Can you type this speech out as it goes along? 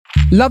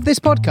Love this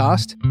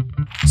podcast?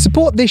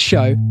 Support this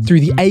show through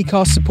the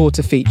Acast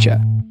supporter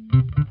feature.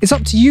 It's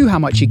up to you how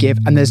much you give,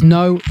 and there's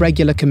no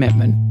regular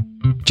commitment.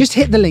 Just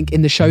hit the link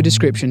in the show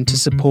description to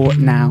support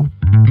now.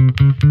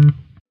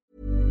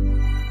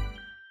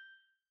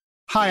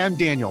 Hi, I'm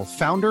Daniel,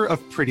 founder of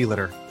Pretty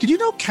Litter. Did you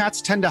know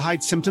cats tend to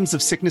hide symptoms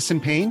of sickness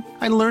and pain?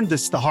 I learned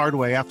this the hard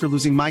way after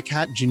losing my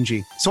cat,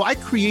 Gingy. So I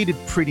created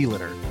Pretty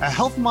Litter, a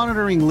health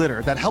monitoring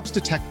litter that helps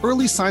detect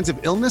early signs of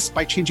illness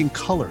by changing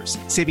colors,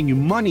 saving you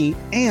money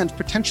and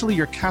potentially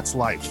your cat's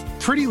life.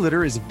 Pretty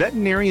Litter is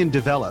veterinarian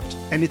developed,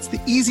 and it's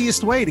the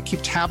easiest way to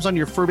keep tabs on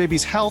your fur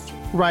baby's health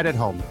right at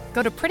home.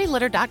 Go to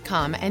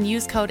prettylitter.com and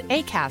use code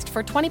ACAST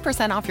for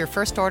 20% off your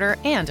first order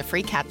and a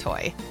free cat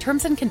toy.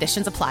 Terms and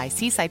conditions apply.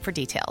 See site for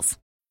details.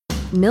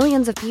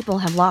 Millions of people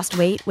have lost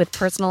weight with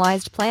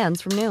personalized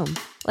plans from Noom.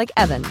 Like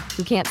Evan,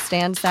 who can't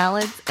stand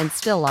salads and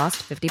still lost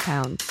 50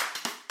 pounds.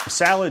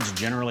 Salads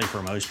generally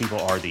for most people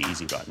are the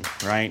easy button,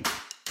 right?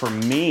 For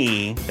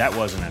me, that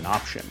wasn't an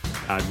option.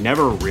 I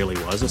never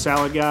really was a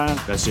salad guy.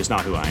 That's just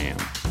not who I am.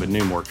 But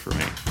Noom worked for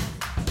me.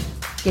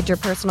 Get your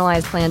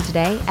personalized plan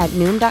today at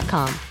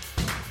Noom.com.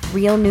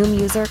 Real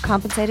Noom user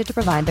compensated to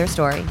provide their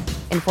story.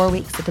 In 4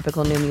 weeks, the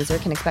typical Noom user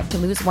can expect to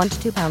lose 1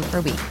 to 2 pounds per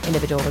week.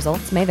 Individual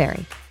results may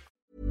vary.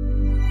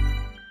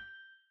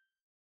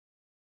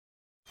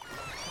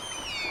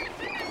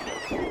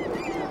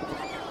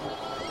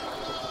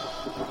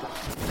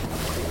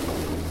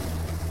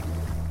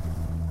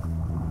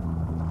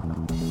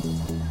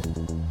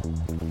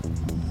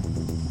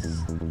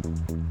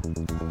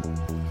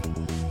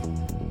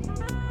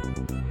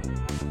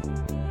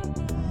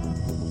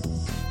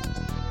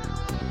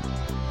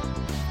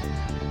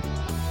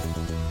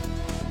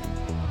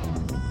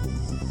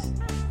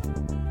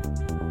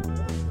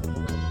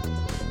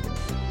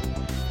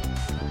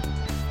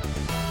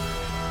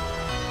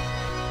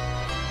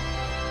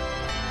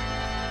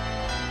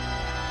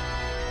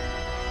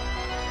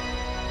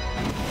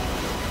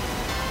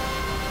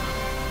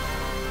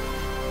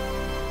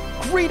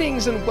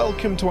 Greetings and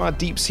welcome to our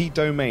Deep Sea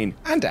domain,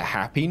 and a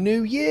happy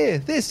new year!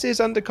 This is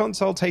Under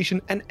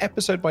Consultation, an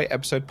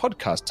episode-by-episode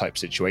podcast type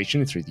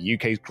situation through the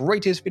UK's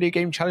greatest video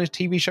game challenge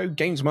TV show,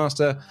 Games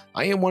Master.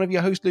 I am one of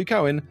your hosts, Luke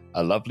Owen,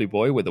 a lovely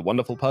boy with a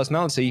wonderful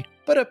personality,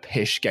 but a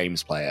pish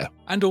games player.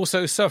 And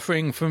also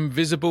suffering from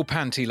visible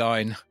panty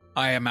line,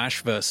 I am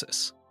Ash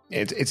Versus.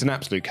 It's an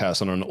absolute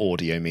curse on an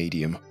audio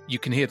medium. You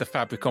can hear the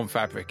fabric on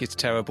fabric, it's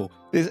terrible.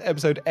 This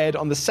episode aired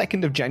on the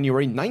 2nd of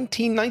January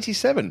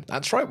 1997.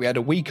 That's right, we had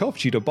a week off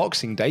due to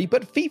Boxing Day,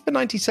 but FIFA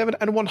 97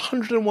 and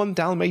 101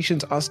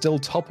 Dalmatians are still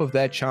top of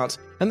their charts,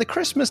 and the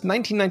Christmas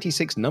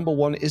 1996 number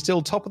one is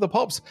still top of the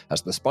pops,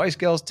 as the Spice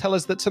Girls tell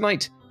us that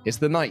tonight is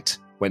the night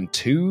when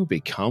two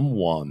become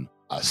one.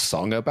 A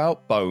song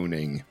about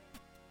boning.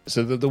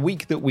 So the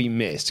week that we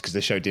missed, because the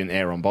show didn't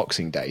air on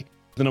Boxing Day,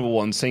 the number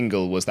one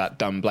single was that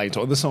Dunblane,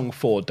 or the song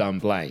for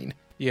Dunblane.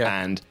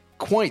 Yeah. And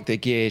quite the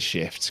gear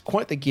shift,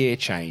 quite the gear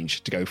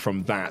change to go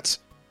from that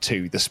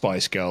to the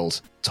Spice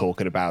Girls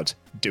talking about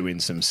doing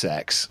some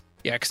sex.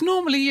 Yeah, because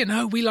normally,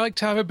 we like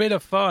to have a bit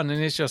of fun,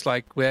 and it's just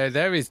like where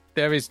there is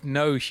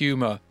no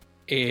humour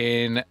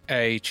in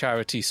a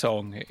charity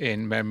song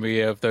in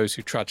memory of those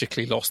who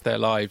tragically lost their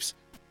lives.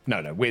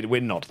 No,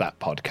 we're not that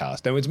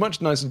podcast. No, it's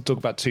much nicer to talk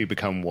about Two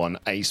Become One,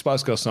 a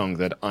Spice Girls song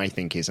that I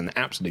think is an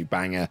absolute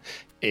banger.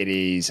 It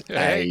is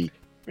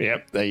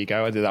Yep, there you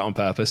go. I did that on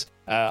purpose.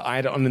 I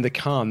had it on in the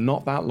car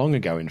not that long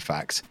ago, in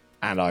fact,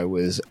 and I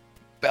was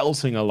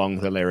belting along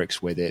the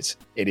lyrics with it.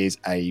 It is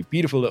a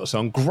beautiful little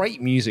song,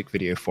 great music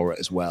video for it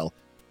as well,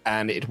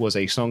 and it was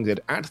a song that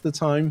at the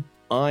time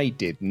I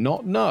did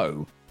not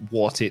know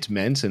what it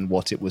meant and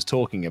what it was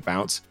talking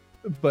about,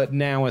 but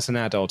now as an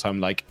adult I'm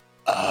like,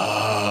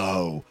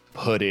 oh,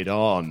 put it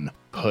on.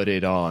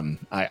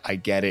 I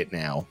get it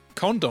now.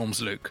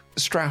 Condoms, Luke.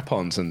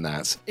 Strap-ons and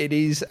that. It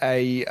is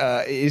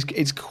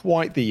it's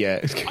quite the... I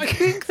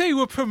think they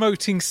were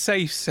promoting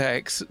safe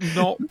sex,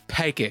 not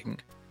pegging.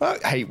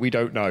 Hey, we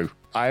don't know.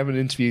 I haven't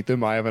interviewed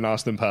them. I haven't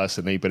asked them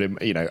personally, but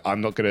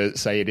I'm not going to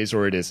say it is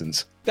or it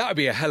isn't. That would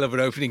be a hell of an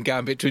opening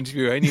gambit to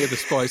interview any of the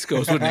Spice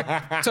Girls, wouldn't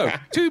it? So,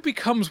 Two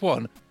Becomes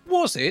One.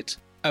 Was it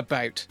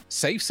about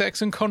safe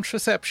sex and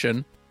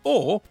contraception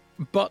or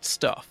butt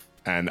stuff?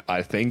 And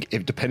I think,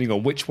 if depending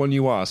on which one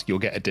you ask, you'll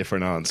get a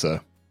different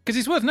answer. Because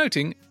it's worth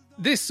noting,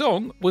 this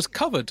song was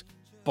covered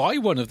by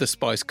one of the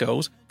Spice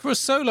Girls for a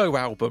solo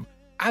album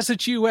as a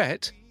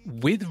duet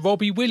with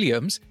Robbie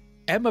Williams.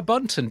 Emma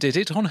Bunton did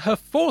it on her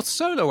 4th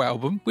solo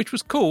album, which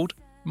was called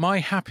My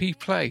Happy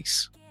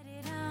Place.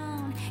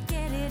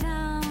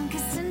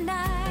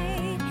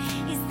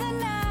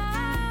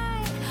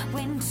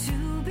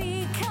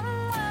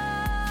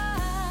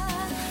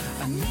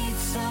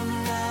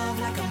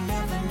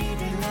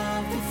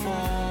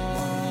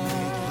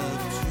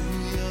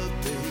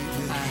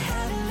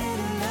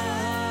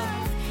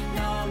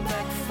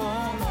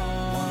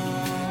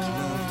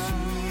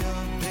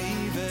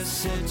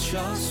 Set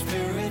your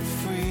spirit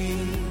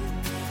free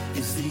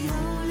is the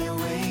only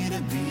way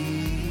to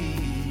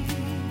be.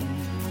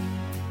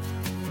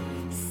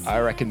 I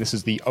reckon this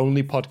is the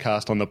only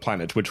podcast on the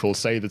planet which will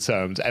say the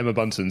terms Emma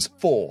Bunton's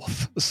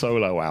 4th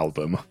solo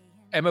album.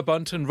 Emma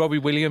Bunton, Robbie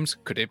Williams,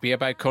 could it be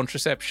about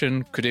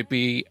contraception? Could it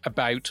be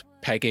about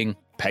pegging?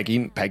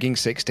 Pegging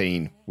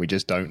 16. We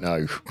just don't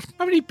know.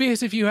 How many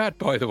beers have you had,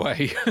 by the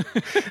way?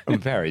 I'm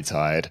very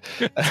tired.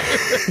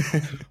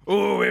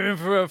 Oh, we're in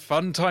for a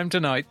fun time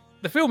tonight.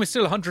 The film is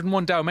still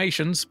 101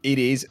 Dalmatians. It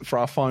is for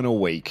our final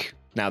week.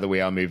 Now that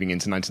we are moving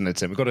into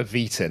 1997, we've got a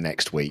Vita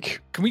next week.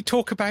 Can we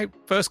talk about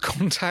First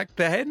Contact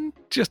then?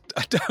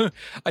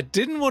 I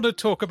didn't want to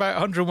talk about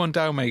 101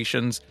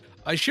 Dalmatians.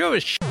 I sure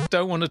as shit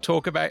don't want to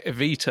talk about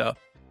Evita.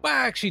 Well,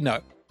 actually, no.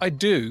 I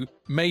do,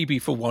 maybe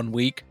for 1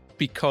 week,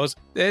 because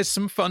there's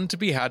some fun to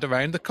be had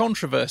around the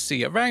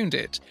controversy around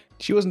it.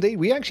 She was indeed.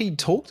 We actually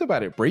talked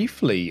about it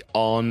briefly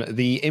on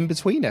the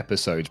in-between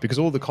episodes because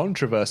all the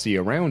controversy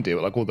around it,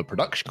 like all the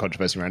production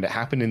controversy around it,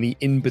 happened in the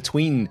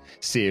in-between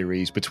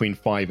series between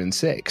 5 and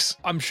 6.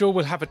 I'm sure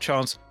we'll have a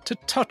chance to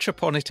touch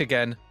upon it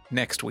again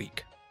next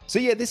week. So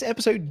yeah, this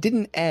episode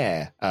didn't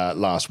air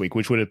last week,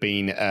 which would have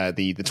been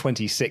the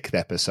 26th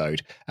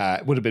episode.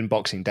 It would have been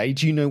Boxing Day.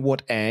 Do you know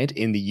what aired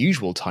in the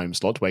usual time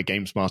slot where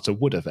Games Master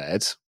would have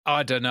aired?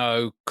 I don't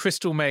know.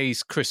 Crystal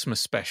May's Christmas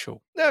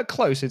special.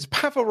 Close. It's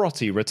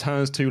Pavarotti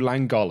returns to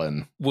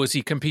Llangollen. Was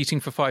he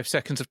competing for 5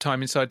 seconds of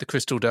time inside the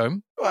Crystal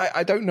Dome?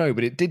 I don't know,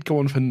 but it did go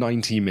on for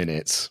 90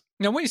 minutes.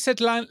 Now, when you said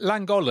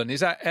Llangollen, is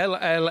that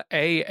Llangollen?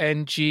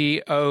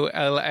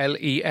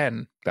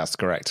 That's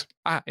correct.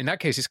 In that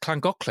case, it's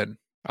Llangollen.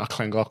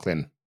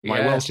 Llangollen. My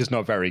Yeah. Welsh is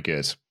not very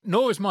good.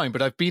 Nor is mine,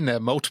 but I've been there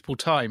multiple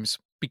times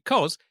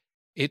because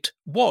it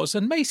was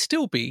and may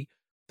still be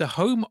the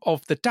home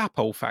of the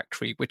Dapol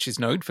factory, which is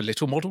known for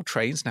little model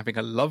trains and having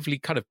a lovely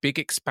kind of big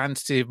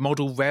expansive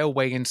model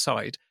railway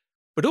inside.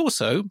 But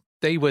also,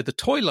 they were the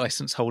toy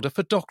license holder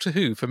for Doctor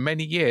Who for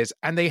many years,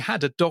 and they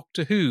had a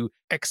Doctor Who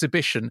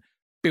exhibition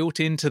built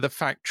into the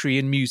factory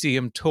and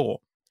museum tour.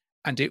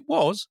 And it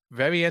was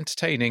very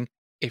entertaining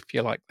if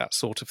you like that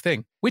sort of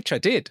thing, which I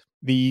did.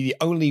 The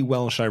only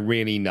Welsh I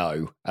really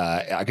know,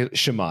 I get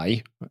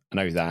Shemai, I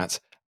know that,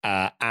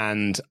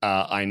 and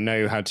I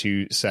know how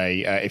to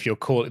say, if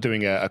you're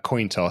doing a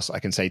coin toss, I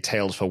can say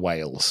tails for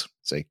Wales,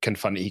 so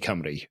Cynfunni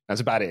Cymru. That's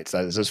about it.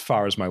 That's as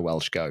far as my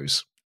Welsh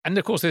goes. And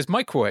of course, there's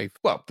microwave.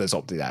 Well, there's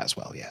obviously that as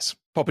well, yes.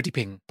 Poppity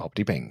ping.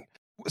 Poppity ping.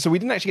 So we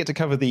didn't actually get to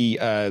cover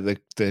the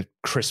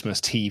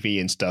Christmas TV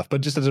and stuff,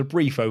 but just as a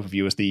brief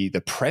overview, as the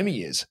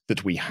premieres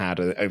that we had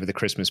over the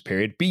Christmas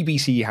period,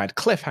 BBC had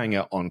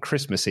Cliffhanger on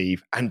Christmas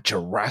Eve and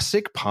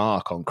Jurassic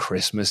Park on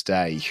Christmas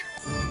Day.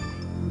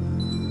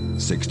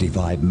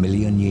 65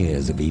 million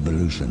years of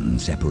evolution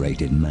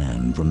separated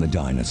man from the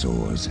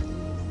dinosaurs.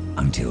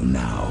 Until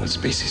now. What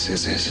species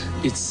is this?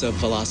 It's a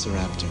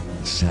velociraptor.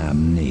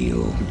 Sam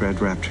Neill. Bred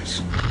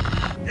raptors.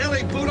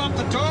 Ellie, boot up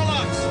the door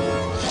locks!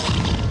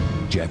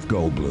 Jeff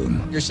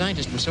Goldblum. Your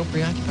scientists were so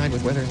preoccupied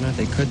with whether or not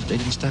they could, they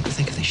didn't stop to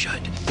think if they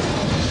should.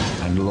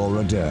 And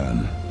Laura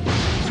Dern.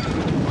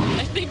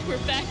 I think we're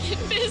back in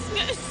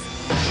business.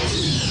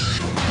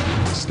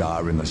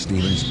 Star in the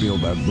Steven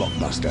Spielberg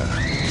blockbuster.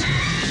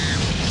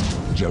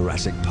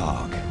 Jurassic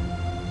Park.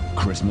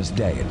 Christmas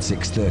Day at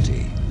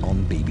 6:30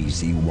 on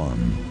BBC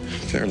One.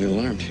 Fairly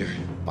alarmed here.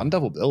 Fun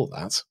double bill,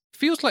 that.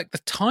 Feels like the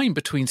time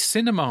between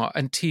cinema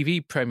and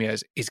TV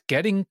premieres is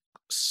getting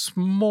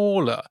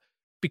smaller.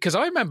 Because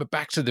I remember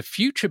Back to the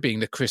Future being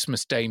the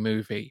Christmas Day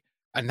movie,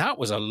 and that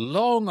was a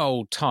long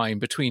old time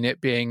between it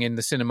being in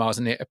the cinemas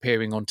and it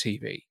appearing on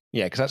TV.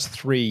 Yeah, because that's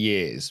 3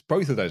 years.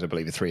 Both of those, I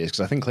believe, are 3 years,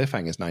 because I think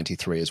Cliffhanger is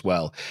 93 as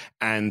well.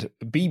 And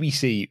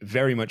BBC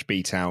very much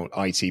beat out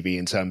ITV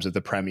in terms of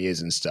the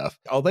premieres and stuff.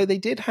 Although they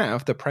did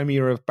have the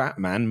premiere of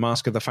Batman,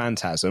 Mask of the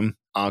Phantasm,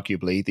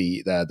 arguably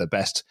the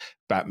best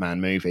Batman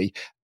movie.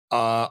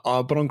 But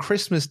on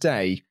Christmas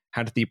Day,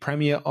 had the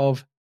premiere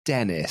of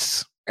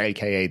Dennis,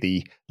 aka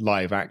the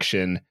live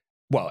action,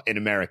 well, in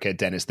America,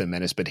 Dennis the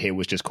Menace, but here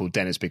was just called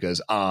Dennis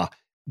because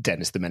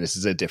Dennis the Menace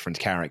is a different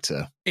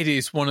character. It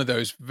is one of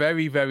those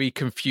very, very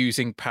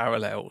confusing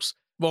parallels.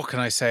 What can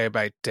I say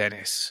about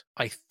Dennis?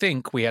 I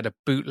think we had a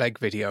bootleg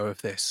video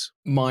of this.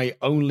 My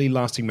only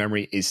lasting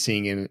memory is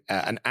seeing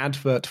an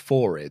advert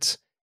for it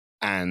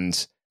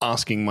and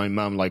asking my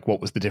mum, like,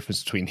 what was the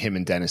difference between him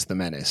and Dennis the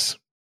Menace?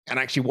 And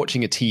actually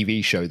watching a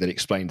TV show that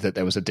explained that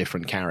there was a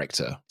different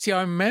character. See,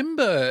 I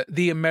remember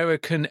the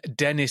American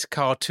Dennis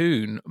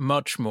cartoon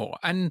much more.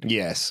 And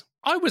yes,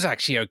 I was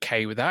actually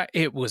okay with that.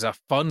 It was a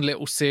fun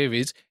little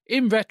series.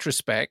 In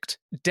retrospect,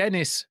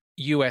 Dennis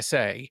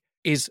USA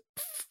is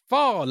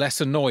far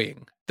less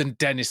annoying than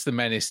Dennis the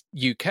Menace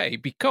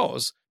UK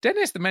because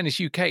Dennis the Menace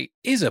UK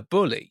is a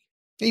bully.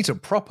 He's a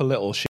proper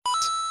little shit.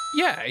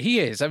 Yeah,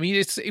 he is. I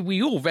mean,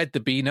 we all read the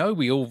Beano.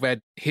 We all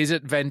read his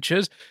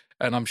adventures.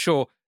 And I'm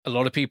sure a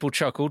lot of people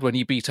chuckled when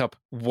he beat up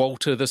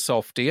Walter the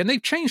Softy, and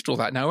they've changed all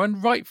that now,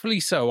 and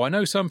rightfully so. I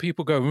know some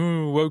people go,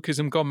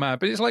 wokeism gone mad,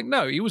 but it's like,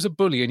 no, he was a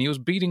bully and he was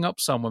beating up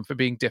someone for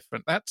being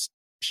different. That's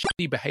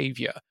shitty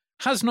behaviour.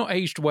 Has not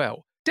aged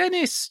well.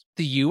 Dennis,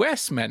 the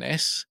US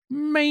Menace,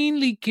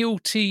 mainly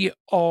guilty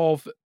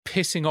of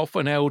pissing off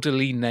an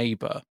elderly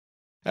neighbour.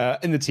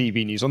 In the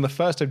TV news, on the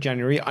 1st of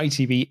January,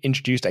 ITV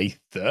introduced a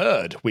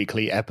third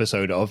weekly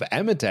episode of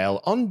Emmerdale.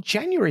 On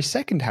January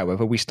 2nd,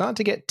 however, we start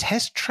to get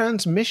test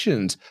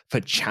transmissions for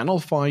Channel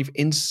 5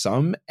 in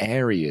some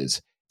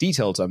areas.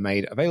 Details are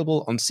made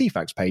available on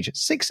CFAX page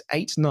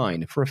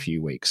 689 for a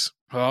few weeks.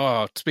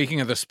 Oh, speaking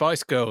of the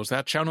Spice Girls,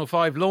 that Channel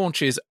 5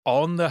 launch is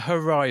on the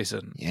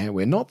horizon. Yeah,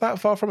 we're not that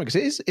far from it,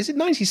 because is it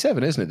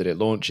 97, isn't it, that it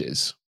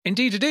launches?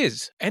 Indeed it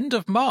is. End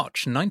of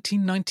March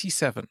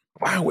 1997.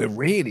 Wow, we're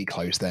really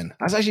close then.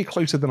 That's actually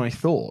closer than I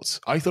thought.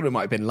 I thought it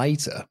might have been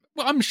later.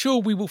 Well, I'm sure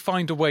we will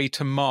find a way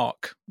to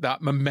mark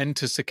that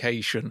momentous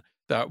occasion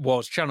that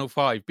was Channel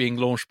 5 being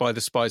launched by the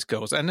Spice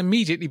Girls and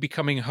immediately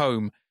becoming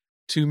home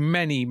to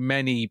many,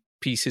 many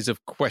pieces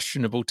of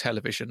questionable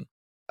television.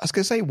 I was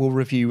going to say, we'll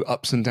review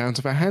Ups and Downs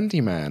of a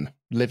Handyman.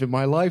 Living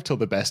my life till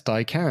the best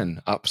I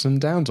can. Ups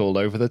and downs all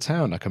over the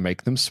town. I can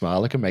make them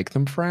smile, I can make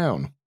them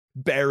frown.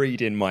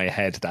 Buried in my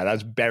head,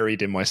 that's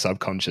buried in my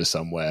subconscious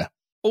somewhere.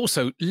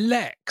 Also,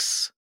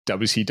 Lex.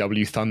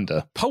 WCW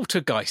Thunder.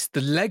 Poltergeist,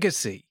 The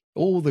Legacy.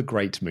 All the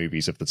great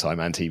movies of the time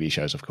and TV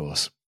shows, of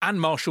course. And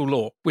Martial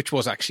Law, which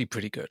was actually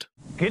pretty good.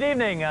 Good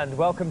evening and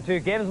welcome to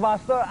Games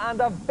Master,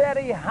 and a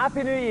very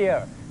happy new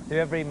year to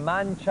every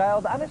man,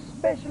 child and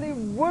especially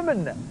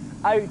woman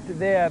out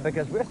there,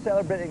 because we're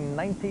celebrating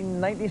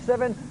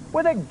 1997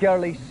 with a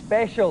girly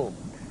special.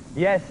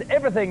 Yes,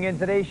 everything in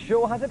today's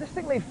show has a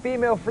distinctly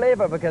female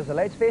flavour, because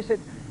let's face it,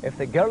 if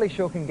the girly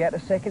show can get a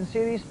second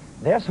series,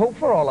 there's hope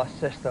for all us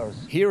sisters.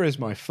 Here is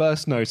my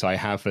first note I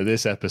have for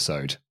this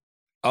episode.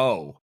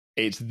 Oh,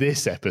 it's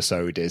this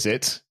episode, is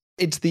it?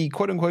 It's the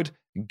quote-unquote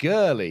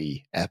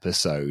girly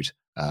episode,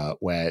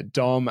 where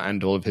Dom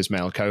and all of his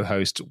male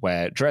co-hosts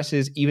wear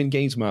dresses. Even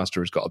Games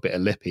Master has got a bit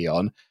of lippy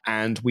on.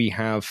 And we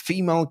have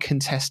female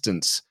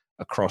contestants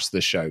across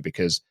the show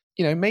because,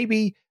 you know,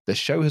 maybe the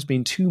show has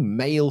been too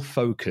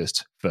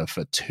male-focused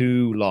for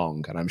too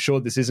long. And I'm sure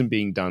this isn't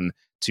being done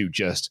to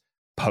just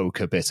poke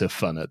a bit of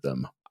fun at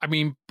them. I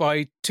mean,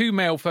 by too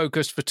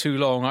male-focused for too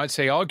long, I'd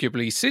say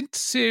arguably since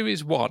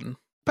Series 1.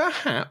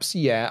 Perhaps,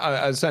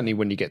 yeah. Certainly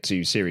when you get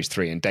to Series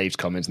 3 and Dave's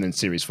comments and then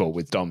Series 4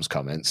 with Dom's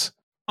comments.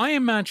 I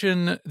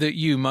imagine that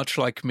you, much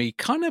like me,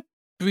 kind of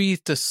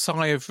breathed a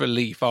sigh of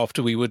relief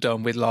after we were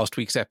done with last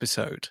week's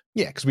episode.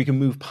 Yeah, because we can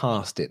move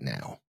past it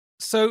now.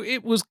 So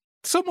it was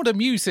somewhat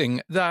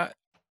amusing that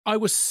I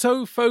was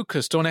so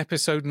focused on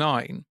episode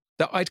 9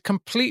 that I'd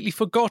completely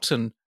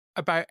forgotten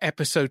about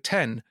episode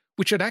 10,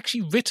 which I'd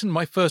actually written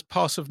my first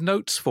pass of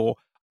notes for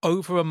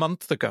over a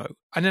month ago.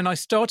 And then I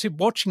started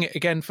watching it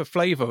again for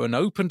flavour and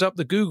opened up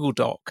the Google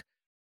Doc.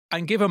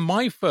 And given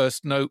my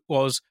first note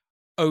was,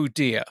 oh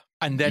dear.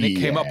 And then it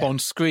came up on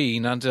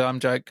screen and I'm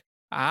like,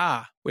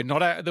 we're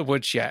not out of the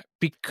woods yet.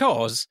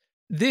 Because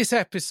this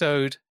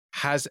episode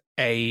has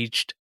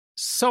aged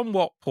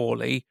somewhat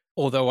poorly.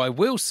 Although I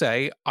will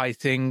say, I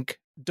think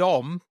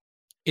Dom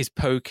is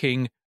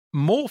poking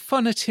more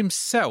fun at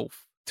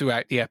himself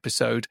throughout the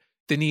episode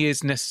than he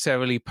is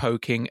necessarily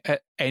poking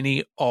at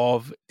any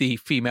of the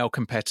female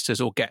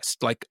competitors or guests,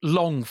 like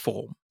long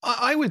form.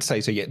 I would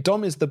say so, yeah.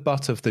 Dom is the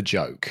butt of the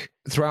joke.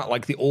 Throughout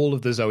all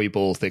of the Zoe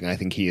Ball thing, I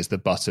think he is the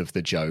butt of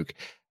the joke.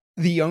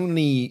 The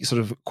only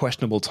sort of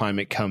questionable time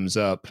it comes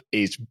up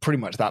is pretty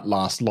much that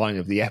last line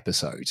of the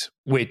episode,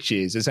 which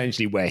is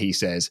essentially where he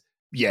says,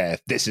 yeah,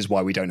 this is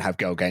why we don't have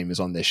girl gamers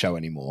on this show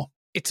anymore.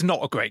 It's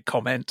not a great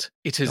comment.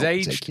 It has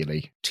aged,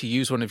 to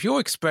use one of your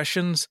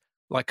expressions,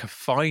 like a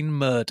fine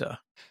murder.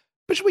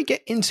 But should we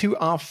get into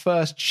our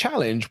first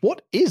challenge?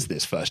 What is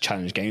this first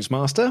challenge, Games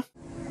Master?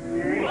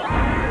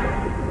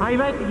 I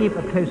like to keep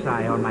a close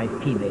eye on my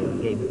female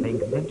game playing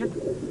contingent,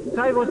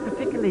 so I was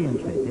particularly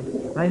interested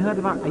when I heard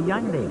about a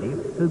young lady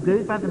who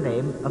goes by the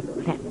name of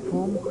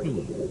Platform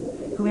Queen,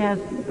 who has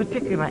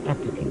particular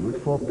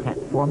aptitude for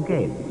platform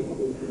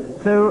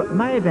games. So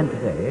my event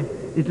today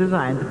is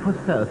designed to put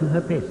her through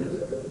her paces.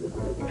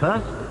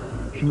 First,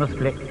 she must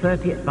collect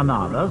 30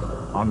 bananas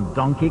on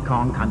Donkey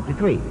Kong Country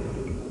 3.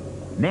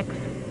 Next,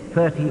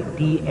 30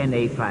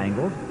 DNA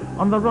triangles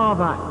on the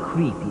rather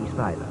creepy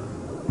spider.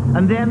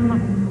 And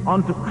then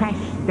on to Crash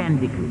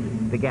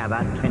Bandicoot to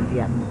gather 20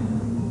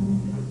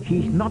 apples.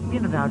 She's not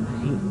been allowed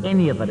to see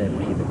any of the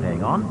levels she's been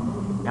playing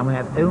on, and we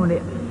have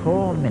only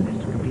 4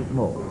 minutes to complete them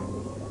all.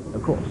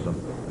 Of course,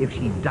 if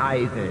she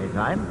dies at any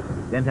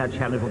time, then her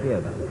challenge will be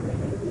over.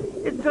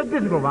 It's a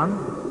difficult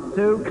one,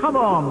 so come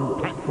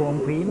on, Platform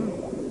Queen.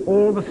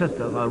 All the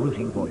sisters are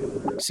rooting for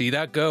you. See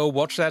that girl,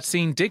 watch that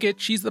scene, dig it.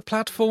 She's the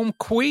Platform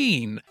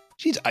Queen.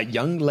 She's a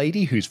young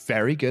lady who's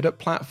very good at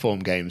platform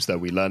games, though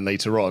we learn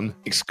later on,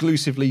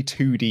 exclusively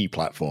 2D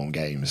platform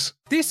games.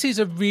 This is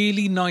a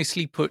really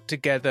nicely put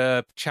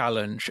together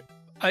challenge.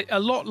 A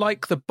lot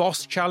like the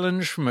boss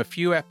challenge from a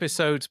few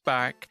episodes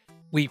back.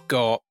 We've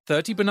got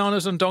 30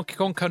 bananas on Donkey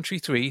Kong Country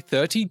 3,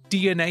 30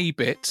 DNA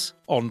bits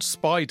on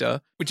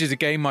Spider, which is a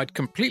game I'd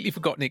completely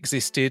forgotten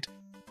existed,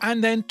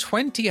 and then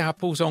 20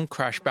 apples on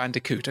Crash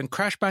Bandicoot. And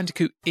Crash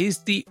Bandicoot is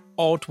the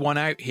odd one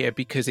out here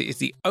because it is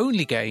the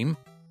only game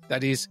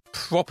that is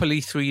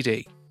properly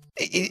 3D.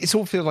 It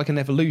sort of feels like an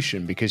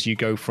evolution, because you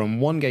go from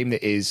one game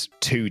that is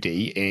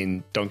 2D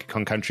in Donkey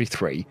Kong Country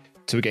 3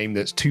 to a game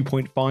that's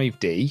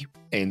 2.5D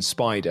in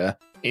Spider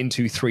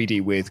into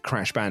 3D with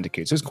Crash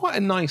Bandicoot. So it's quite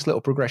a nice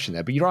little progression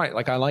there. But you're right,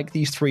 like I like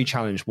these 3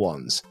 challenge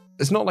ones.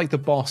 It's not like the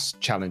boss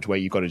challenge where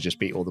you've got to just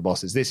beat all the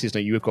bosses. This is, no,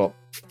 you've got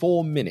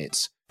 4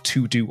 minutes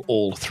to do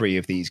all 3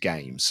 of these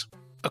games.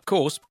 Of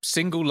course,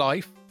 single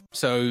life,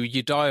 so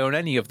you die on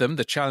any of them,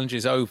 the challenge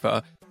is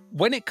over.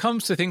 When it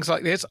comes to things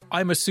like this,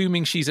 I'm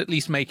assuming she's at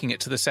least making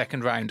it to the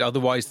second round.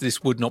 Otherwise,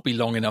 this would not be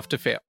long enough to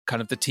fit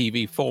kind of the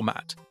TV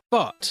format.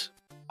 But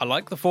I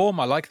like the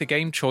form, I like the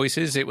game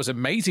choices. It was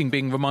amazing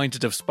being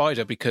reminded of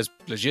Spider because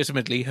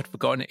legitimately had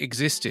forgotten it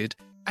existed.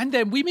 And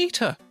then we meet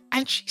her,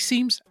 and she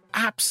seems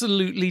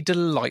absolutely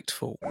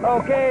delightful.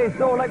 Okay,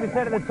 so like we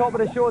said at the top of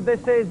the show,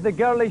 this is the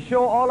girly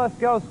show, all us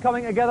girls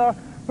coming together.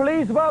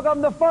 Please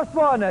welcome the first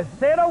one,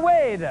 Sarah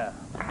Wade.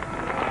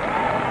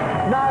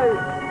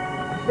 Now,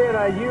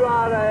 Sarah, you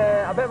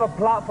are a bit of a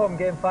platform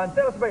game fan.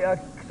 Tell us about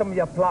some of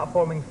your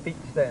platforming feats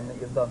then that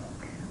you've done.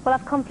 Well,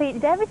 I've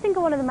completed every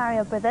single one of the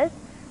Mario Brothers,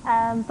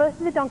 both of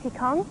the Donkey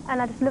Kong,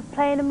 and I just love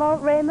playing them all,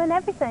 Rayman,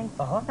 everything.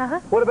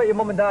 What about your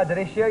mum and dad? Do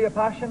they share your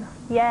passion?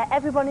 Yeah,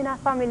 everyone in our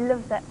family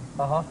loves it.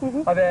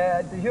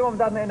 Did your mum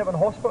and dad end up in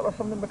hospital or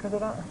something because of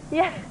that?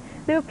 Yeah,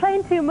 they were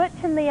playing too much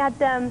and they had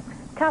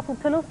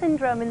carpal tunnel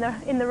syndrome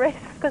in the race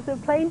because they were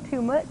playing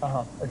too much.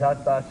 Is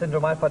that a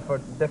syndrome I've had for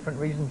different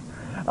reasons?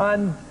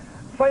 And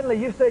finally,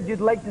 you said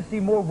you'd like to see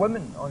more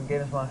women on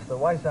Games Master.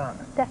 Why is that?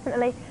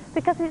 Definitely,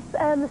 because it's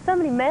there's so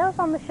many males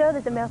on the show.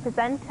 There's a male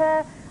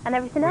presenter and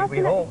everything else. We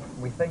hope,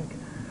 we think.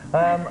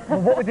 Well,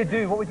 what would you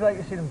do? What would you like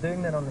to see them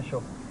doing then on the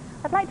show?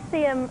 I'd like to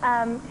see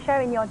them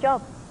sharing your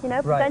job, you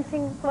know,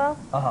 presenting as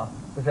well.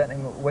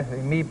 Presenting with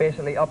me,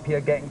 basically up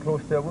here getting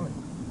close to a woman.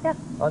 Yeah.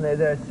 And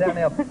there's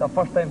certainly a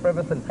first time for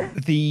everything.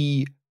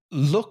 The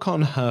look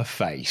on her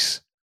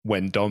face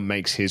when Dom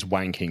makes his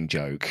wanking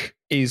joke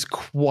is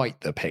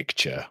quite the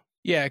picture.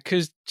 Yeah,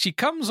 because she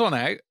comes on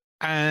out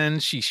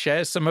and she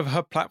shares some of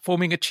her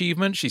platforming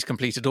achievements. She's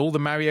completed all the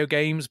Mario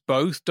games,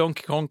 both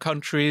Donkey Kong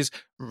Countries,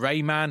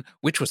 Rayman,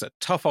 which was a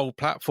tough old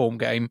platform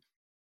game.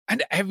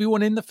 And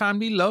everyone in the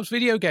family loves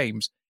video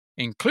games,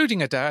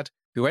 including a dad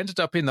who ended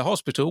up in the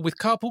hospital with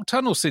carpal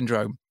tunnel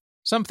syndrome,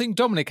 something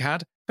Dominic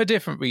had for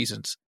different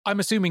reasons. I'm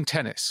assuming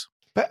tennis.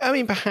 But, I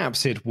mean,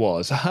 perhaps it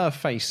was. Her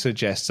face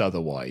suggests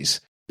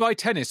otherwise. By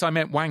tennis, I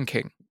meant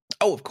wanking.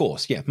 Oh, of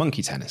course, yeah,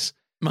 monkey tennis.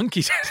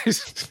 Monkey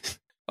tennis?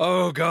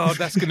 Oh, God,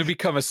 that's going to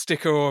become a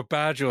sticker or a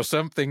badge or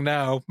something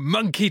now.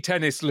 Monkey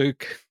tennis,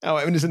 Luke. Oh,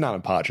 I mean, it's an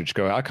Alan Partridge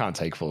going. I can't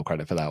take full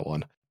credit for that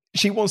one.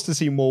 She wants to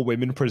see more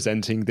women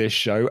presenting this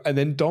show, and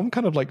then Dom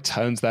kind of like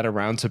turns that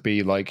around to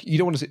be like, you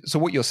don't want to see, so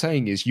what you're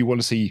saying is you want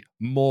to see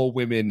more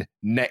women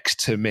next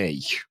to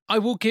me. I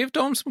will give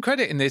Dom some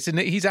credit in this, in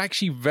that he's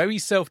actually very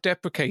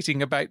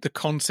self-deprecating about the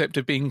concept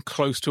of being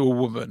close to a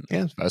woman.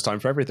 Yeah, first time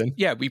for everything.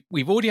 Yeah,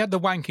 we've already had the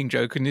wanking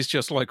joke, and it's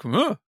just like,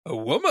 a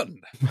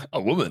woman. A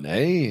woman,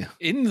 eh?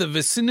 In the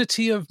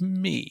vicinity of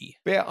me.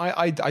 But yeah,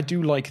 I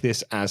do like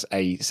this as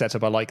a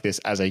setup. I like this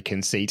as a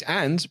conceit,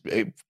 and,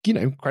 you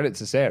know, credit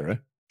to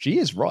Sarah. She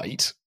is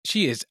right.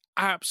 She is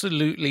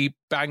absolutely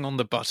bang on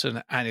the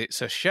button, and it's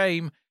a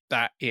shame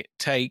that it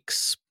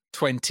takes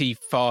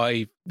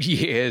 25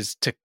 years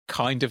to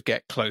kind of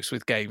get close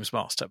with Games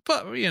Master.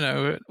 But, you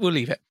know, we'll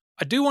leave it.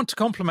 I do want to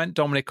compliment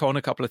Dominic on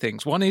a couple of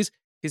things. One is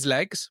his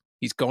legs.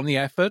 He's gone the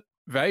effort.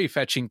 Very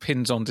fetching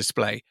pins on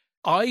display.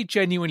 I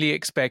genuinely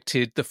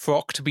expected the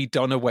frock to be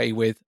done away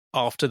with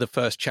after the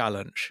first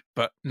challenge.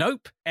 But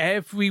nope,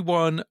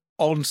 everyone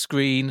on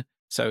screen,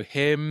 so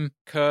him,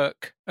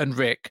 Kirk, and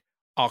Rick,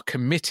 are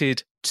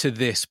committed to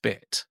this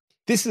bit.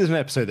 This is an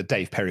episode that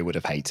Dave Perry would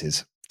have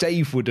hated.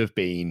 Dave would have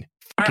been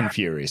fucking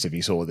furious if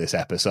he saw this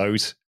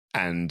episode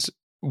and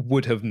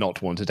would have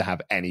not wanted to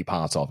have any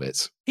part of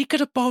it. He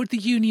could have borrowed the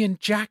Union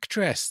Jack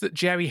dress that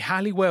Jerry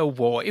Halliwell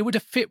wore. It would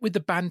have fit with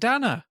the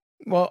bandana.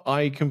 Well,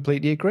 I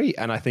completely agree.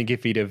 And I think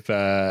if he'd have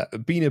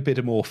been a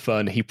bit more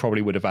fun, he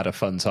probably would have had a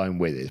fun time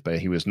with it. But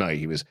he was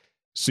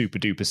super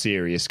duper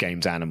serious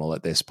games animal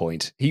at this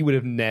point. He would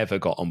have never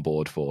got on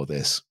board for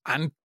this.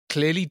 And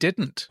clearly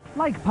didn't.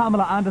 Like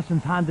Pamela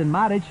Anderson's Hand in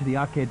Marriage, the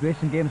arcade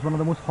racing game is one of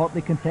the most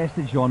hotly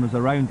contested genres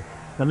around.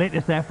 The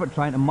latest effort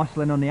trying to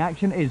muscle in on the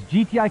action is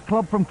GTI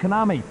Club from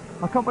Konami,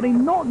 a company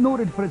not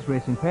noted for its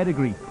racing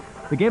pedigree.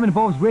 The game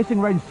involves racing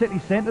around city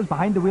centres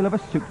behind the wheel of a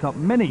souped-up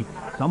Mini.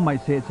 Some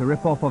might say it's a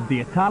rip-off of the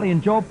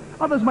Italian Job,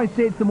 others might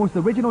say it's the most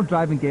original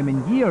driving game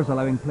in years,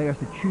 allowing players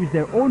to choose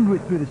their own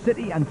route through the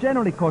city and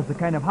generally cause the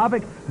kind of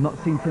havoc not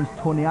seen since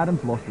Tony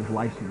Adams lost his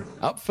licence.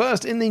 Up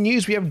first in the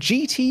news, we have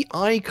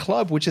GTI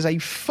Club, which is a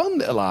fun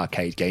little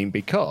arcade game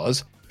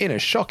because, in a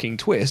shocking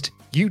twist,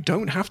 you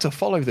don't have to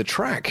follow the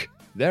track.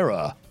 There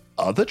are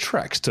other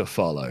tracks to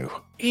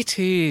follow. It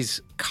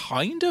is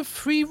kind of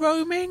free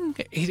roaming.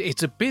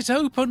 It's a bit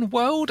open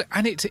world,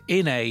 and it's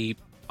in a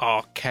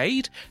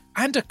arcade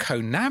and a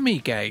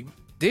Konami game.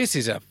 This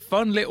is a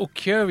fun little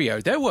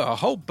curio. There were a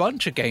whole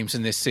bunch of games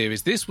in this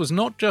series. This was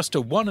not just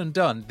a one and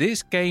done.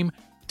 This game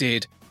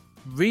did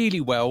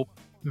really well,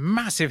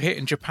 massive hit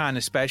in Japan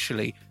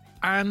especially,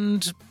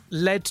 and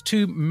led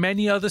to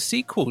many other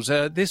sequels.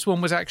 This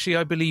one was actually,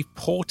 I believe,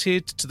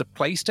 ported to the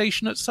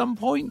PlayStation at some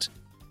point.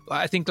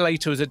 I think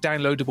later as a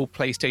downloadable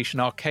PlayStation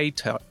arcade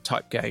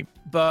type game.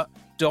 But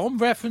Dom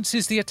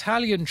references the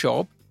Italian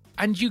Job,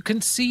 and you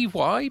can see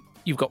why.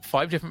 You've got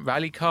 5 different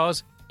rally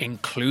cars,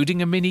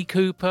 including a Mini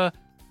Cooper,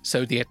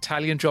 so the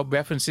Italian Job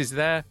references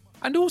there.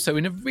 And also,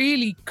 in a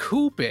really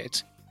cool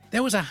bit,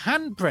 there was a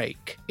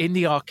handbrake in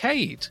the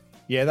arcade.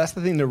 Yeah, that's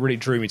the thing that really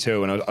drew me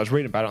to, and I was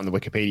reading about it on the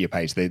Wikipedia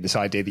page, this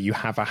idea that you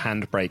have a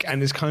handbrake,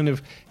 and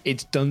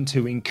it's done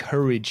to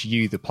encourage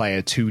you, the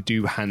player, to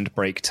do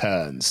handbrake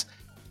turns.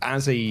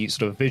 As a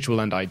sort of visual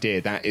and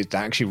idea, that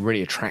actually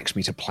really attracts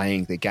me to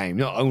playing the game.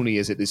 Not only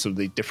is it this sort of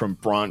the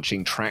different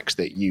branching tracks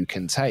that you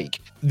can take,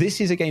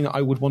 this is a game that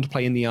I would want to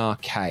play in the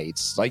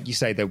arcades. Like you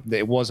say,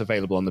 it was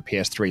available on the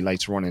PS3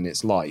 later on in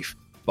its life,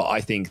 but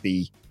I think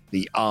the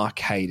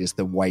arcade is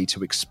the way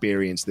to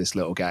experience this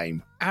little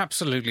game.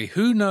 Absolutely.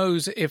 Who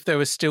knows if there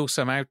is still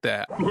some out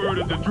there? Heard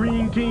of the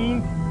Dream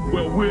Team?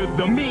 Well, we're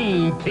the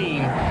Mean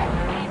Team.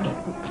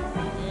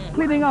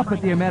 Cleaning up at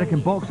the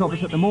American box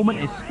office at the moment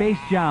is Space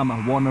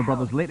Jam, Warner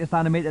Brothers' latest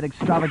animated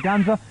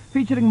extravaganza,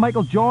 featuring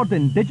Michael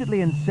Jordan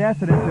digitally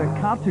inserted into a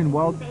cartoon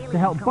world to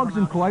help Bugs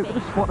and Co out with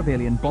a spot of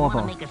alien bother.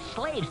 They want to make us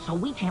slaves, so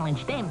we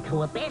challenge them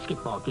to a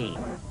basketball game.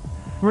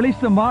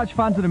 Released in March,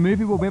 fans of the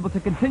movie will be able to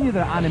continue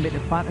their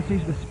animated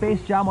fantasies with Space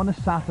Jam on the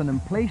Saturn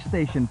and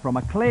PlayStation from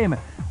Acclaim,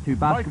 2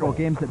 basketball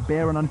games that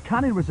bear an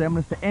uncanny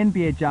resemblance to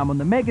NBA Jam on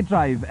the Mega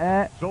Drive,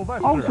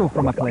 also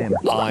from Acclaim.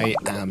 I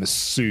am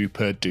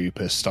super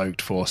duper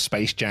stoked for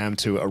Space Jam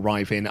to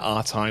arrive in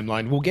our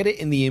timeline. We'll get it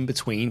in the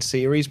In-Between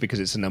series because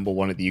it's a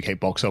 #1 at the UK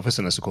box office,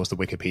 unless of course the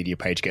Wikipedia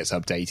page gets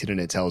updated and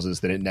it tells us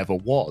that it never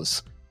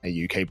was a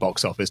UK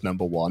box office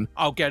 #1.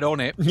 I'll get on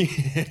it.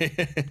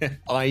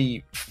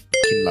 I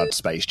loved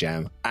Space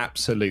Jam.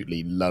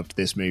 Absolutely loved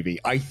this movie.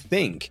 I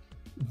think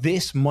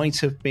this might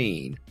have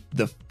been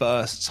the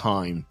first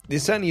time,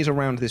 this certainly is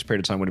around this period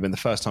of time, would have been the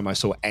first time I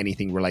saw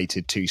anything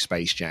related to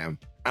Space Jam.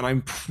 And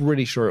I'm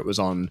pretty sure it was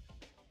on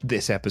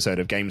this episode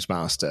of Games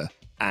Master.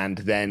 And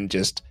then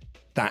just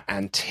that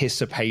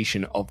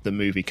anticipation of the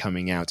movie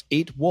coming out.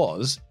 It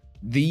was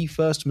the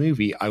first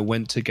movie I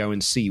went to go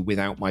and see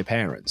without my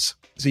parents.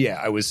 So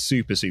yeah, I was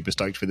super, super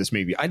stoked for this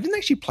movie. I didn't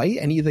actually play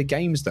any of the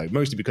games though,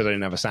 mostly because I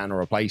didn't have a Saturn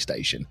or a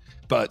PlayStation.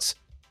 But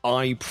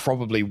I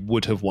probably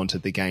would have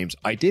wanted the games.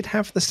 I did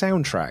have the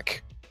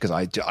soundtrack because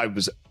I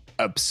was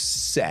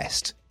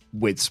obsessed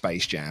with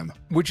Space Jam.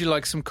 Would you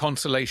like some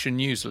consolation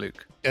news,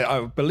 Luke?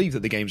 I believe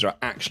that the games are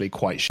actually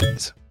quite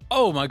shit.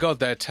 Oh my god,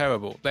 they're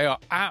terrible. They are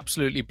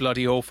absolutely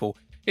bloody awful.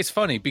 It's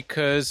funny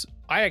because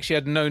I actually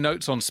had no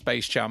notes on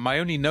Space Jam. My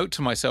only note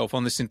to myself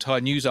on this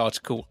entire news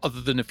article, other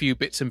than a few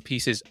bits and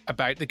pieces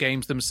about the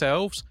games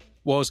themselves,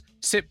 was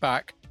sit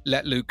back,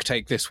 let Luke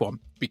take this one.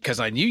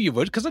 Because I knew you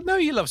would, because I know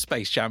you love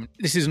Space Jam.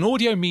 This is an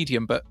audio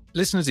medium, but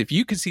listeners, if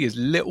you can see his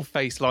little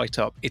face light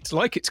up, it's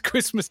like it's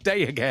Christmas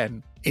Day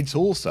again. It's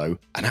also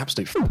an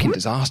absolute fucking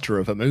disaster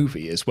of a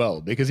movie as well,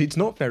 because it's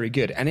not very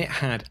good, and it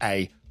had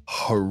a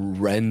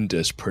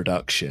horrendous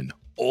production.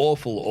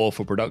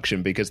 Awful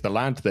production, because the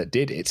lad that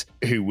did it,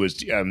 who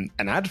was an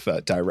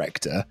advert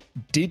director,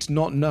 did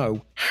not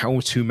know how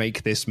to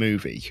make this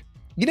movie.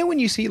 You know when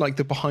you see like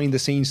the behind the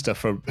scenes stuff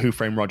for Who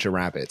Framed Roger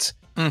Rabbit,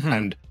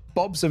 and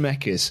Bob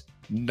Zemeckis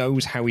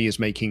knows how he is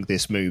making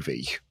this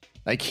movie.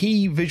 Like,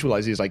 he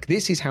visualizes like,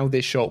 this is how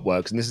this shot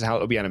works, and this is how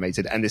it'll be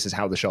animated, and this is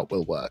how the shot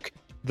will work.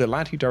 The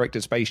lad who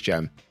directed Space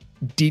Jam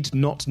did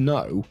not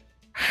know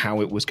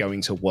how it was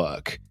going to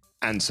work,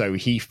 and so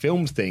he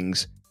filmed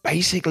things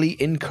basically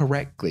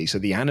incorrectly. So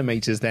the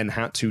animators then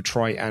had to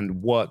try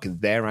and work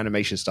their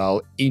animation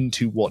style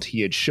into what he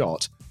had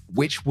shot,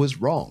 which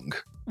was wrong.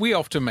 We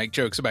often make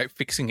jokes about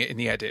fixing it in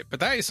the edit, but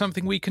that is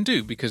something we can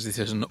do because this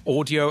is an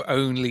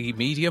audio-only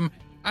medium,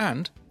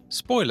 and,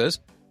 spoilers,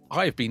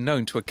 I've been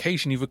known to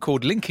occasionally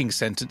record linking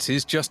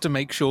sentences just to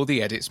make sure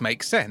the edits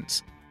make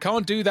sense.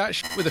 Can't do that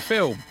shit with a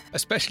film,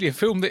 especially a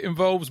film that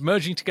involves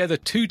merging together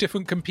 2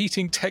 different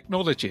competing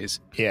technologies.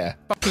 Yeah.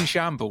 Fucking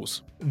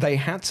shambles. They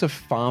had to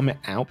farm it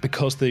out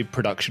because the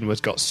production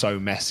got so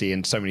messy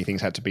and so many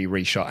things had to be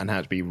reshot and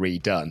had to be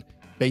redone.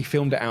 They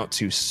filmed it out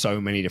to so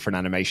many different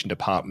animation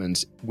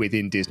departments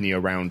within Disney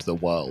around the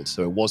world.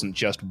 So it wasn't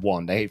just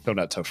one. They filmed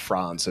it to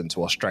France and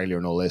to Australia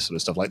and all this sort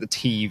of stuff, like the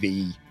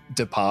TV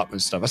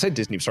department stuff. I said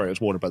Disney, sorry, it was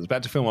Warner Brothers. But I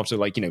had to film also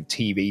like,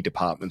 TV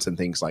departments and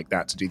things like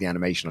that to do the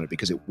animation on it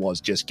because it was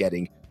just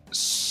getting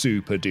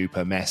super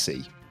duper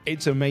messy.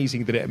 It's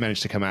amazing that it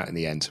managed to come out in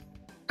the end.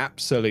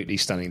 Absolutely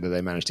stunning that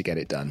they managed to get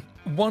it done.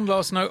 One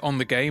last note on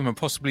the game, and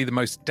possibly the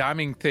most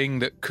damning thing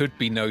that could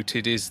be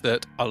noted, is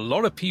that a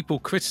lot of people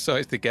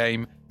criticised the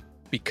game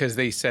because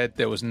they said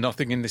there was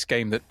nothing in this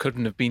game that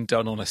couldn't have been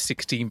done on a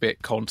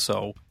 16-bit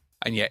console,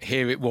 and yet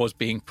here it was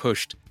being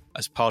pushed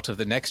as part of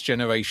the next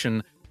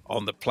generation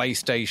on the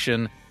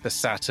PlayStation, the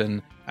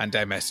Saturn, and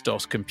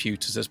MS-DOS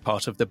computers as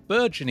part of the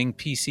burgeoning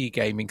PC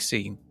gaming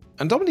scene.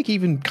 And Dominic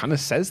even kind of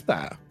says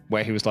that.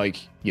 where he was like,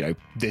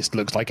 this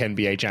looks like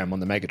NBA Jam on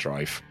the Mega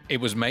Drive.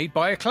 It was made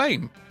by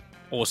Acclaim.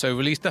 Also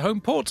released the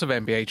home ports of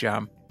NBA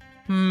Jam.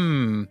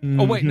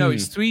 Oh, wait, no,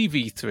 it's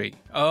 3v3.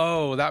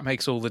 Oh, that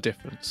makes all the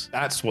difference.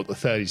 That's what the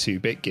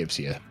 32-bit gives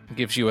you. It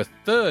gives you a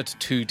third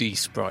 2D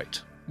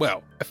sprite.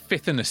 Well, a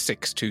fifth and a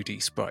sixth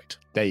 2D sprite.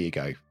 There you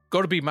go.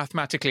 Got to be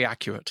mathematically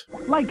accurate.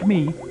 Like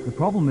me, the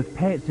problem with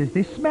pets is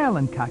they smell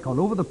and cack all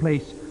over the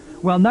place.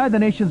 Well, now the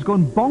nation's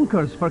gone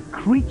bonkers for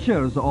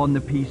creatures on the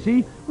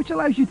PC, which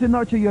allows you to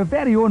nurture your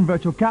very own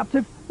virtual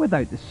captive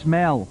without the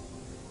smell.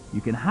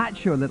 You can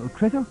hatch your little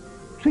critter,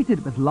 treat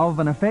it with love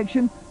and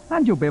affection,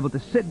 and you'll be able to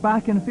sit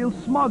back and feel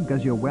smug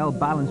as your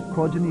well-balanced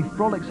progeny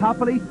frolics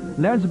happily,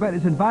 learns about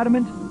its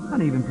environment,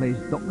 and even plays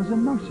doctors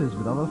and nurses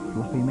with other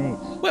fluffy mates.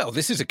 Well,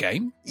 this is a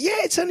game.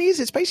 Yeah, it certainly is.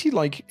 It's basically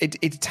like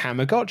it's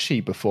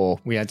Tamagotchi before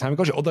we had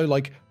Tamagotchi, although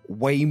like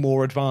way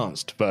more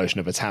advanced version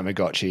of a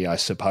Tamagotchi, I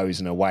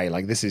suppose, in a way.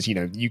 Like this is,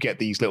 you get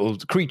these little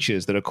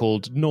creatures that are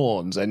called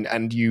Norns,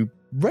 and you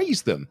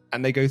raise them,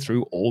 and they go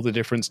through all the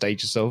different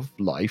stages of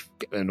life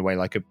in a way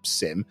like a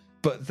sim,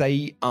 but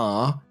they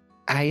are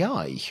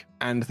AI,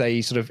 and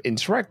they sort of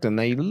interact and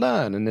they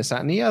learn and this,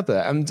 that, and the other.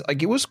 And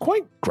like, it was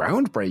quite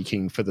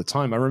groundbreaking for the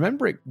time. I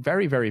remember it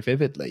very, very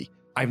vividly.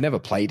 I've never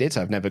played it.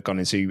 I've never gone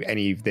into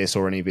any of this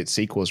or any of its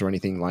sequels or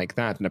anything like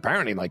that. And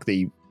apparently, like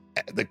the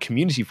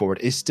community for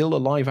it is still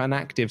alive and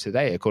active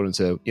today, according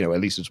to,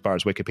 at least as far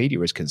as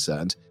Wikipedia is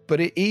concerned. But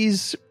it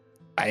is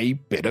a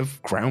bit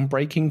of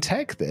groundbreaking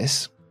tech,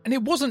 this. And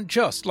it wasn't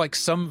just like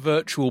some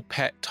virtual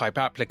pet type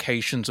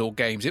applications or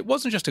games. It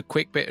wasn't just a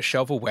quick bit of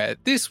shovelware.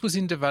 This was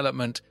in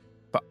development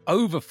for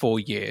over 4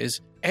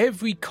 years.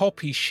 Every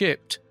copy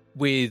shipped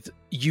with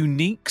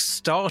unique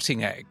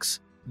starting eggs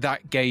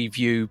that gave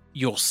you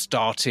your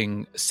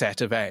starting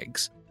set of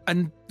eggs.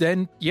 And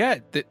then,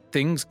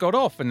 things got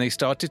off and they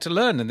started to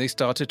learn and they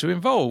started to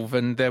evolve.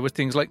 And there were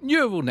things like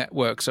neural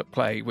networks at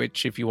play,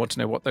 which if you want to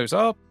know what those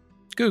are,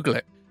 Google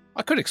it.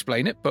 I could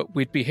explain it, but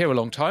we'd be here a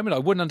long time and I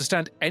wouldn't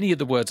understand any of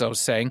the words I was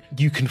saying.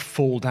 You can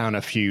fall down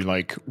a few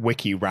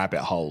wiki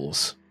rabbit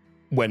holes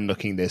when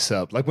looking this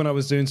up. Like when I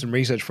was doing some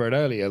research for it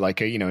earlier,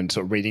 and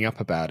sort of reading up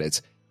about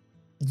it,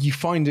 you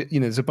find it,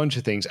 there's a bunch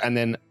of things, and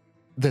then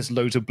there's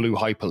loads of blue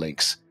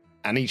hyperlinks.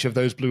 And each of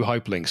those blue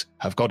hyperlinks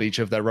have got each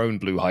of their own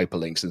blue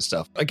hyperlinks and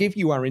stuff. Like if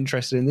you are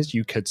interested in this,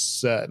 you could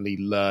certainly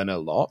learn a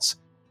lot.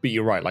 But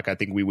you're right, I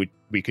think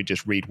we could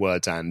just read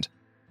words and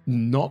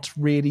not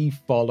really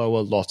follow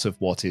a lot of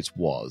what it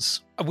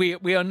was.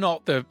 We are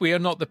not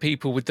the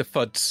people with the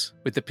FUDs,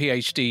 with the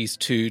PhDs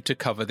to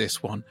cover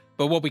this one.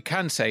 But what we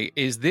can say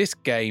is this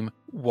game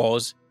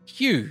was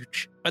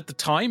huge. At the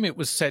time, it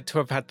was said to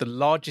have had the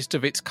largest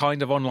of its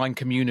kind of online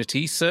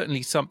community,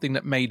 certainly something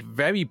that made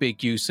very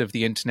big use of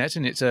the internet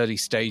in its early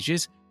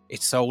stages.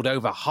 It sold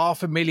over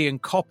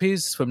 500,000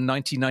 copies from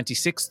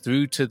 1996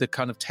 through to the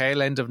kind of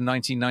tail end of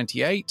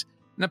 1998.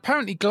 And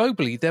apparently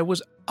globally, there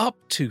was up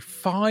to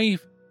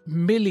 5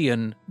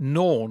 million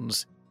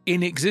Norns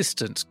in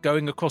existence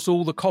going across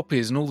all the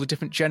copies and all the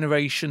different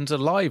generations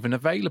alive and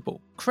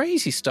available.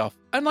 Crazy stuff.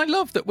 And I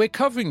love that we're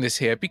covering this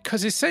here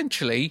because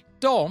essentially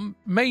Dom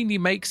mainly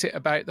makes it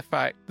about the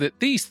fact that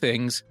these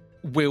things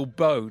will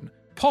bone,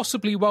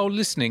 possibly while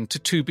listening to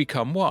Two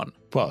Become One.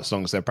 Well, as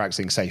long as they're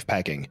practicing safe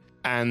pegging.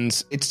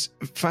 And it's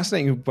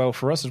fascinating,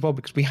 for us as well,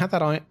 because we had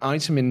that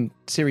item in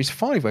Series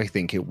 5, I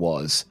think it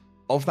was,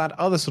 of that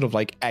other sort of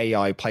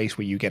AI place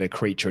where you get a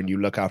creature and you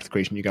look after the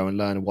creature and you go and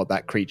learn what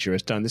that creature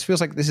has done. This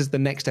feels like this is the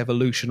next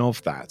evolution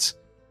of that,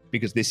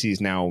 because this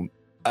is now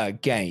a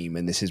game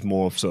and this is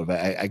more of sort of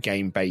a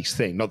game-based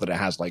thing. Not that it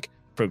has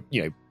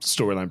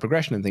storyline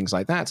progression and things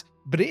like that,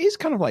 but it is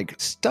kind of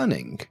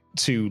stunning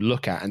to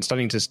look at and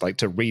stunning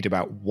to read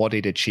about what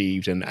it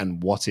achieved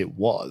and what it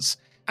was.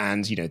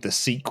 And, the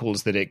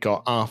sequels that it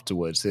got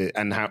afterwards,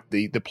 and how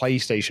the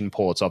PlayStation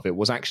port of it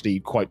was actually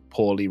quite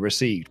poorly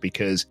received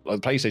because the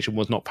PlayStation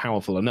was not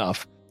powerful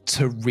enough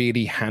to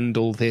really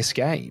handle this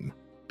game,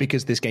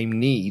 because this game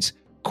needs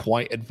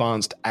quite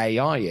advanced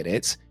AI in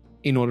it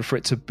in order for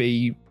it to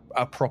be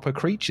a proper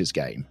creatures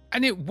game.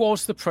 And it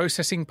was the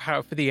processing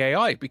power for the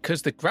AI,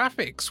 because the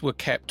graphics were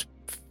kept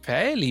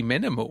fairly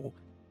minimal.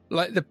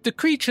 The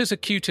creatures are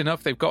cute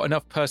enough, they've got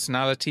enough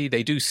personality,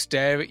 they do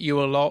stare at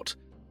you a lot,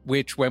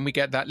 which when we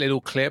get that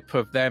little clip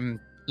of them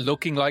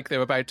looking like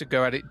they're about to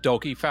go at it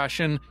doggy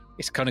fashion,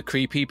 it's kind of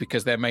creepy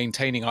because they're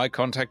maintaining eye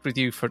contact with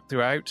you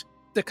throughout.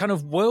 The kind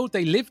of world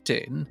they lived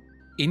in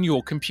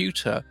your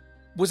computer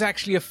was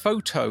actually a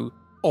photo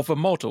of a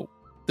model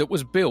that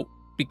was built,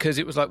 because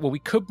it was we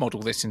could model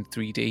this in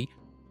 3D,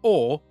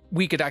 or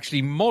we could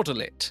actually model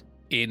it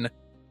in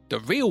the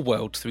real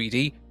world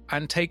 3D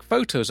and take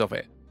photos of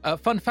it.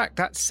 Fun fact,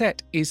 that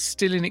set is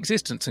still in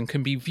existence and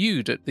can be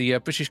viewed at the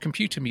British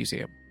Computer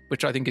Museum,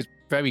 which I think is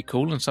very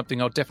cool and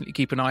something I'll definitely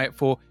keep an eye out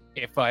for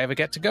if I ever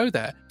get to go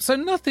there. So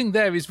nothing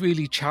there is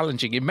really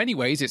challenging. In many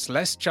ways, it's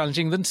less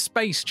challenging than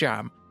Space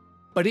Jam,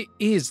 but it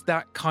is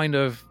that kind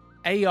of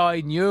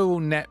AI neural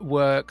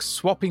network,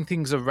 swapping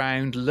things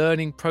around,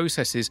 learning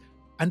processes,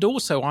 and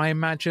also, I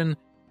imagine,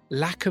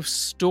 lack of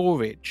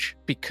storage,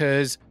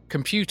 because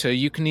computer,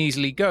 you can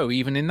easily go,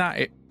 even in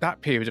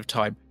that period of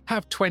time.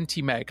 Have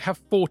 20 meg, have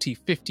 40,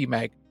 50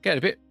 meg, get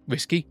a bit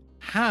risky,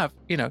 have,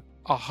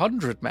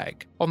 100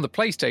 meg. On the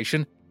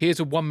PlayStation, here's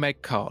a 1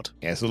 meg card.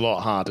 Yeah, it's a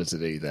lot harder to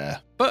do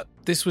there. But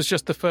this was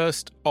just the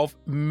first of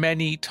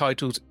many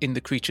titles in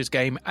the Creatures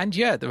game, and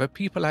yeah, there are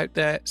people out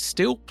there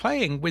still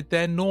playing with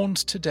their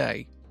Norns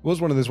today. It was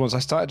one of those ones I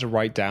started to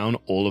write down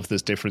all of the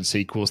different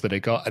sequels that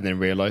it got, and then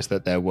realised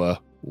that there were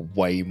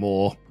way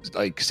more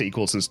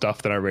sequels and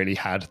stuff than I really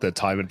had the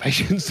time and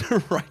patience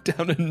to write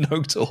down and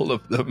note all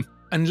of them.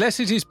 Unless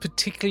it is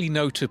particularly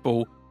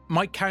notable,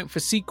 my count for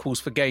sequels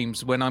for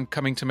games when I'm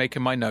coming to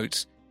making my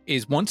notes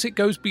is once it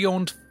goes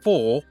beyond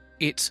 4,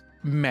 it's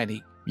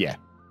many. Yeah.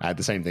 I had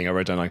the same thing. I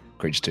wrote down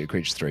Creature 2,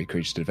 Creature 3,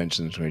 Creature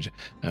Adventures,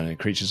 and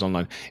Creatures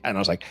Online. And I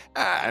was like,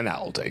 and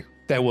that'll do.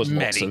 There was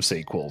lots of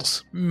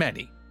sequels.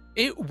 Many.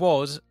 It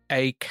was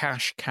a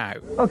cash cow.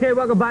 Okay,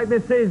 welcome back.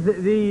 This is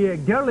the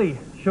girly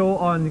show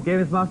on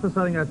Games Master,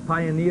 something I've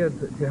pioneered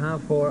to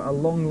have for a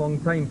long, long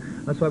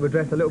time. That's why we're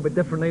dressed a little bit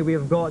differently.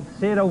 We've got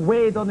Sarah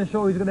Wade on the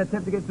show, who's going to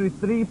attempt to get through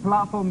 3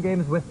 platform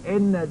games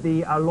within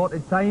the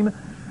allotted time.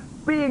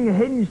 Being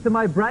hinged to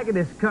my bracket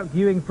is Kirk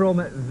Ewing from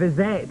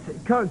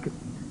Vizette. Kirk,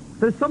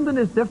 there's something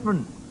that's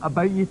different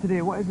about you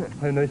today. What is it?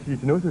 How nice of you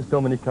to notice,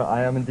 Dominica.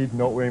 I am indeed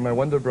not wearing my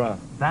Wonder Bra.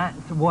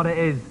 That's what it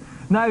is.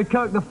 Now,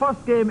 Kirk, the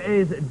first game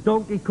is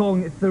Donkey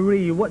Kong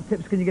 3. What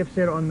tips can you give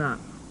Sarah on that?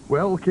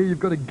 Well, okay, you've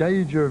got to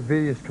guide your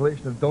various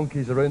collection of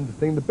donkeys around the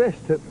thing. The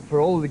best tip for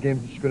all of the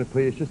games that you're going to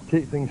play is just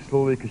take things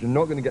slowly, because you're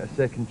not going to get a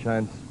second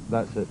chance.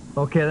 That's it.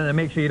 Okay, then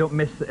make sure you don't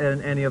miss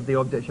any of the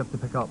objects you have to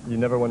pick up. You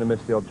never want to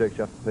miss the objects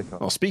you have to pick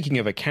up. Well, speaking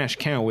of a cash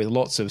cow with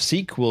lots of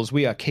sequels,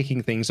 we are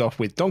kicking things off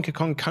with Donkey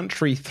Kong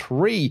Country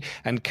 3,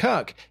 and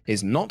Kirk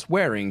is not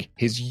wearing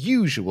his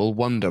usual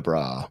Wonder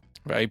Bra.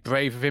 Very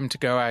brave of him to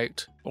go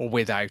out or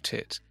without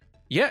it.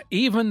 Yeah,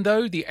 even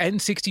though the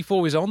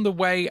N64 is on the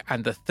way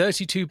and the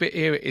 32-bit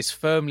era is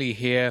firmly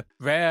here,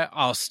 Rare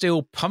are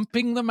still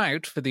pumping them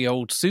out for the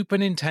old Super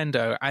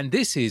Nintendo, and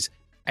this is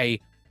a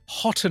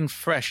hot and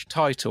fresh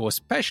title,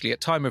 especially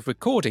at time of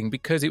recording,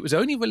 because it was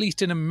only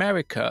released in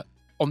America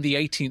on the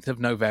 18th of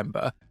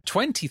November,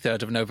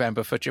 23rd of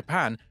November for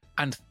Japan,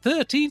 and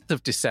 13th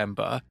of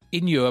December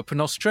in Europe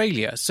and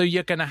Australia. So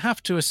you're going to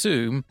have to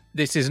assume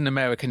this is an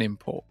American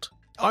import.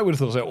 I would have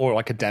thought so, or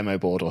like a demo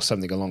board or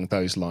something along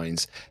those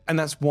lines. And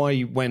that's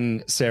why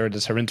when Sarah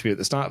does her interview at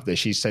the start of this,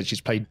 she said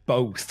she's played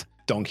both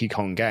Donkey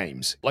Kong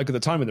games. Like at the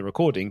time of the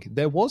recording,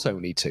 there was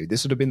only 2.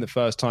 This would have been the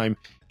first time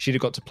she'd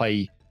have got to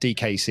play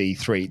DKC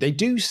 3. They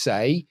do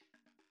say,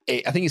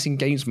 I think it's in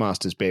Games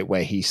Master's bit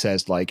where he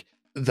says like,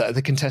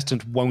 the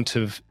contestant won't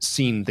have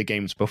seen the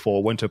games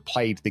before, won't have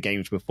played the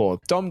games before.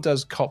 Dom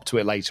does cop to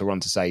it later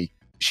on to say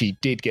she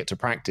did get to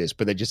practice,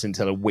 but they just didn't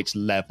tell her which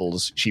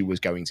levels she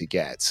was going to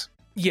get.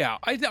 Yeah,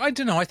 I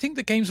don't know. I think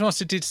the Games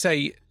Master did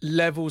say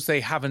levels they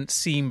haven't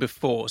seen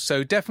before,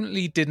 so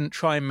definitely didn't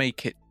try and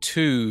make it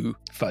too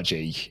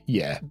fudgy.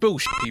 Yeah.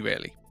 Bullshitty,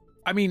 really.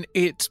 I mean,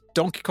 it's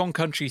Donkey Kong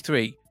Country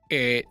 3.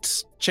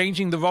 It's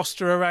changing the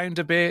roster around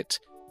a bit.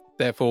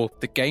 Therefore,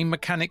 the game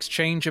mechanics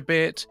change a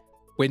bit.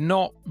 We're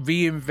not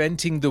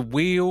reinventing the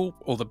wheel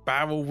or the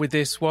barrel with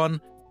this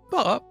one,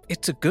 but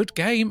it's a good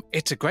game.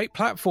 It's a great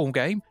platform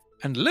game.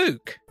 And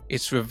Luke,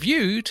 it's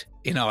reviewed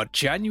in our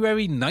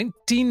January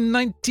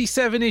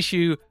 1997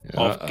 issue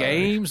of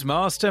Games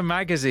Master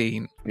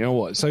magazine. You know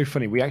what? It's so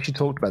funny. We actually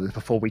talked about this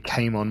before we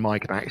came on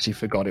mic and I actually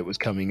forgot it was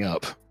coming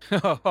up.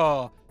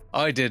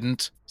 I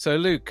didn't. So,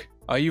 Luke,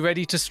 are you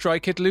ready to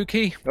strike it,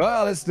 Lukey?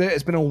 Well,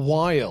 it's been a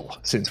while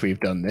since we've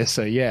done this,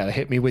 so yeah,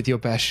 hit me with your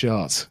best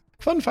shot.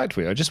 Fun fact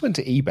for you, I just went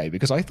to eBay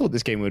because I thought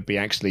this game would be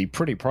actually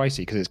pretty pricey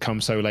because it's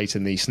come so late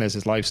in the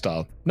SNES's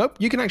lifestyle. Nope,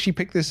 you can actually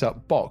pick this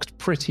up boxed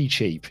pretty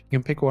cheap. You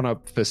can pick one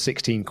up for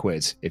 16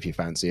 quid if you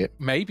fancy it.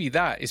 Maybe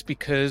that is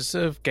because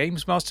of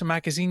Games Master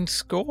Magazine's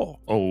score.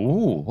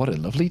 Oh, what a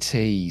lovely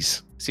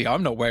tease. See,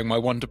 I'm not wearing my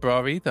Wonder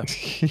Bra either.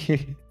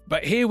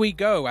 But here we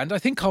go, and I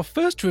think our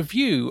first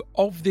review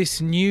of this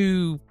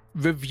new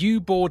review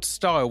board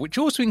style, which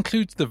also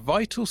includes the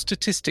vital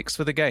statistics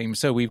for the game.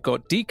 So we've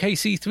got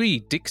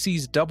DKC3,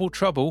 Dixie's Double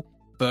Trouble,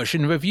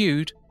 version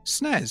reviewed,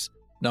 SNES,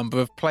 number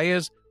of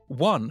players,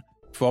 1,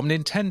 from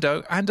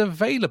Nintendo, and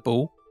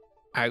available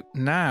out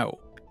now.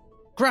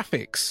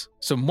 Graphics,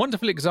 some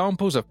wonderful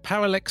examples of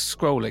parallax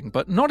scrolling,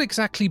 but not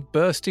exactly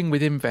bursting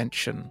with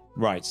invention.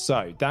 Right,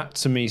 so that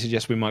to me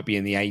suggests we might be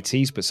in the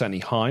 80s, but certainly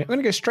high. I'm going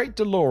to go straight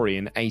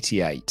DeLorean,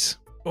 88.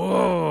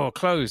 Oh,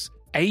 close.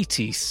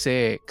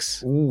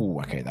 86. Ooh,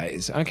 okay, that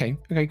is... Okay,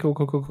 cool.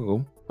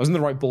 I was in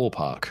the right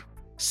ballpark.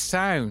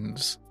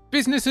 Sounds.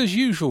 Business as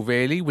usual,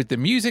 really, with the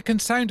music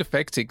and sound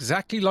effects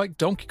exactly like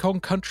Donkey Kong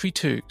Country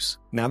 2's.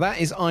 Now,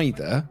 that is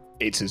either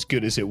it's as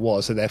good as it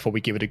was, so therefore we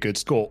give it a good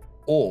score,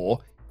 or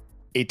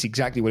it's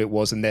exactly what it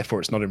was, and therefore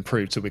it's not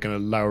improved, so we're going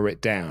to lower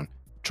it down.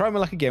 Try my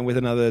luck again with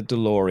another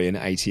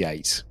DeLorean,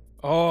 88.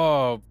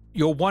 Oh,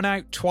 you're one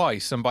out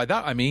twice, and by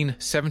that I mean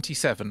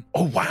 77.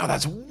 Oh, wow,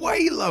 that's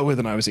way lower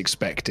than I was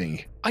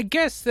expecting. I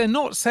guess they're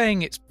not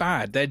saying it's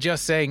bad, they're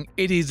just saying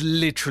it is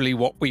literally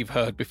what we've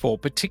heard before,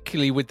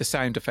 particularly with the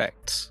sound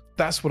effects.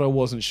 That's what I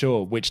wasn't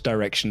sure, which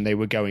direction they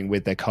were going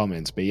with their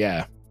comments, but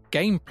yeah.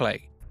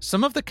 Gameplay.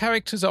 Some of the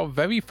characters are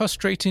very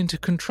frustrating to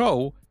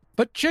control,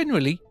 but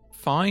generally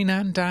fine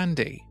and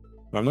dandy.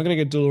 I'm not going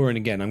to go DeLorean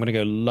again, I'm going to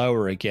go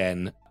lower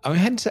again. I'm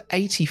heading to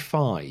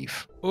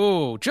 85.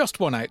 Oh, just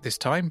one out this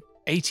time.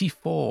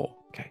 84.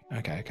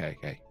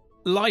 Okay.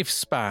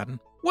 Lifespan.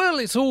 Well,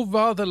 it's all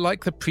rather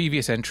like the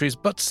previous entries,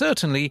 but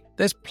certainly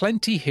there's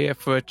plenty here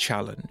for a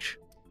challenge.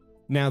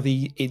 Now,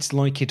 the it's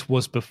like it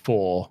was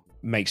before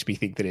makes me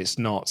think that it's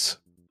not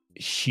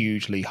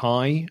hugely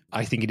high.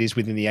 I think it is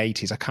within the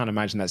 80s. I can't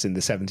imagine that's in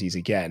the 70s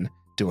again.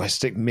 Do I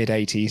stick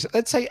mid-80s?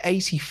 Let's say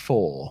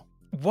 84.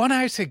 One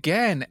out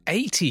again.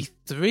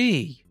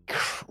 83.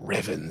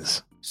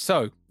 Crivens.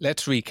 So,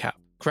 let's recap.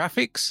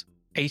 Graphics,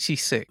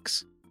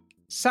 86.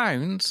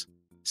 Sounds,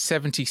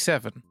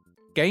 77.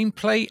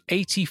 Gameplay,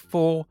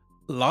 84.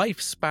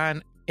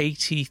 Lifespan,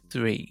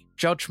 83.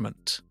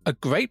 Judgment. A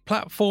great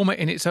platformer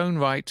in its own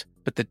right,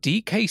 but the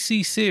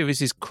DKC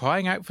series is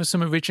crying out for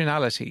some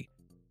originality.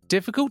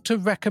 Difficult to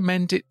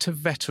recommend it to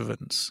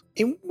veterans.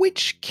 In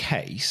which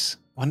case,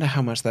 I wonder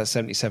how much that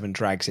 77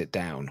 drags it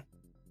down.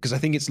 Because I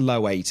think it's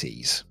low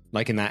 80s.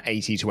 Like in that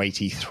 80 to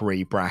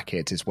 83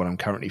 bracket is what I'm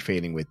currently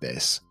feeling with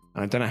this.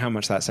 And I don't know how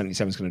much that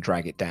 77 is going to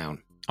drag it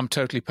down. I'm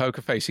totally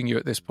poker facing you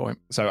at this point.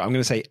 So I'm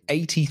going to say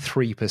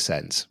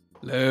 83%.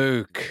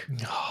 Luke.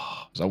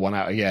 So one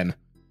out again.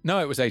 No,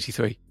 it was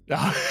 83.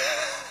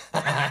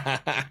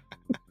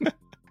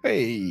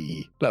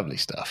 Hey, lovely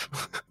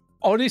stuff.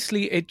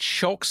 Honestly, it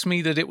shocks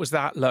me that it was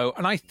that low.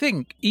 And I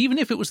think even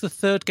if it was the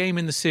third game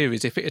in the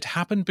series, if it had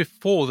happened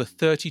before the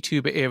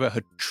 32-bit era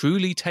had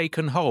truly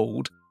taken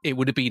hold, it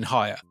would have been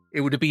higher.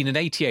 It would have been an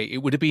 88. It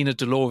would have been a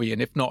DeLorean,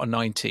 if not a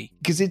 90.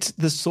 Because it's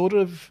the sort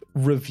of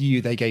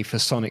review they gave for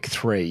Sonic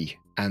 3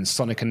 and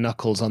Sonic and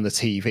Knuckles on the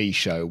TV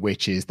show,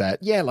 which is that,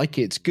 yeah, like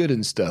it's good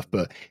and stuff,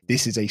 but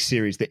this is a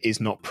series that is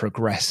not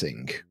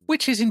progressing.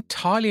 Which is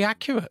entirely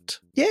accurate.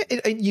 Yeah,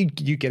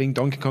 you're getting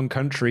Donkey Kong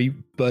Country,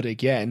 but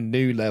again,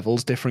 new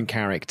levels, different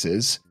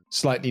characters,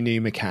 slightly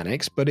new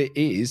mechanics, but it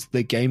is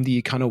the game that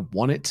you kind of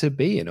want it to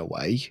be in a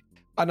way.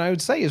 And I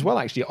would say as well,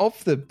 actually,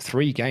 of the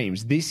 3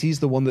 games, this is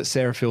the one that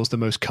Sarah feels the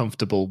most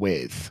comfortable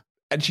with.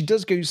 And she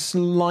does go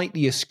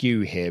slightly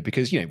askew here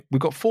because, we've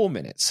got 4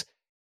 minutes.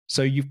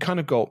 So you've kind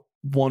of got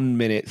 1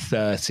 minute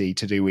 30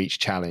 to do each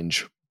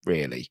challenge,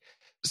 really.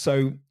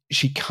 So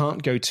she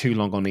can't go too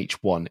long on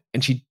each one.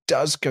 And she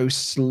does go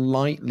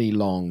slightly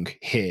long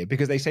here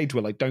because they say to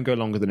her, like, don't go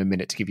longer than a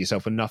minute to give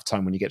yourself enough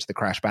time when you get to the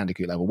Crash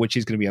Bandicoot level, which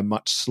is going to be a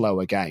much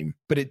slower game.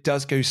 But it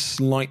does go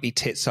slightly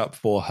tits up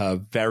for her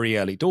very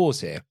early doors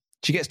here.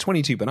 She gets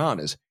 22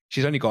 bananas.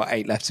 She's only got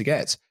 8 left to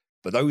get.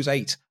 But those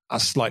 8 are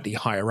slightly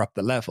higher up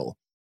the level.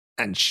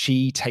 And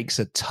she takes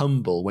a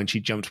tumble when she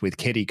jumps with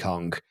Kiddy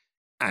Kong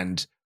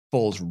and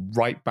falls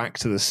right back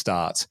to the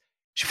start.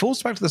 She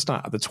falls back to the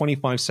start at the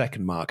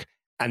 25-second mark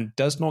and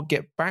does not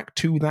get back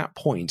to that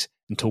point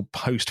until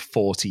post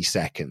 40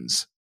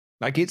 seconds.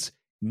 Like, it's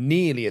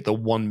nearly at the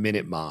 1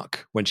 minute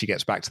mark when she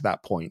gets back to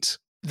that point.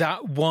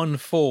 That one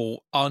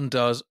fall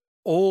undoes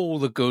all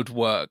the good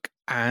work,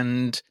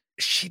 and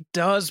she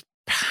does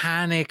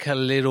panic a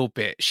little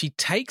bit. She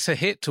takes a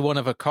hit to one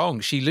of her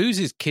Kongs. She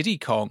loses Kiddy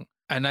Kong,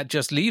 and that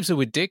just leaves her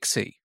with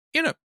Dixie.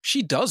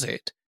 She does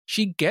it.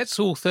 She gets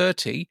all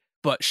 30,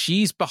 but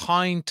she's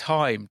behind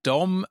time.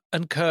 Dom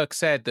and Kirk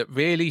said that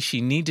really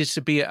she needed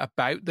to be at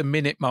about the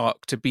minute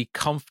mark to be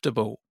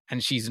comfortable,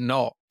 and she's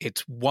not.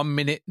 It's 1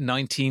 minute,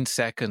 19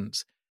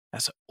 seconds.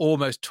 That's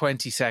almost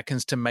 20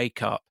 seconds to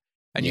make up.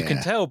 And you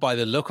can tell by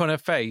the look on her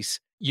face,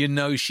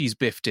 she's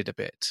biffed it a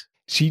bit.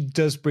 She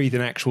does breathe an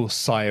actual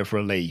sigh of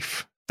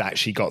relief that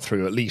she got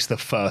through at least the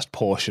first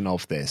portion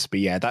of this.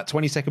 But yeah, that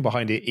 20 second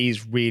behind it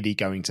is really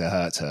going to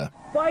hurt her.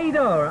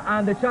 Spider,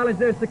 and the challenge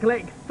there is to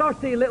collect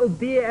 30 little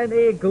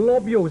DNA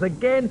globules.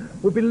 Again,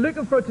 we've been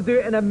looking for her to do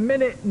it in a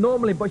minute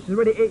normally, but she's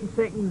already 8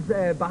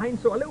 seconds behind,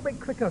 so a little bit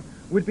quicker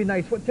would be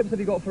nice. What tips have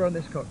you got for her on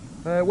this, Kirk?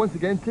 Once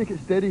again, take it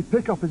steady,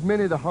 pick up as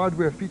many of the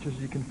hardware features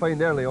as you can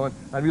find early on,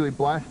 and really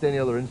blast any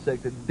other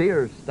insect that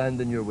dares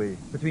stand in your way.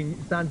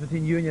 Stands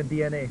between you and your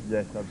DNA.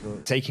 Yes,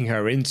 absolutely. Taking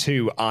her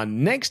into our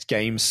next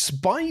game,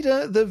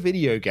 Spider the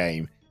video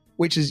game,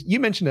 which, as you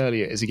mentioned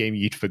earlier, is a game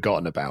you'd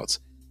forgotten about.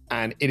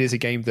 And it is a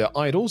game that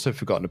I'd also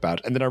forgotten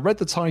about. And then I read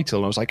the title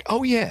and I was like,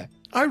 oh yeah,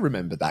 I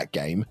remember that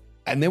game.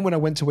 And then when I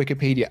went to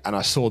Wikipedia and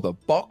I saw the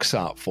box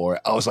art for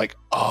it, I was like,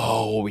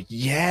 oh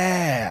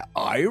yeah,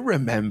 I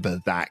remember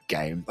that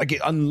game. Like,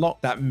 it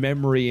unlocked that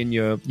memory in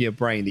your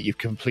brain that you've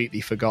completely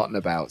forgotten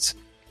about.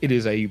 It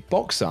is a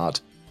box art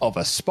of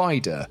a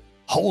spider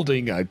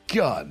holding a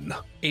gun.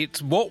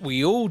 It's what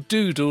we all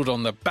doodled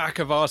on the back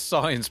of our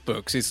science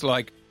books. It's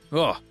like,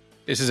 oh,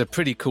 this is a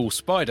pretty cool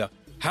spider.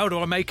 How do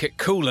I make it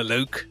cooler,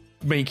 Luke?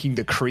 Making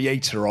the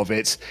creator of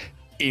it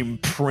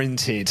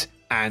imprinted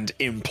and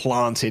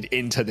implanted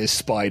into this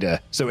spider,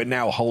 so it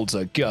now holds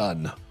a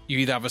gun. You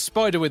either have a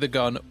spider with a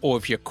gun, or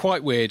if you're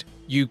quite weird,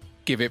 you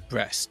give it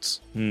breasts.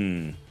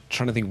 Trying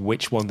to think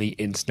which one the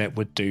internet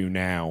would do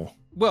now.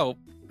 Well,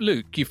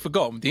 Luke, you've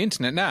forgotten. The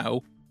internet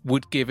now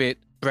would give it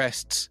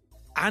breasts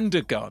and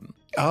a gun.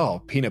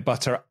 Oh, peanut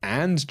butter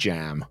and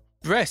jam.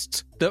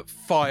 Breasts that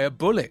fire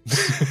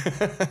bullets.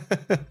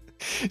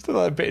 It's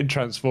like a bit in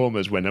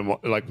Transformers when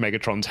like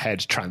Megatron's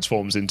head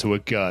transforms into a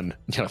gun.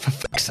 You're like, for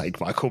fuck's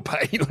sake, Michael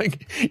Bay,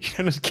 like you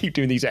don't have to keep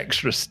doing these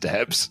extra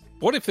steps.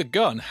 What if the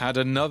gun had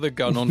another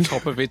gun on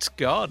top of its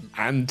gun?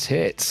 And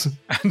tits.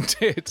 And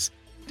tits.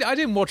 I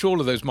didn't watch all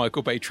of those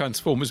Michael Bay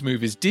Transformers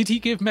movies. Did he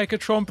give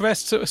Megatron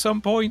breasts at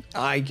some point?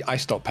 I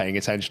stopped paying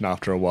attention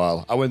after a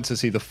while. I went to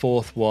see the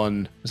fourth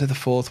one. Was it the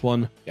fourth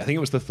one? Yeah, I think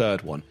it was the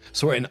third one.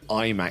 Saw it in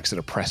IMAX at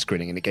a press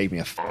screening and it gave me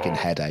a fucking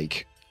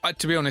headache.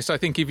 To be honest, I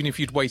think even if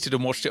you'd waited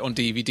and watched it on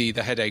DVD,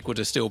 the headache would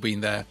have still been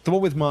there. The one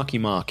with Marky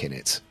Mark in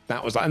it.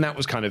 That was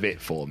kind of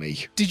it for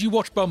me. Did you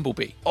watch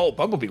Bumblebee? Oh,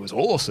 Bumblebee was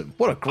awesome.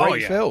 What a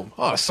great film.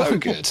 Oh, so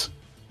good.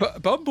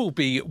 But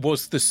Bumblebee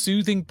was the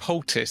soothing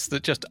poultice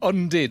that just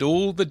undid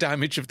all the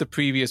damage of the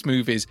previous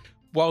movies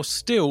while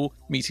still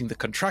meeting the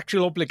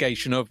contractual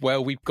obligation of,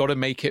 well, we've got to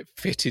make it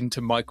fit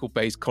into Michael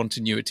Bay's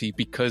continuity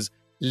because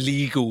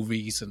legal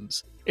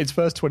reasons. Its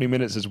first 20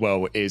 minutes as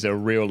well is a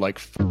real, like,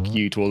 fuck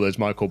you to all those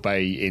Michael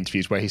Bay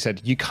interviews where he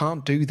said, you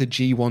can't do the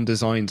G1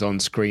 designs on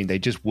screen. They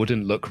just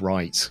wouldn't look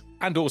right.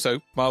 And also,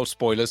 mild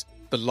spoilers,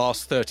 the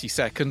last 30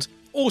 seconds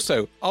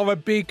also are a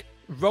big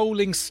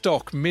rolling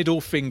stock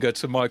middle finger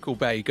to Michael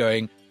Bay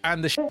going,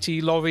 and the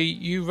shitty lorry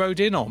you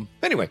rode in on.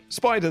 Anyway,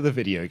 Spider the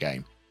video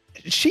game.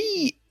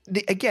 She,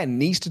 again,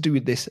 needs to do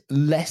this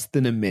less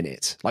than a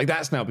minute. Like,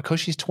 that's now, because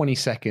she's 20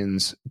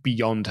 seconds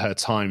beyond her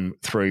time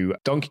through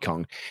Donkey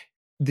Kong,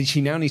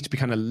 she now needs to be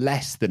kind of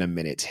less than a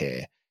minute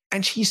here.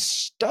 And she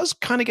does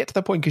kind of get to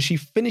the point because she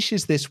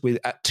finishes this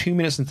at 2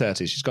 minutes and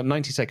 30. She's got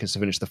 90 seconds to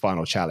finish the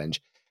final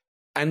challenge.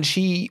 And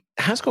she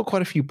has got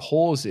quite a few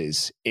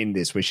pauses in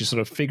this where she's sort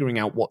of figuring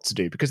out what to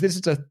do because this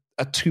is a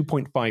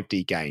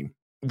 2.5D game.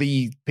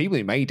 The people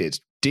who made it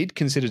did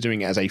consider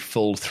doing it as a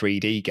full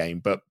 3D game,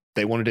 but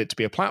they wanted it to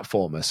be a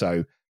platformer,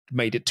 so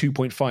made it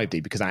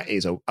 2.5D because that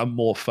is a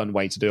more fun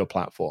way to do a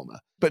platformer.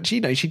 But she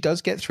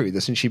does get through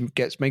this and she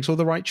makes all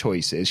the right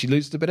choices. She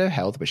loses a bit of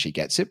health, but she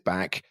gets it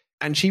back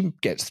and she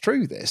gets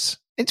through this.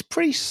 It's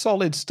pretty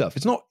solid stuff.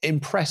 It's not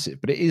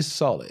impressive, but it is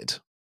solid.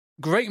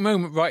 Great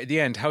moment right at the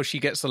end, how she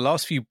gets the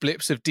last few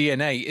blips of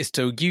DNA is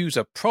to use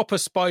a proper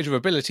spider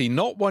ability,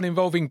 not one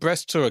involving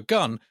breasts or a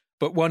gun,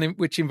 but one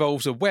which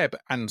involves a web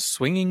and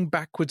swinging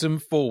backwards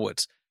and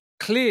forwards.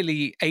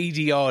 Clearly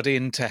ADR'd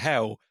into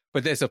hell,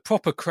 but there's a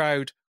proper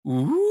crowd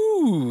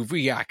ooh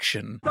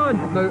reaction.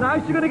 Done. Now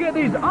she's going to get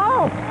these.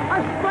 Oh,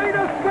 a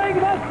spider swing.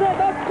 That's it.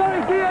 That's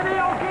going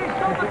DNA. Okay,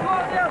 stop the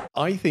clock there.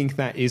 I think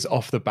that is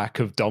off the back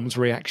of Dom's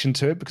reaction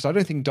to it because I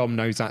don't think Dom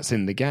knows that's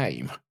in the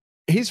game.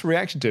 His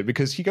reaction to it,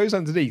 because he goes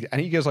underneath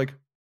and he goes like,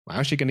 well,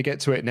 how's she going to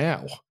get to it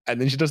now? And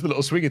then she does the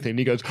little swinging thing and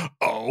he goes,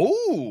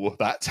 oh,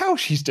 that's how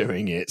she's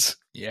doing it.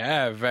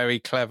 Yeah, very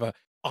clever.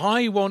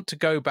 I want to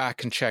go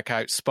back and check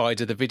out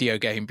Spider the video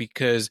game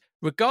because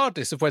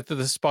regardless of whether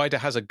the spider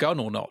has a gun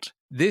or not,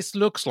 this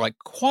looks like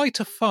quite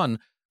a fun,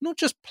 not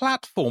just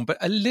platform, but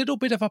a little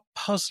bit of a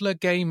puzzler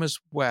game as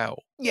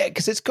well. Yeah,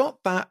 because it's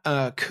got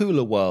that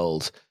Cooler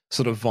World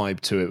sort of vibe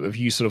to it of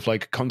you sort of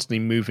like constantly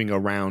moving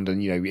around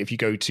and, you know, if you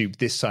go to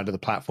this side of the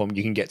platform,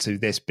 you can get to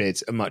this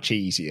bit much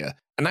easier.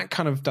 And that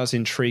kind of does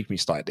intrigue me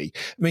slightly.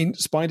 I mean,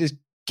 spiders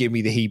give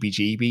me the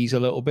heebie-jeebies a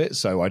little bit,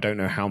 so I don't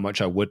know how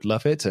much I would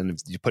love it. And if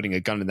you're putting a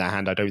gun in their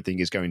hand, I don't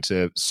think is going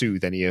to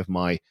soothe any of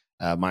my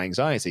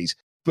anxieties.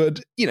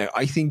 But, you know,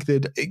 I think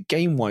that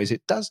game-wise,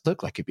 it does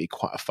look like it'd be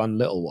quite a fun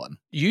little one.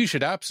 You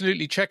should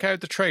absolutely check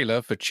out the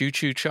trailer for Choo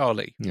Choo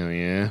Charlie. Oh,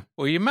 yeah?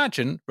 Well, you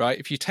imagine, right,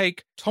 if you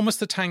take Thomas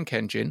the Tank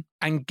Engine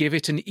and give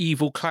it an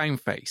evil clown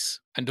face,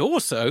 and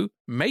also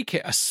make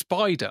it a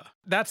spider.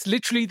 That's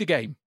literally the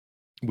game.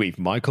 We've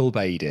Michael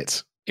Bay'd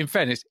it. In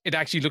fairness, it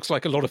actually looks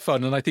like a lot of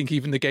fun, and I think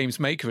even the game's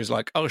maker is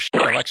like, oh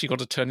shit, I've actually got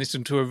to turn this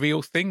into a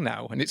real thing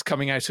now, and it's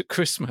coming out at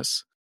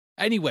Christmas.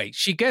 Anyway,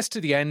 she gets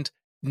to the end,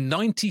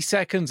 90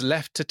 seconds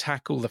left to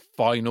tackle the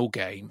final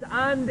game.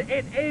 And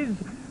it is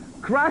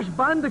Crash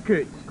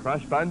Bandicoot.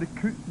 Crash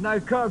Bandicoot. Now,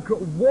 Kirk,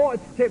 what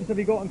tips have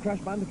you got on Crash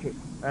Bandicoot?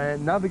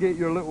 Navigate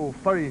your little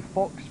furry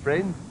fox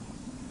friend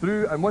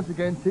through, and once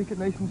again, take it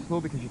nice and slow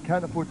because you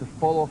can't afford to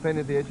fall off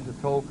any of the edges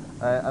at all.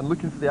 And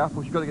looking for the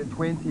apples, you've got to get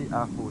 20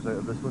 apples out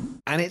of this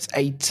one. And it's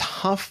a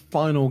tough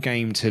final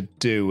game to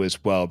do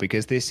as well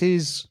because this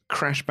is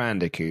Crash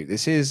Bandicoot.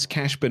 This is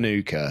Cash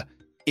Banuka.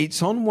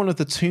 It's on one of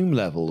the tomb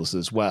levels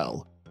as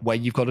well, where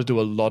you've got to do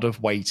a lot of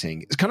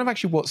waiting. It's kind of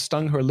actually what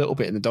stung her a little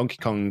bit in the Donkey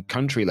Kong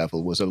Country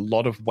level was a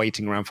lot of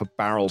waiting around for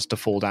barrels to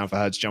fall down for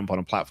her to jump on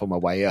a platform her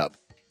way up.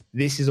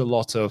 This is a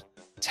lot of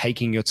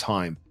taking your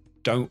time.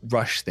 Don't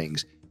rush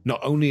things. Not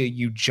only are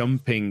you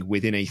jumping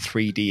within a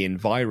 3D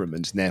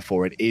environment, and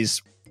therefore it is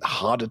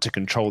harder to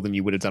control than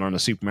you would have done on a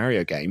Super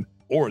Mario game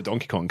or a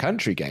Donkey Kong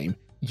Country game,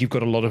 you've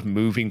got a lot of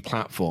moving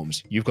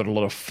platforms. You've got a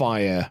lot of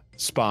fire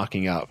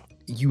sparking up.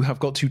 You have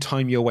got to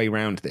time your way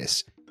around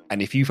this.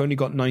 And if you've only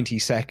got 90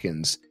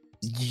 seconds,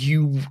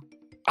 you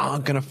are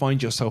going to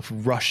find yourself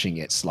rushing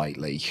it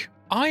slightly.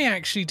 I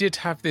actually did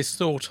have this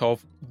thought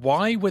of,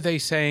 why were they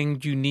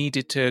saying you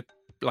needed to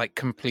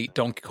complete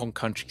Donkey Kong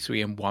Country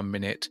 3 in 1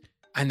 minute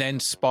and then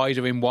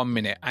Spider in 1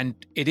 minute? And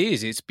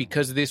it's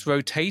because of this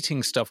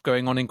rotating stuff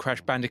going on in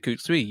Crash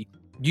Bandicoot 3.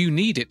 You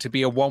need it to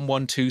be a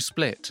 1-1-2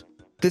 split.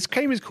 This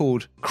game is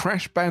called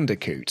Crash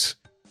Bandicoot,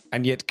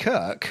 and yet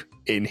Kirk,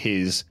 in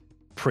his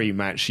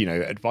pre-match,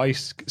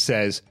 advice,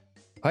 says,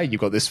 "Hey,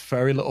 you've got this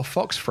furry little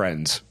fox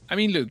friend." I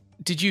mean, Luke,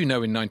 did you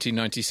know in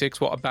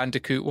 1996 what a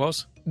bandicoot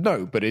was?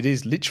 No, but it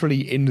is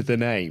literally in the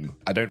name.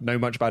 I don't know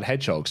much about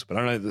hedgehogs, but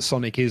I know that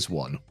Sonic is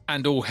one.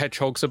 And all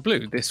hedgehogs are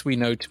blue. This we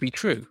know to be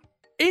true.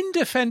 In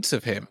defense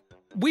of him,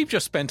 we've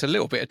just spent a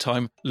little bit of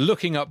time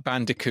looking up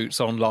bandicoots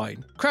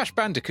online. Crash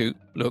Bandicoot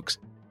looks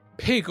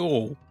pig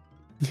all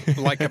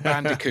like a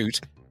bandicoot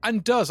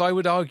and does, I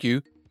would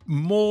argue,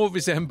 more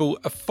resemble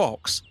a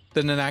fox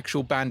than an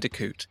actual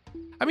bandicoot.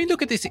 I mean,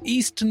 look at this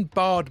Eastern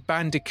Barred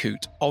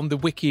Bandicoot on the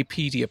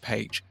Wikipedia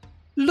page.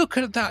 Look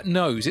at that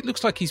nose. It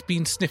looks like he's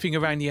been sniffing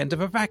around the end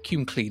of a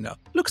vacuum cleaner.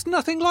 Looks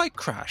nothing like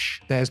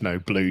Crash. There's no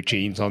blue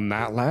jeans on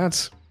that,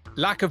 lads.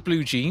 Lack of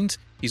blue jeans.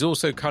 He's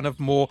also kind of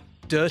more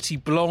dirty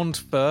blonde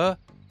fur.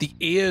 The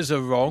ears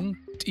are wrong.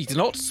 He's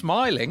not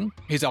smiling.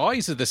 His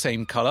eyes are the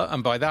same colour,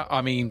 and by that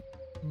I mean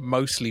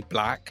mostly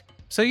black.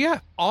 So yeah,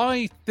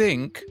 I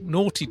think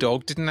Naughty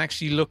Dog didn't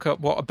actually look up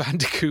what a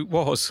bandicoot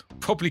was.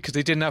 Probably because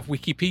they didn't have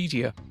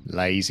Wikipedia.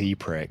 Lazy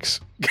pricks.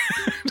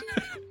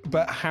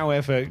 But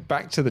however,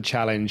 back to the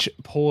challenge,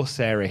 poor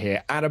Sarah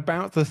here, at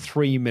about the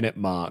 3-minute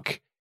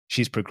mark,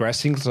 she's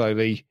progressing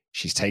slowly,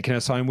 she's taking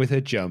her time with her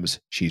jumps,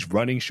 she's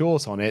running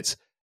short on it,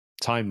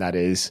 time that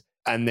is,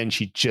 and then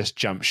she just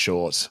jumps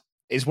short.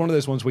 It's one of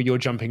those ones where you're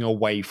jumping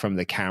away from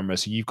the camera,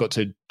 so you've got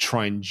to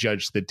try and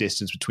judge the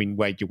distance between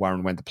where you are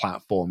and where the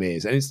platform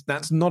is. And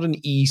that's not an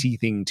easy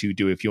thing to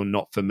do if you're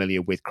not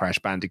familiar with Crash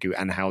Bandicoot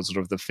and how sort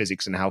of the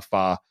physics and how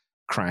far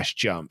Crash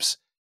jumps.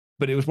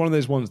 But it was one of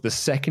those ones, the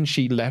second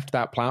she left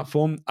that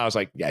platform, I was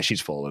like, yeah,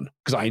 she's fallen.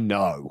 Because I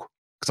know.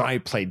 Because I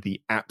played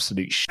the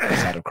absolute shit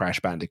out of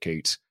Crash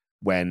Bandicoot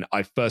when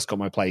I first got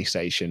my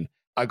PlayStation.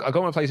 I got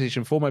my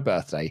PlayStation for my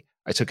birthday.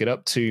 I took it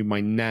up to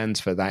my nan's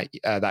for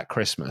that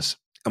Christmas.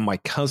 And my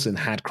cousin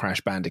had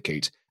Crash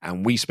Bandicoot,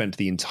 and we spent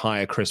the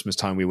entire Christmas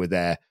time we were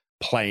there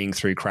playing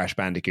through Crash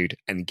Bandicoot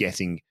and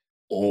getting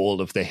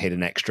all of the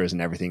hidden extras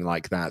and everything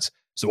like that.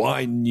 So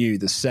I knew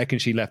the second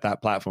she left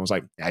that platform, I was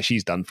like, yeah,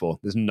 she's done for.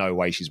 There's no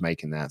way she's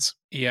making that.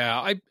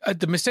 Yeah,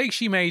 the mistake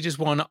she made is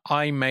one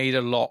I made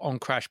a lot on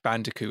Crash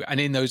Bandicoot. And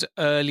in those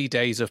early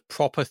days of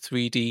proper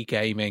 3D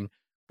gaming,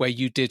 where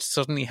you did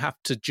suddenly have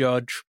to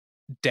judge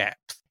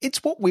depth.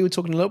 It's what we were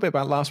talking a little bit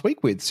about last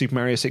week with Super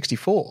Mario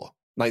 64.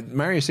 Like,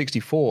 Mario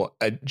 64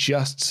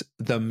 adjusts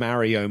the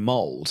Mario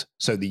mold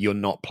so that you're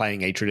not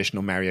playing a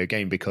traditional Mario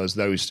game, because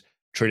those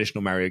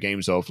traditional Mario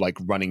games of like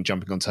running,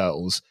 jumping on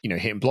turtles,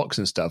 hitting blocks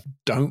and stuff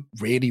don't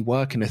really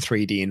work in a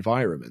 3D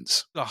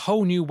environment. A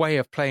whole new way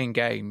of playing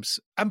games.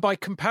 And by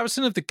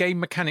comparison of the game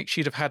mechanics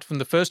she'd have had from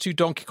the first two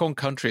Donkey Kong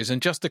countries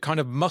and just the kind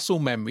of muscle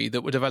memory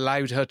that would have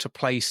allowed her to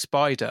play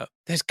Spider,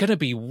 there's going to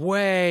be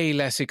way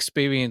less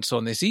experience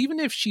on this. Even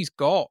if she's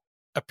got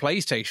a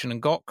PlayStation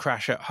and got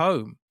Crash at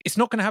home, it's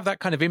not going to have that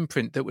kind of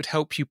imprint that would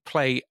help you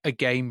play a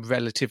game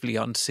relatively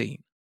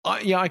unseen.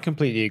 I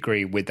completely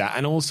agree with that.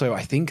 And also,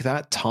 I think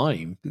that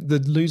time,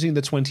 losing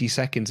the 20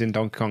 seconds in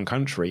Donkey Kong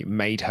Country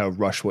made her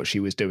rush what she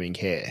was doing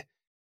here,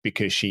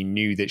 because she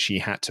knew that she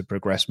had to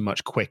progress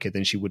much quicker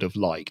than she would have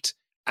liked.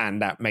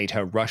 And that made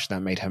her rush, that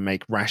made her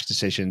make rash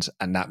decisions,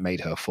 and that made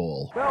her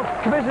fall.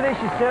 Well,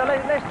 commiserations, sir.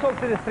 Let's talk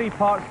through the three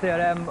parts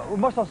there. We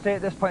must all say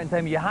at this point in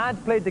time, you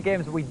had played the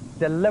games, but we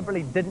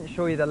deliberately didn't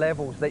show you the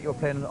levels that you were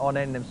playing on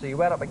in them, so you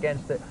were up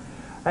against it.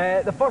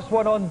 The first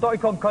one on Donkey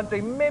Kong Country,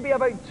 maybe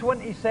about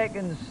 20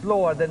 seconds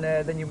slower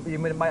than you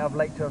might have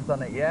liked to have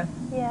done it, yeah?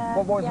 Yeah.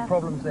 What was the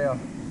problems there?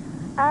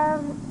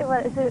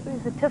 Well, it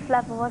was a tough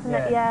level, wasn't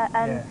it? Yeah,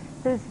 and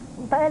there's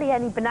barely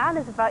any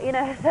bananas about,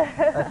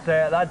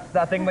 That's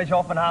that thing which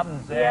often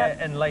happens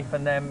in life,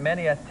 and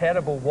many a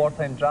terrible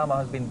wartime drama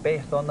has been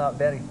based on that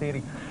very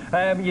theory.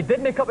 You did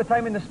make up the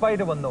time in the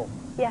Spider one, though.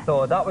 Yeah.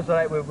 So that was all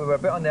right, we were a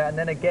bit on there, and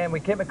then again we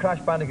came to Crash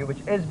Bandicoot, which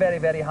is very,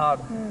 very hard.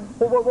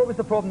 What was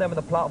the problem then with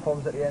the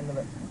platforms at the end of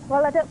it?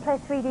 Well, I don't play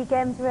 3D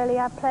games really.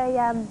 I play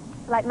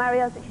like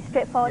Mario's, which is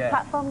straightforward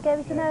platform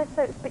games,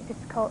 so it's a bit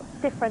difficult,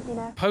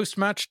 different,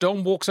 Post-match,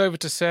 Dom walks over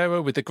to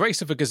Sarah with the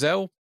grace of a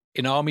gazelle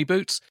in army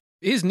boots.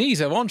 His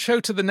knees are on show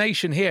to the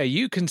nation here.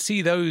 You can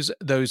see those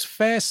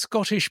fair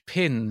Scottish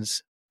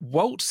pins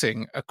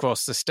waltzing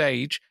across the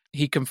stage.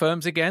 He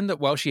confirms again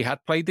that while she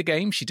had played the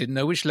game, she didn't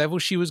know which level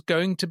she was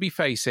going to be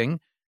facing.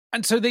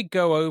 And so they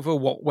go over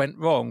what went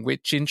wrong,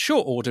 which in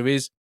short order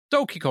is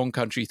Donkey Kong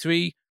Country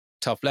 3,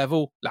 tough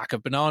level, lack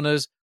of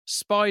bananas.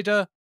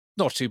 Spider,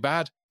 not too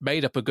bad,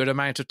 made up a good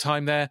amount of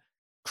time there.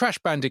 Crash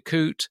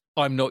Bandicoot,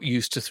 I'm not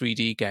used to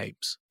 3D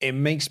games. It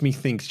makes me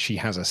think she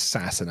has a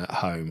Saturn at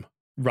home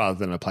rather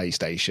than a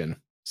PlayStation.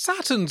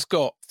 Saturn's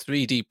got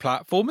 3D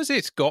platformers,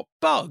 it's got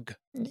Bug.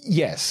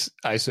 Yes,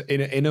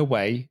 in a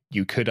way,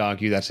 you could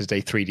argue that is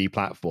a 3D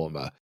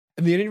platformer.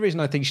 And the only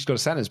reason I think she's got a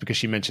Saturn is because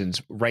she mentions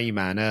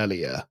Rayman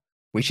earlier,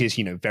 which is,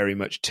 very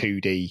much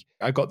 2D.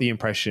 I got the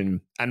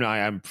impression, and I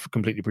am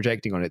completely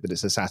projecting on it, that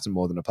it's a Saturn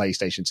more than a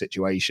PlayStation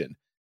situation.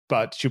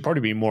 But she'll probably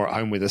be more at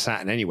home with a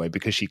Saturn anyway,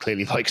 because she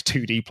clearly likes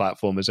 2D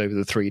platformers over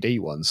the 3D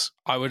ones.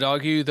 I would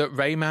argue that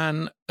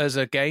Rayman as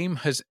a game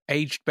has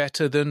aged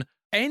better than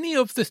any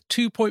of the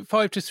 2.5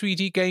 to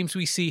 3D games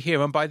we see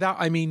here. And by that,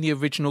 I mean the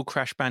original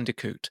Crash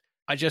Bandicoot.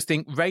 I just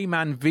think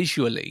Rayman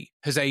visually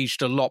has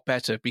aged a lot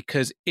better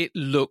because it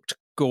looked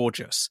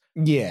gorgeous.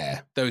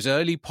 Yeah. Those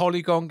early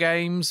Polygon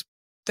games,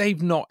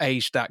 they've not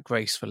aged that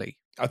gracefully.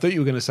 I thought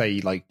you were going to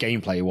say, like,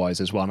 gameplay-wise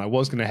as well, and I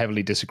was going to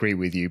heavily disagree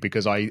with you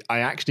because I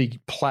actually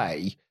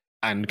play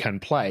and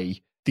can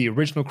play the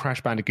original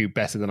Crash Bandicoot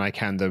better than I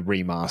can the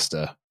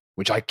remaster,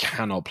 which I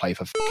cannot play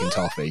for fucking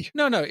toffee.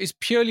 No, it's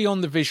purely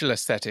on the visual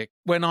aesthetic.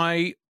 When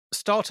I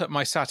start up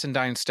my Saturn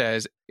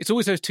downstairs, it's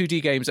always those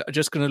 2D games that are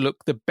just going to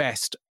look the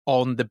best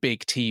on the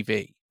big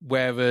TV.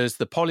 Whereas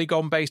the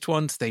polygon-based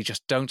ones, they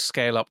just don't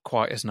scale up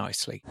quite as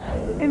nicely.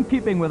 In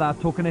keeping with our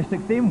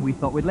tokenistic theme, we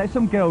thought we'd let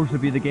some girls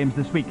review the games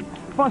this week.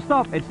 First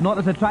up, it's not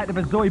as attractive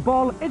as Zoe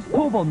Ball, it's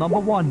Tobal number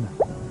 1.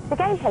 The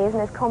gameplay isn't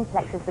as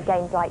complex as the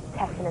games like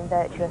Tekken and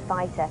Virtua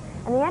Fighter,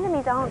 and the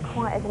enemies aren't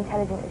quite as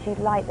intelligent as you'd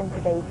like them to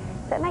be,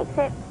 so it makes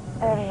it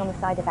erring on the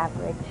side of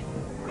average.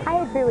 I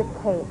agree with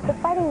Kate. The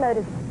fighting mode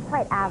is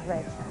quite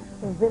average.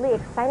 The really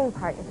exciting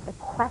part is the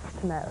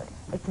quest mode.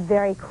 It's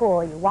very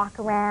cool. You walk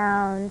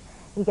around,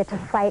 you get to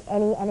fight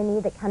any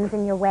enemy that comes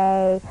in your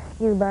way,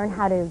 you learn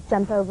how to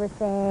jump over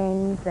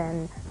things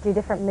and do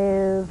different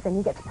moves, and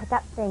you get to pick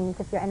up things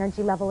if your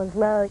energy level is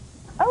low.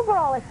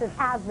 Overall, it's an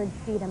average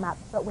beat-em-up,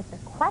 but with the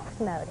quest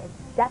mode,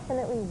 it's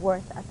definitely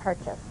worth a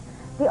purchase.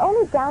 The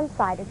only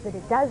downside is that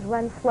it does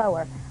run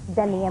slower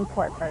than the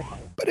import version.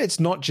 But it's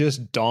not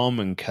just Dom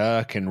and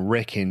Kirk and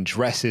Rick in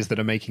dresses that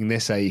are making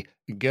this a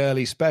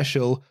girly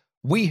special.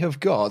 We have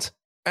got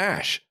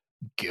Ash,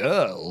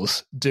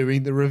 girls,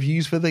 doing the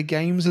reviews for the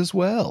games as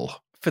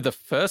well. For the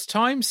first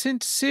time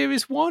since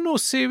Series 1 or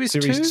Series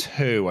 2? Series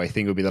 2, I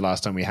think, would be the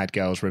last time we had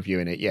girls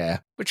reviewing it, yeah.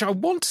 Which I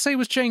want to say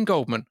was Jane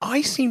Goldman.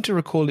 I seem to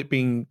recall it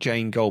being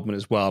Jane Goldman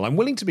as well. I'm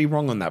willing to be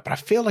wrong on that, but I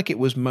feel like it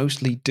was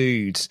mostly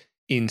dudes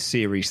in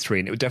Series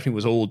 3, and it definitely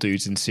was all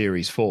dudes in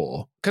Series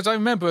 4. Because I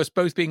remember us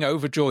both being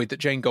overjoyed that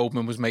Jane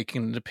Goldman was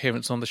making an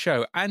appearance on the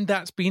show, and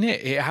that's been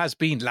it. It has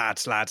been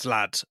lads,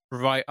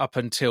 right up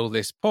until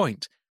this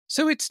point.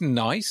 So it's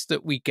nice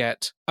that we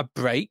get a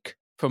break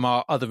from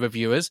our other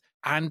reviewers,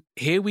 and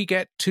here we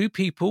get two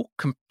people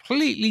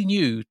completely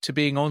new to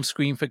being on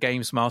screen for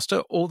Games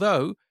Master,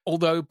 although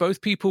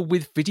both people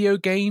with video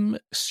game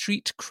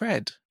street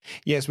cred.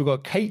 Yes, we've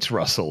got Kate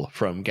Russell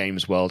from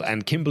Games World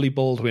and Kimberly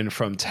Baldwin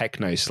from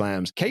Techno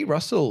Slams. Kate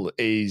Russell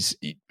is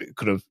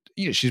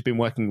she's been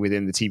working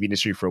within the TV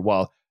industry for a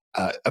while,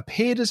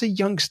 appeared as a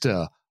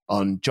youngster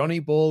on Johnny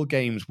Ball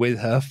Games with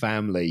her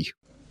family.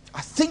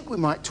 I think we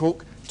might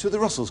talk to the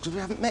Russells, because we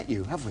haven't met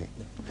you, have we?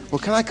 Well,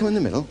 can I come in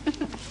the middle?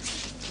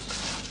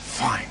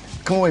 Fine.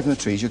 Come away from the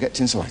trees, you'll get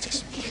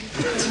tinselitis.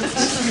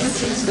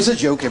 There's a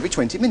joke every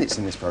 20 minutes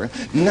in this programme.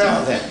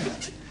 Now then,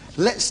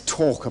 let's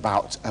talk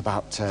about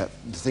the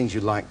things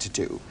you like to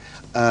do.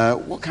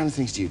 What kind of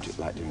things do you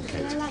like doing,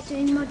 Kate? I like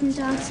doing modern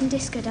dance and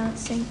disco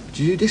dancing.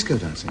 Do you do disco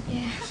dancing?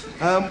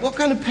 Yeah. What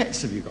kind of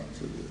pets have you got?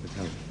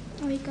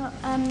 We got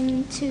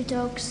 2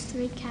 dogs,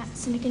 3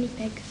 cats and a guinea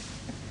pig.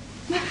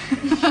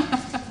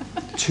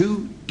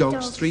 2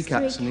 dogs, 3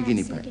 cats and a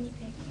guinea pig.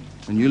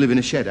 And you live in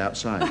a shed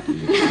outside, do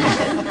you?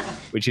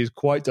 Which is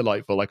quite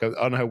delightful. Like,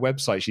 on her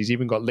website, she's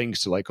even got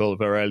links to like all of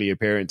her early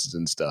appearances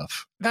and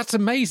stuff. That's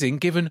amazing,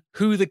 given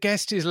who the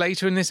guest is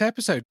later in this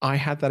episode. I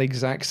had that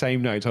exact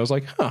same note. I was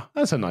like,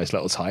 that's a nice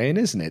little tie-in,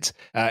 isn't it?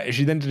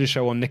 She then did a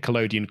show on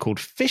Nickelodeon called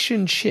Fish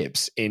and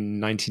Chips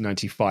in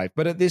 1995.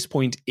 But at this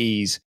point,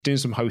 is doing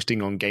some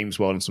hosting on Games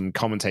World and some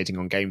commentating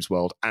on Games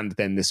World, and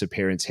then this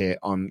appearance here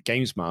on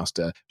Games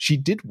Master. She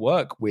did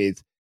work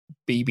with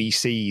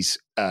BBC's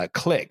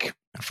Click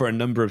for a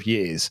number of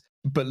years,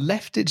 but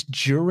left it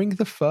during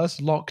the first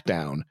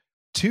lockdown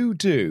to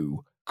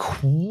do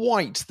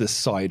quite the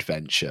side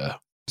venture.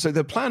 So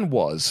the plan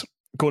was,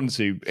 according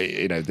to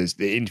there's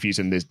the interviews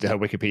and there's her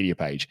Wikipedia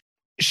page,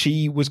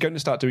 she was going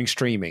to start doing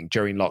streaming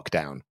during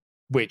lockdown,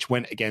 which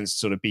went against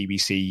sort of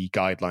BBC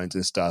guidelines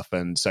and stuff.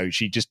 And so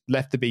she just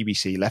left the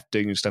BBC, left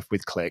doing stuff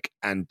with Click,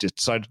 and just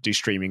decided to do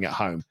streaming at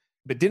home.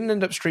 But didn't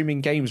end up streaming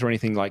games or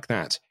anything like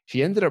that.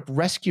 She ended up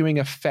rescuing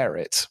a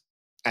ferret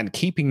and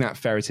keeping that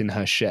ferret in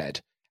her shed.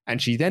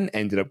 And she then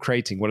ended up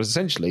creating what is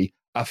essentially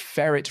a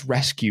ferret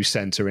rescue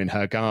center in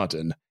her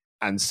garden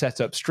and set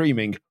up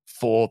streaming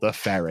for the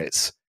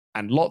ferrets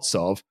and lots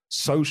of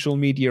social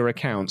media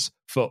accounts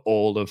for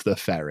all of the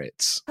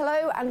ferrets.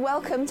 Hello and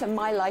welcome to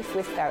My Life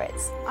with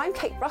Ferrets. I'm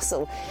Kate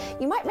Russell.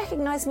 You might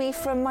recognise me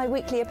from my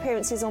weekly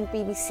appearances on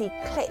BBC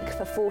Click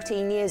for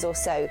 14 years or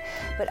so,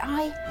 but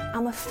I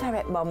am a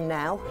ferret mum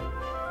now.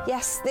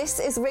 Yes, this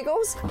is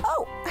Wriggles.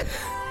 Oh!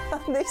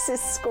 This is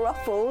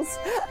Scruffles.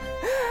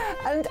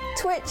 And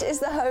Twitch is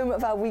the home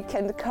of our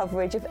weekend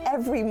coverage of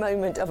every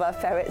moment of our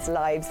ferrets'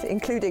 lives,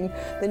 including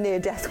the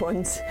near-death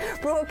ones.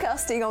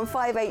 Broadcasting on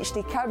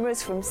 5HD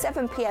cameras from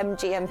 7 p.m.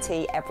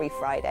 GMT every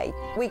Friday.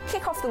 We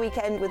kick off the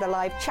weekend with a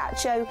live chat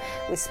show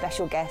with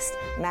special guest,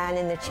 man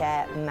in the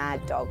chair,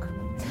 Mad Dog.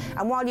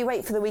 And while you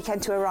wait for the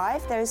weekend to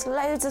arrive, there is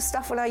loads of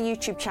stuff on our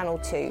YouTube channel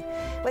too.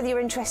 Whether you're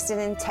interested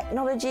in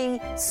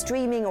technology,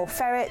 streaming or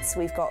ferrets,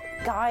 we've got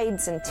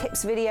guides and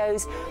tips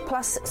videos,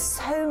 plus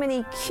so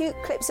many cute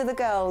clips of the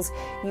girls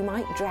you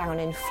might drown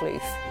in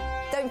floof.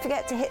 Don't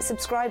forget to hit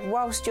subscribe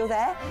whilst you're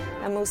there,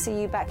 and we'll see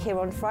you back here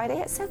on Friday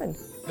at 7.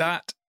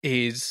 That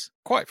is,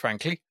 quite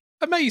frankly,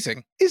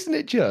 amazing. Isn't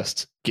it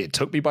just? It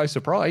took me by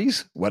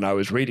surprise when I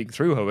was reading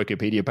through her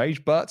Wikipedia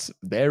page, but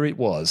there it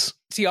was.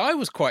 See, I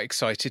was quite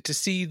excited to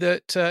see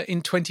that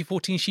in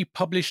 2014 she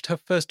published her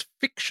first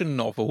fiction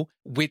novel,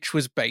 which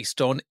was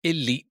based on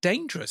Elite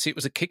Dangerous. It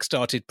was a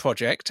Kickstarted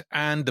project,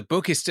 and the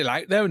book is still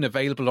out there and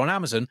available on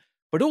Amazon,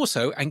 but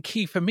also, and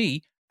key for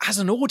me, as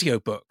an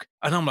audiobook.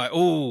 And I'm like,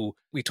 oh,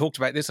 we talked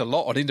about this a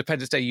lot on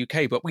Independence Day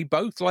UK, but we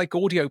both like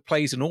audio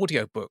plays and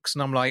audiobooks.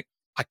 And I'm like,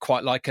 I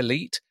quite like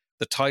Elite.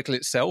 The title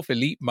itself,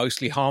 Elite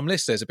Mostly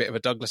Harmless, there's a bit of a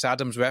Douglas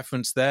Adams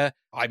reference there.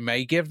 I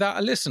may give that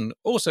a listen.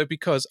 Also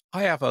because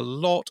I have a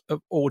lot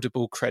of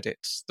Audible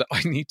credits that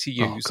I need to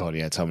use. Oh, God,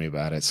 yeah, tell me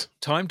about it.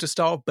 Time to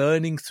start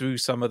burning through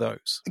some of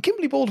those.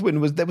 Kimberly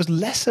Baldwin, there was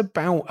less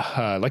about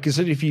her. Like I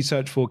said, if you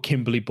search for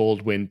Kimberly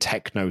Baldwin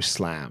Techno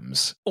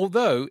Slams.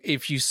 Although,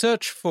 if you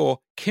search for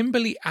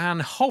Kimberly Ann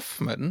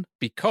Hoffman,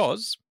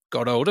 because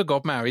got older,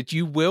 got married,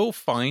 you will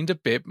find a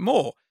bit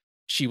more.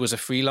 She was a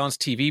freelance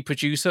TV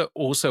producer,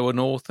 also an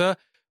author,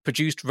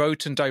 produced,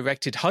 wrote and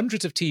directed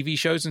hundreds of TV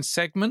shows and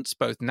segments,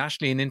 both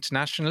nationally and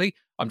internationally.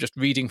 I'm just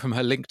reading from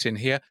her LinkedIn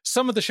here.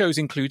 Some of the shows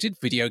included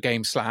Video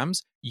Game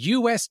Slams,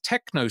 US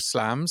Techno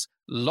Slams,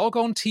 Log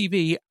On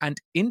TV, and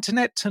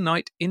Internet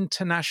Tonight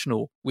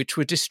International, which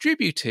were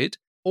distributed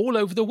all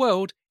over the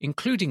world,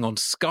 including on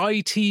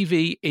Sky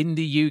TV in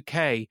the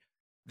UK.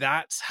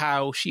 That's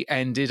how she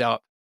ended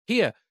up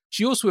here.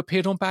 She also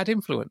appeared on Bad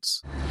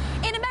Influence.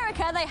 In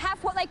America, they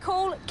have what they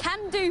call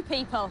can-do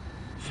people.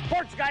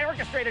 Sports guy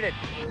orchestrated it.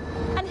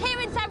 And here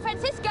in San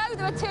Francisco,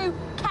 there are two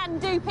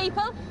can-do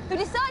people who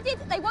decided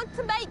they want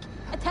to make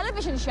a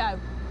television show.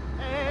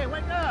 Hey,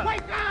 wake up!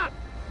 Wake up!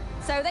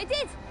 So they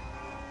did.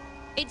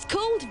 It's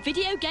called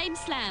Video Game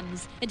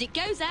Slams, and it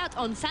goes out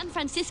on San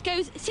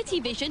Francisco's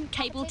Cityvision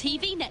cable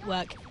TV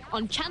network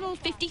on Channel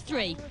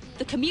 53,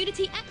 the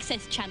Community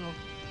Access Channel.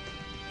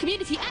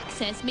 Community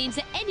access means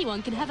that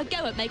anyone can have a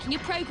go at making a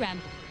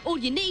program. All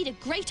you need are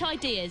great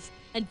ideas,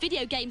 and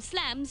Video Game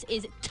Slams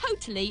is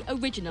totally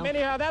original.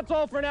 Anyhow, that's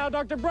all for now,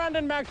 Dr.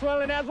 Brandon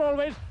Maxwell, and as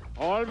always,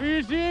 I'll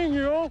be seeing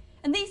you.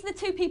 And these are the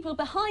two people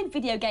behind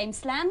Video Game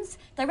Slams,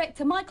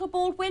 director Michael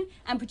Baldwin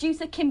and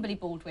producer Kimberly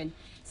Baldwin.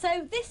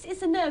 So this is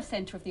the nerve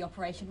centre of the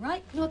operation,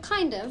 right? Well,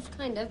 kind of.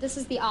 This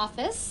is the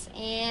office,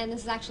 and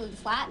this is actually the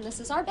flat, and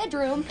this is our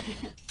bedroom.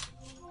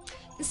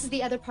 This is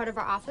the other part of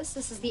our office.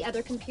 This is the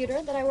other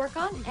computer that I work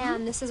on,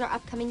 and this is our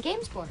upcoming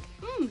games board.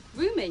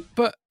 Roomy.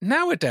 But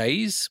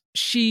nowadays,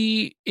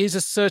 she is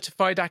a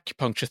certified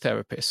acupuncture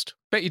therapist.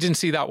 Bet you didn't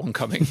see that one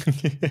coming.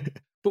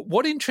 But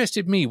what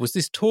interested me was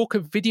this talk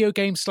of Video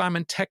Game Slam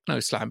and Techno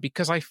Slam,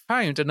 because I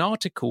found an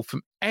article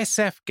from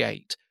SF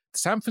Gate, the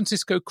San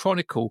Francisco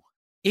Chronicle,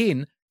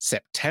 in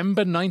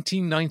September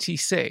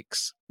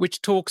 1996,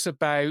 which talks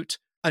about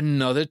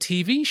another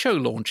TV show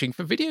launching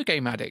for video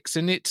game addicts,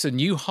 and it's a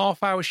new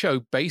half-hour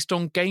show based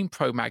on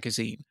GamePro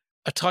magazine,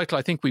 a title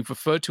I think we've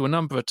referred to a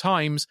number of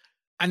times,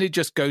 and it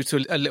just goes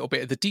to a little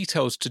bit of the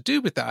details to do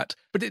with that,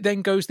 but it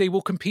then goes they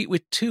will compete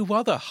with two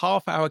other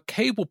half-hour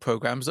cable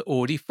programs that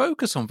already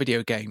focus on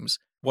video games,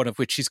 one of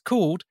which is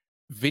called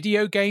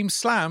Video Game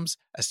Slams,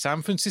 a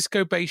San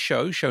Francisco-based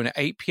show shown at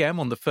 8 p.m.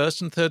 on the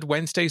first and third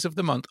Wednesdays of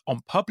the month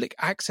on Public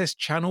Access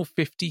Channel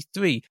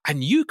 53.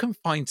 And you can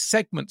find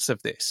segments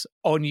of this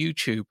on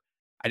YouTube.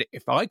 And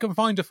if I can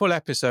find a full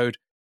episode,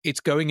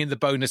 it's going in the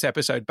bonus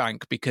episode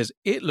bank because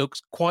it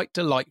looks quite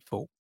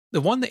delightful.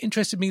 The one that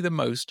interested me the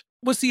most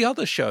was the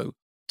other show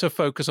to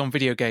focus on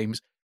video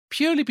games,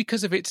 purely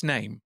because of its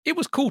name. It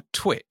was called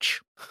Twitch.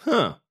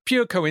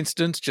 Pure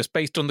coincidence, just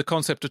based on the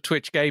concept of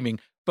Twitch gaming,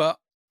 but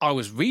I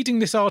was reading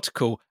this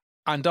article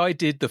and I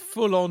did the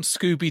full-on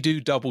Scooby-Doo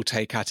double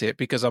take at it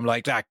because I'm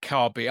like, that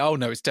can't be. Oh,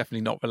 no, it's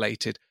definitely not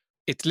related.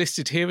 It's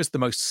listed here as the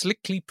most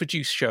slickly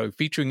produced show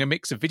featuring a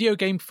mix of video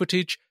game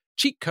footage,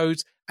 cheat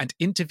codes, and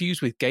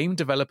interviews with game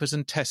developers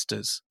and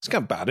testers. It's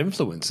got Bad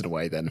Influence in a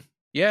way, then.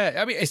 Yeah,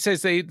 I mean, it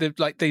says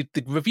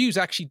the reviews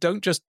actually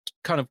don't just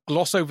kind of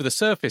gloss over the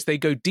surface. They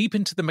go deep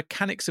into the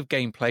mechanics of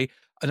gameplay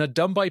and are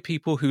done by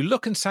people who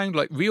look and sound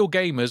like real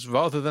gamers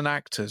rather than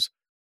actors.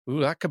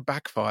 Ooh, that could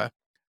backfire.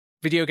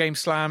 Video Game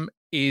Slam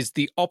is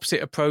the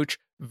opposite approach,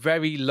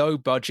 very low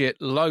budget,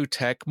 low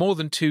tech, more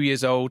than 2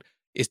 years old,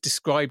 is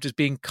described as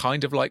being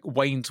kind of like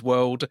Wayne's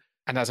World,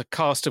 and has a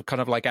cast of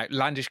kind of like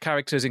outlandish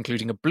characters,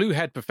 including a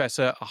blue-haired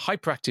professor, a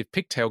hyperactive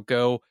pigtail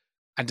girl,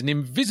 and an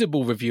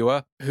invisible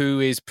reviewer who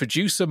is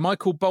producer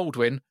Michael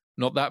Baldwin,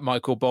 not that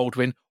Michael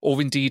Baldwin,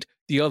 or indeed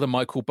the other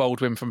Michael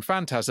Baldwin from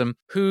Phantasm,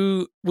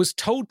 who was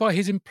told by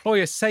his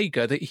employer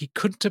Sega that he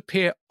couldn't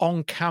appear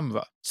on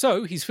camera.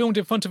 So he's filmed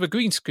in front of a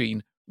green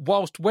screen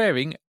whilst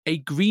wearing a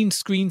green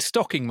screen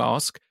stocking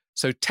mask,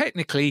 so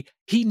technically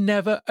he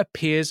never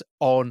appears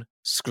on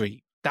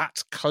screen.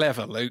 That's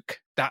clever, Luke.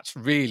 That's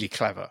really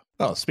clever.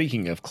 Well,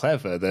 speaking of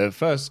clever, the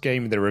first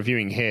game they're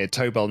reviewing here,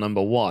 Tobel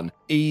Number 1,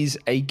 is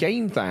a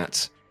game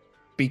that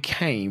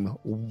became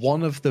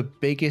one of the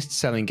biggest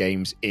selling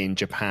games in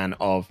Japan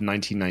of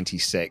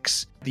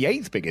 1996. The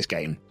 8th biggest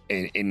game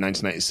in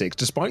 1996,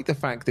 despite the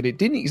fact that it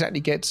didn't exactly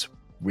get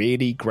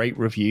really great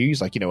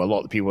reviews. Like, a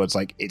lot of people was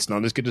like, it's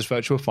not as good as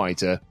Virtua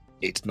Fighter,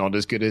 it's not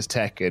as good as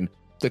Tekken,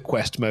 the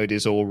quest mode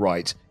is all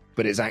right,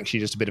 but it's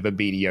actually just a bit of a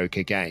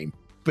mediocre game.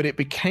 But it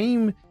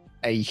became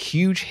a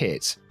huge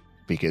hit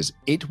because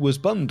it was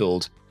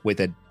bundled with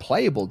a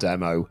playable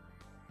demo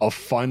of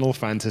Final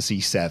Fantasy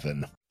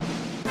VII.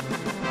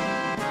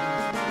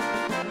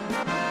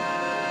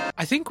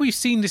 I think we've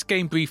seen this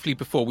game briefly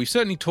before. We've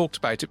certainly talked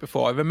about it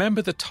before. I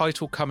remember the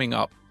title coming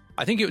up.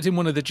 I think it was in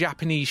one of the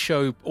Japanese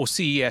show or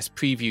CES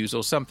previews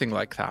or something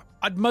like that.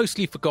 I'd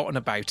mostly forgotten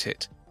about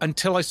it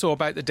until I saw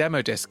about the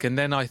demo disc, and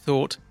then I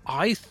thought,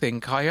 I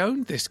think I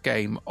owned this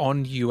game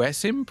on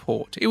US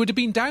import. It would have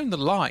been down the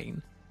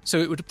line, so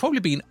it would have probably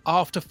been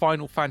after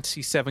Final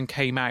Fantasy VII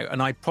came out,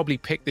 and I'd probably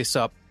picked this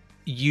up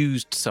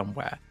used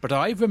somewhere. But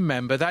I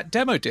remember that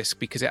demo disc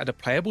because it had a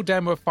playable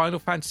demo of Final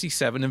Fantasy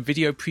VII and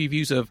video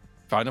previews of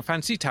Final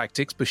Fantasy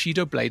Tactics,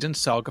 Bushido Blade, and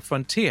Saga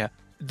Frontier.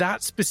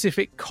 That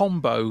specific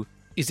combo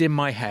is in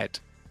my head.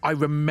 I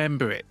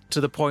remember it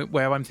to the point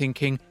where I'm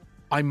thinking,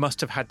 I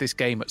must have had this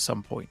game at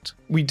some point.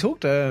 We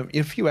talked a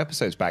few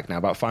episodes back now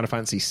about Final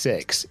Fantasy VI.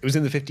 It was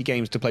in the 50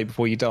 games to play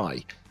before you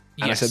die.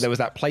 And yes. I said there was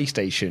that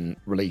PlayStation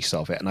release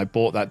of it, and I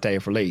bought that day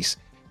of release.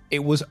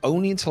 It was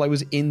only until I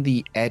was in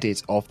the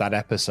edit of that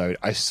episode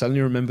I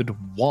suddenly remembered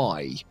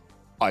why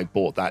I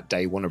bought that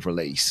day one of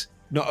release.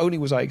 Not only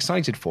was I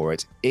excited for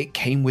it, it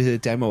came with a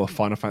demo of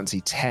Final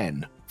Fantasy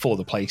X for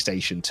the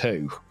PlayStation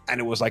 2. And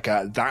it was like,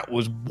 that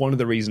was one of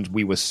the reasons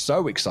we were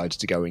so excited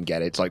to go and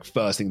get it. It's like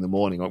first thing in the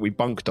morning, like we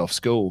bunked off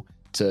school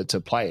to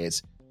play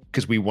it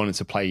because we wanted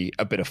to play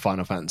a bit of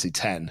Final Fantasy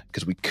X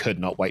because we could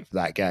not wait for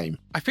that game.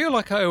 I feel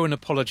like I owe an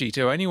apology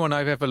to anyone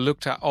I've ever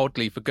looked at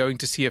oddly for going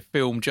to see a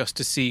film just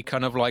to see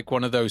kind of like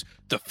one of those,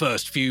 the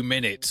first few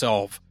minutes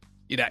of,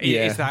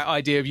 It's that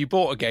idea of you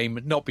bought a game,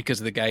 not because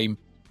of the game,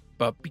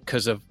 but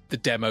because of the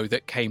demo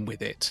that came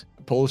with it.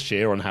 Paul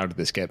Scheer on How Did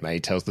This Get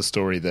Made tells the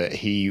story that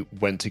he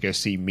went to go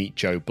see Meet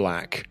Joe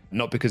Black,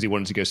 not because he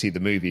wanted to go see the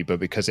movie, but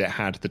because it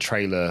had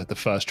the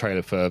first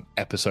trailer for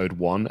episode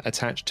 1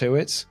 attached to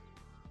it.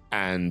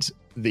 And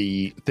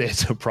the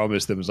theatre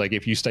promised them, was like,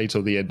 if you stay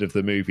till the end of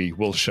the movie,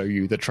 we'll show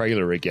you the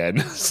trailer again.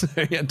 So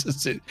he had to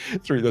sit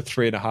through the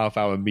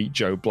 3.5-hour Meet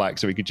Joe Black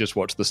so he could just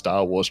watch the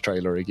Star Wars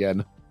trailer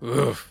again.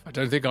 Oof, I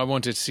don't think I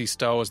wanted to see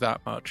Star Wars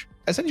that much.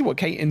 Essentially what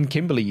Kate and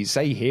Kimberly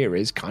say here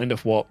is kind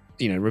of what,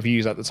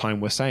 reviews at the time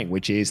were saying,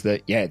 which is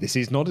that, this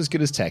is not as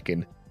good as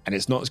Tekken, and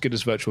it's not as good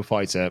as Virtua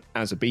Fighter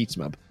as a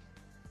beat-em-up.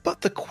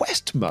 But the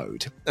quest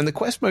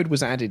mode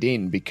was added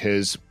in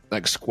because,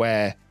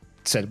 Square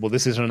said, well,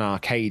 this is an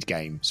arcade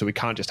game, so we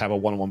can't just have a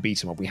one-on-one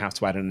beat-em-up, we have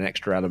to add an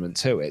extra element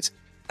to it.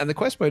 And the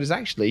quest mode is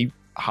actually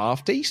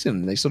half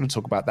decent. They sort of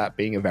talk about that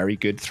being a very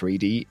good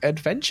 3D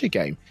adventure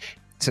game.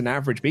 It's an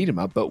average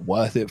beat-em-up, but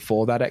worth it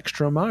for that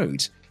extra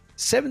mode.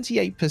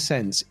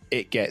 78%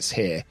 it gets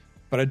here,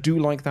 but I do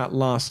like that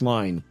last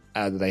line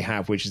that they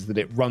have, which is that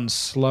it runs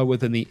slower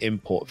than the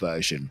import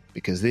version,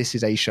 because this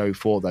is a show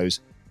for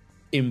those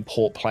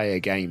import player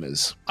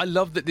gamers. I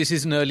love that this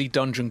is an early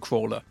dungeon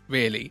crawler,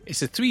 really.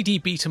 It's a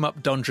 3D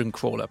beat-em-up dungeon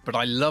crawler, but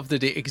I love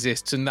that it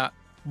exists, and that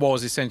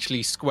was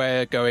essentially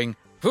Square going,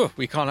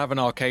 we can't have an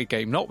arcade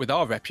game, not with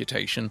our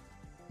reputation.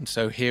 And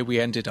so here we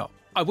ended up.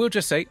 I will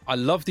just say, I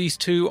love these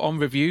two on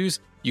reviews.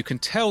 You can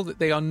tell that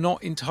they are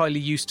not entirely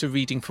used to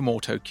reading from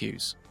auto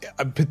cues.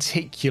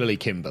 Particularly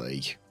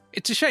Kimberly.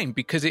 It's a shame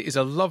because it is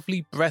a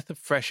lovely breath of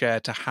fresh air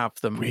to have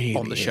them really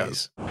on the show.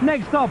 Is.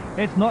 Next up,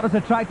 it's not as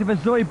attractive as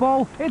Zoe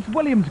Ball, it's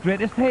Williams'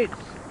 Greatest Hits.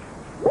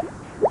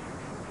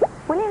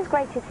 Williams'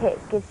 Greatest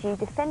Hits gives you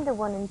Defender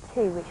 1 and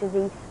 2, which are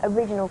the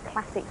original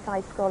classic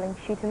side-scrolling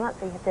shoot-'em-up,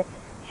 so you have to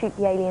shoot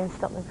the aliens,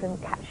 stop them from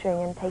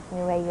capturing and taking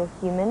away your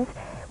humans,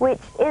 which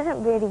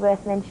isn't really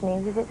worth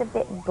mentioning because it's a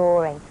bit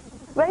boring.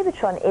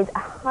 Robotron is a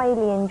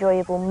highly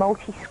enjoyable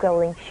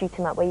multi-scrolling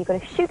shoot-'em-up where you've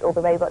got to shoot all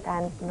the robots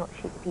and not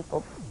shoot the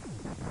people.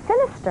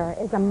 Sinister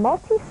is a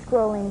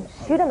multi-scrolling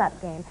shoot-'em-up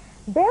game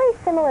very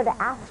similar to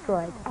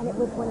Asteroids, and it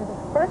was one of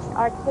the first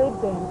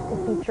arcade games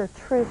to feature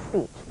true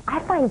speech. I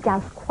find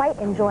Joust quite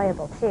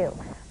enjoyable too.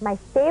 My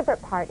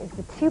favorite part is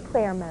the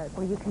two-player mode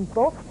where you can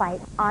both fight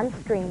on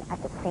screen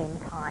at the same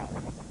time.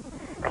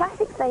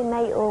 Classics they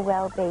may all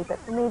well be, but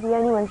for me the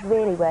only ones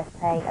really worth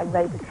playing are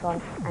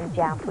Robotron and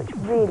Joust, which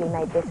really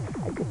made this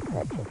a good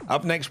purchase.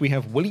 Up next we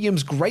have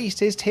Williams'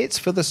 greatest hits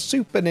for the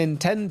Super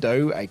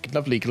Nintendo, a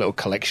lovely little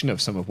collection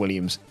of some of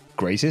Williams'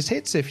 greatest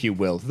hits, if you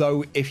will.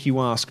 Though, if you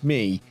ask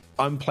me,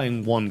 I'm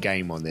playing one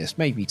game on this,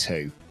 maybe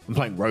two. I'm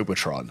playing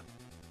Robotron,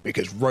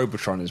 because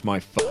Robotron is my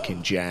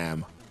fucking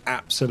jam.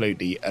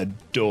 Absolutely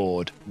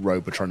adored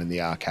Robotron in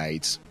the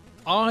arcades.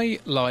 I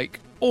like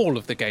all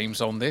of the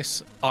games on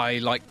this. I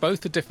like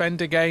both the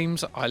Defender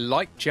games, I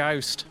like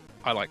Joust,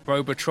 I like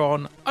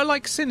Robotron, I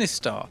like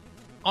Sinistar.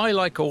 I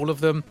like all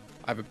of them.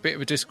 I have a bit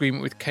of a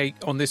disagreement with Kate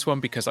on this one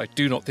because I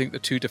do not think the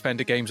two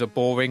Defender games are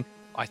boring.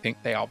 I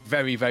think they are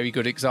very, very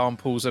good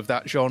examples of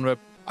that genre.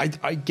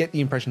 I get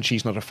the impression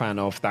she's not a fan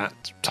of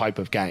that type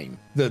of game,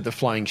 the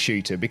flying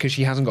shooter, because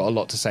she hasn't got a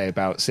lot to say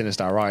about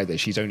Sinistar either.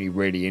 She's only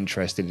really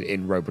interested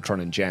in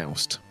Robotron and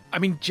Joust. I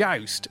mean,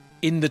 Joust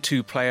in the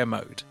two-player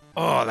mode.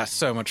 Oh, that's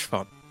so much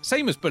fun.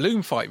 Same as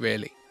Balloon Fight,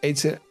 really.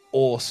 It's an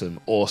awesome,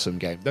 awesome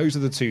game. Those are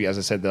the two, as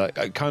I said,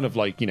 that kind of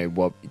like, you know,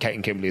 what Kate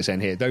and Kimberly are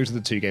saying here. Those are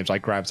the two games I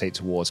gravitate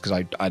towards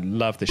because I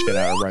love the shit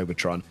out of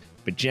Robotron.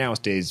 But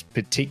Joust is,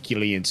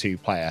 particularly in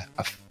two-player,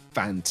 a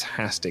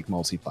fantastic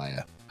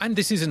multiplayer. And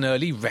this is an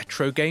early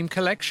retro game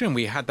collection.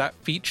 We had that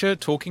feature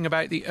talking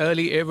about the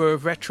early era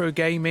of retro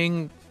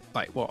gaming,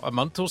 like, a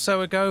month or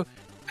so ago?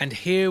 And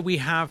here we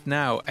have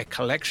now a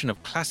collection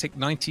of classic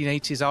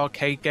 1980s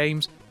arcade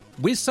games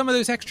with some of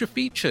those extra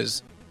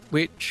features,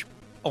 which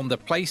on the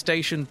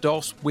PlayStation,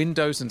 DOS,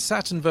 Windows and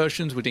Saturn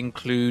versions would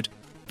include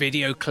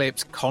video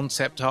clips,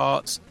 concept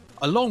arts,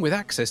 along with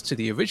access to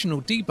the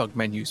original debug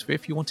menus for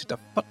if you wanted to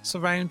futz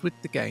around with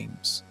the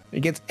games. It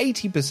gets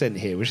 80%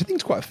 here, which I think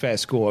is quite a fair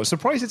score. I was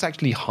surprised it's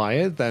actually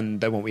higher than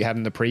what we had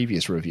in the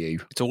previous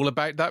review. It's all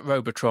about that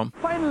Robotron.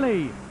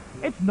 Finally,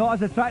 it's not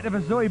as attractive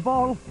as Zoe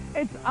Ball,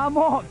 it's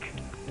Amok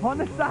on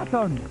the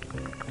Saturn.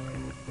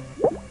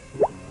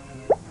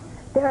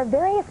 There are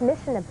various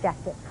mission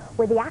objectives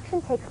where the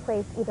action takes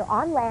place either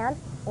on land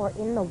or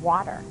in the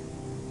water.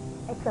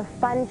 It's a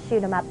fun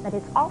shoot 'em up, but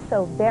it's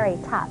also very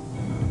tough.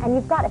 And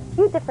you've got a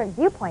few different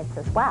viewpoints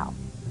as well.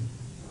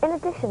 In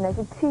addition, there's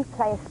a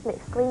two-player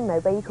split-screen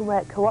mode where you can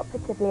work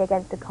cooperatively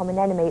against a common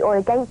enemy or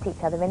against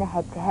each other in a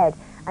head-to-head,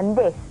 and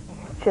this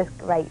is just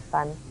great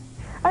fun.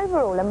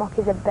 Overall, Amok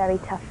is a very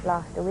tough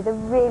blaster with a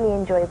really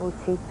enjoyable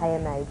two-player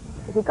mode.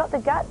 If you've got the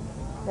guts,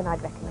 then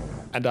I'd recommend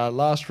it. And our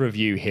last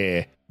review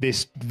here,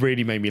 this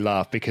really made me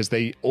laugh because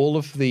all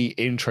of the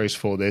intros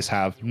for this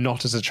have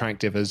not as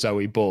attractive as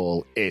Zoe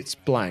Ball, it's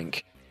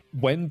blank.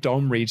 When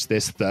Dom reads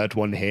this third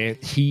one here,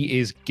 he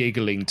is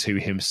giggling to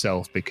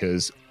himself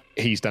because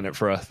he's done it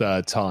for a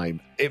third time.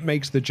 It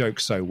makes the joke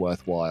so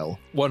worthwhile.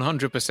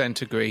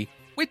 100% agree.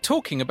 We're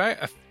talking about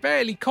a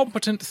fairly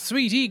competent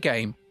 3D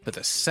game for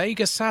the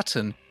Sega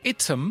Saturn.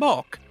 It's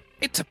Amok.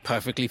 It's a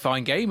perfectly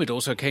fine game. It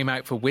also came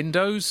out for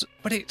Windows,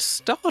 but it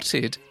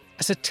started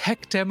as a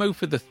tech demo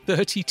for the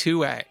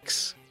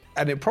 32X.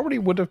 And it probably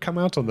would have come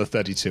out on the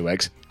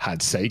 32X had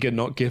Sega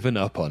not given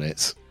up on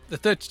it. The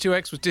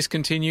 32X was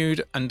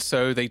discontinued, and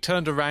so they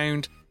turned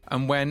around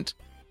and went,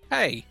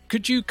 hey,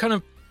 could you kind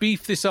of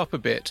beef this up a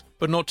bit,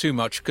 but not too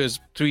much, because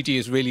 3D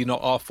is really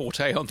not our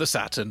forte on the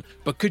Saturn,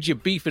 but could you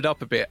beef it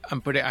up a bit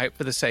and put it out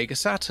for the Sega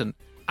Saturn?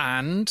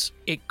 And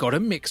it got a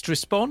mixed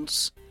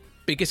response.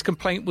 Biggest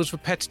complaint was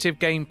repetitive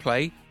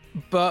gameplay,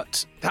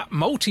 but that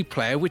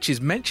multiplayer, which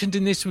is mentioned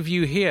in this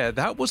review here,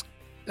 that was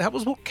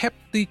what kept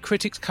the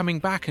critics coming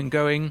back and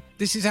going,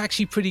 this is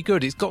actually pretty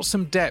good. It's got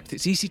some depth.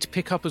 It's easy to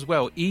pick up as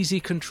well. Easy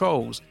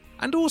controls.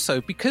 And also,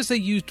 because they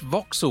used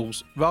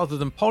voxels rather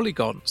than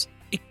polygons,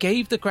 it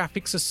gave the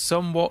graphics a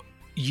somewhat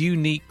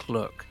unique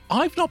look.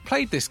 I've not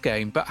played this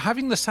game, but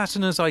having the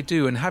Saturn as I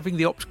do and having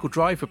the optical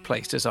drive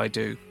replaced as I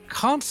do,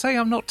 can't say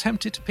I'm not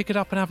tempted to pick it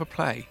up and have a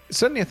play.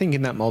 Certainly I think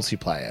in that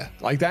multiplayer,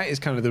 like that is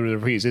kind of the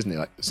reviews, isn't it?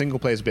 Like single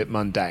player's a bit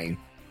mundane,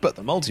 but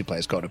the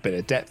multiplayer's got a bit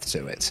of depth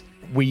to it.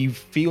 We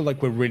feel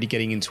like we're really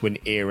getting into an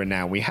era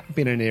now. We have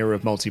been in an era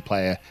of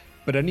multiplayer,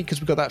 but only because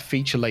we've got that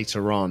feature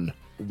later on,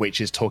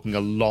 which is talking a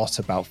lot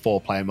about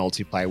four-player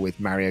multiplayer with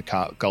Mario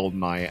Kart,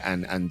 GoldenEye,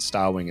 and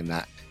Starwing, and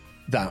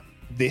that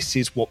this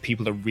is what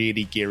people are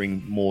really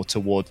gearing more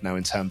towards now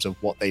in terms of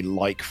what they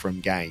like from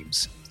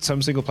games.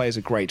 Some single players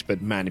are great,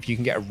 but man, if you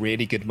can get a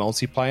really good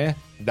multiplayer,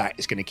 that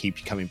is going to keep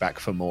you coming back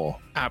for more.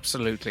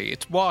 Absolutely.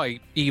 It's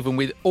why, even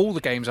with all the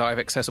games I have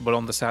accessible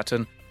on the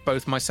Saturn,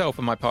 both myself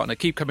and my partner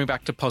keep coming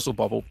back to Puzzle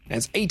Bobble.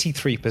 It's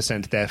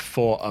 83% there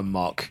for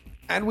Amok.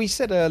 And we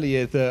said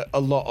earlier that a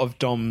lot of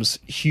Dom's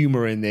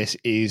humour in this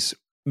is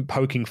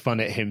poking fun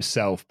at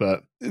himself,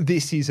 but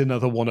this is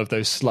another one of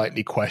those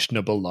slightly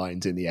questionable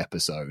lines in the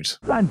episode.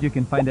 And you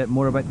can find out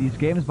more about these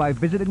games by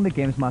visiting the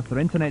Games Master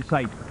internet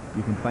site.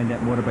 You can find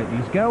out more about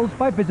these girls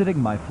by visiting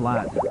my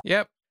flat.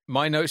 Yep,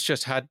 my notes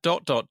just had ...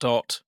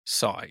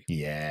 sigh.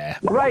 Yeah.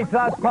 Right,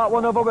 that's part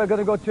one over. We're going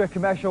to go to a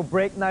commercial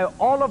break now.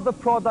 All of the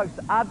products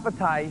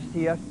advertised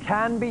here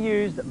can be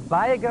used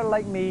by a girl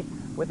like me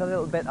with a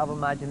little bit of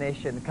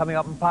imagination. Coming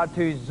up in part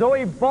two,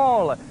 Zoe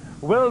Ball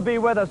will be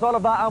with us. All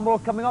of that and more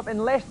coming up in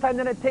less time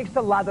than it takes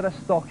to ladder a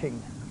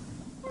stocking.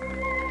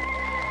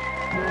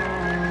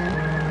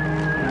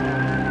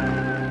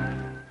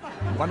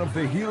 One of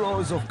the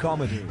heroes of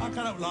comedy. I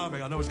can't help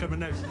laughing. I know what's coming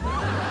next.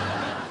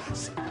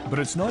 But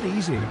it's not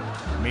easy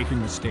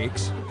making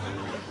mistakes.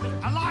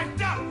 A live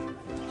duck!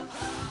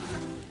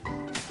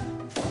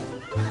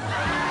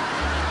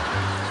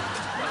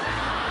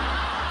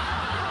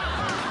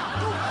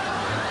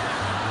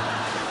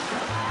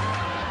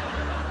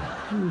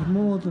 He was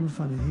more than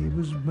funny, he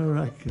was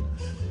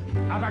miraculous.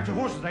 How back to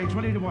horses,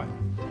 20 to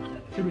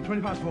 1. Should be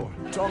 20 past 4.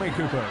 Tommy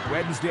Cooper,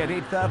 Wednesday at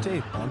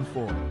 8:30 on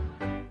 4.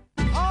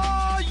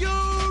 Are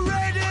you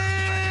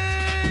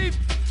ready?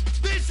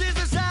 This is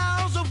the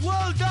sounds of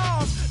World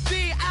Dance,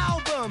 the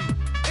album.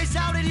 It's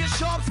out in your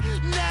shops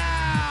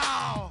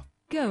now.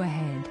 Go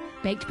ahead.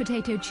 Baked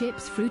potato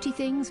chips, fruity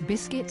things,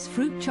 biscuits,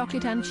 fruit,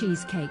 chocolate and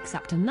cheesecakes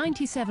up to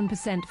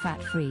 97%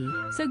 fat-free.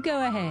 So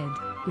go ahead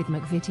with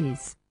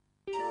McVitie's.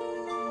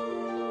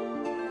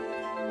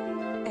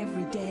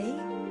 Every day,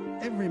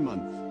 Every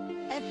month.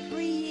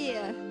 every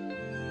year.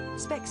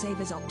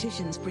 Specsavers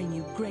Opticians bring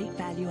you great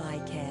value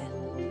eye care.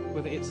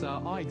 Whether it's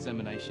eye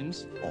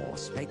examinations Or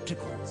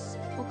spectacles.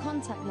 Or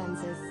contact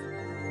lenses.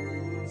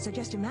 So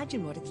just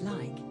imagine what it's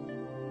like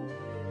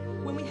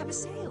when we have a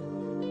sale.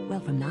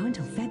 Well, from now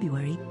until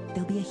February,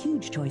 there'll be a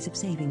huge choice of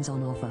savings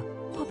on offer.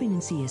 Pop in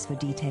and see us for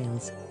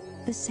details.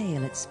 The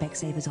sale at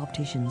Specsavers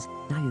Opticians.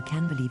 Now you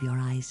can believe your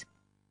eyes.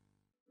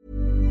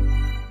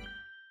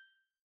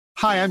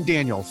 Hi, I'm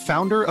Daniel,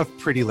 founder of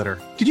Pretty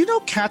Litter. Did you know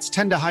cats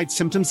tend to hide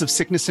symptoms of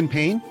sickness and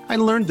pain? I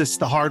learned this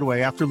the hard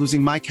way after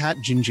losing my cat,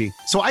 Gingy.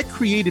 So I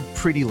created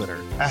Pretty Litter,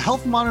 a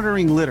health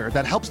monitoring litter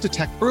that helps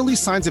detect early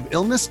signs of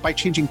illness by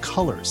changing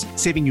colors,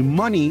 saving you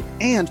money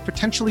and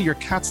potentially your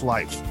cat's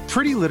life.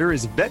 Pretty Litter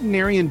is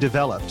veterinarian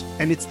developed,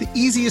 and it's the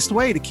easiest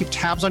way to keep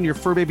tabs on your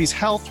fur baby's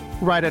health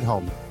right at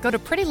home. Go to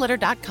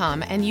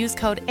prettylitter.com and use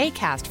code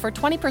ACAST for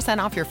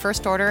 20% off your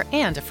first order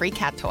and a free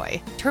cat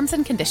toy. Terms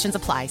and conditions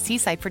apply. See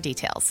site for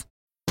details.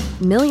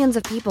 Millions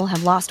of people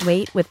have lost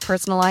weight with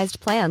personalized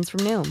plans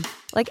from Noom.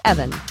 Like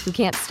Evan, who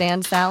can't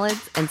stand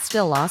salads and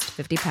still lost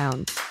 50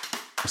 pounds.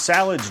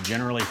 Salads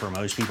generally for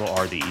most people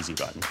are the easy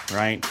button,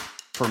 right?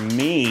 For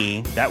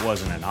me, that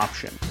wasn't an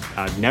option.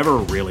 I never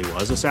really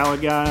was a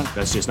salad guy.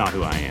 That's just not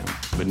who I am.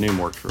 But Noom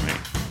worked for me.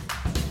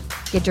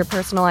 Get your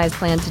personalized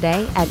plan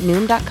today at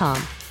Noom.com.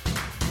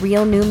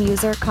 Real Noom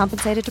user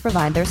compensated to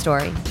provide their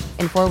story.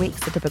 In 4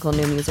 weeks, the typical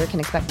Noom user can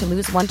expect to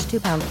lose 1 to 2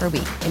 pounds per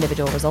week.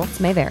 Individual results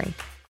may vary.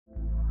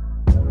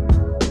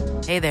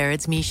 Hey there,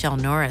 it's Michelle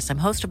Norris. I'm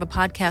host of a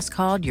podcast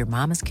called Your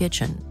Mama's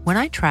Kitchen. When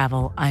I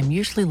travel, I'm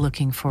usually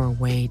looking for a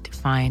way to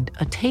find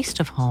a taste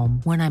of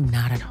home when I'm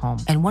not at home.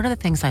 And one of the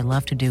things I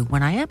love to do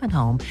when I am at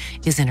home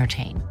is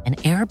entertain. And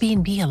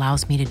Airbnb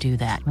allows me to do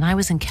that. When I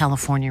was in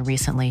California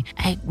recently,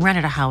 I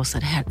rented a house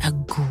that had a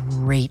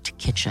great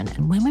kitchen.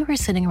 And when we were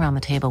sitting around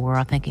the table, we were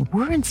all thinking,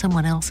 we're in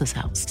someone else's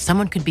house.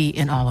 Someone could be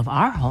in all of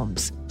our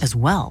homes as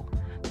well.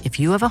 If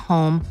you have a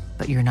home,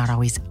 but you're not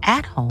always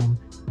at home,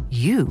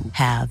 you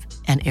have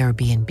an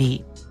Airbnb.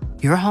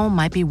 Your home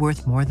might be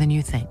worth more than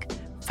you think.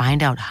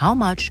 Find out how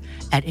much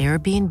at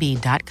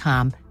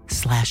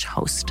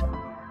airbnb.com/host.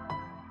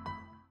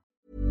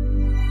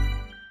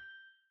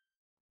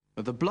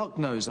 The block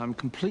knows I'm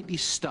completely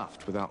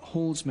stuffed with our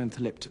Hall's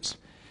mentholyptus,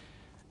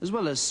 as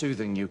well as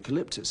soothing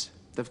eucalyptus.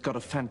 They've got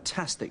a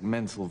fantastic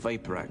menthol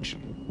vapor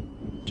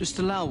action. Just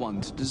allow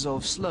one to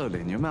dissolve slowly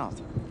in your mouth.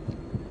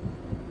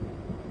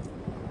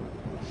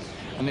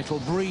 And it'll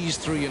breeze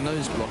through your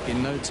nose block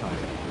in no time.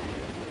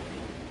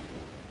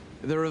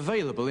 They're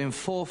available in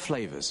 4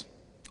 flavors,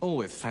 all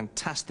with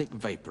fantastic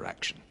vapor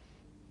action.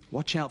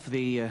 Watch out for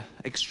the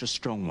extra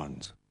strong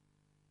ones.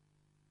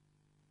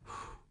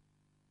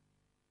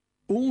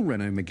 All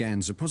Renault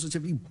Megans are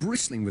positively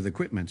bristling with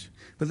equipment,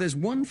 but there's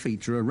one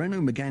feature a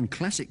Renault Megane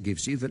Classic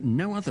gives you that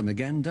no other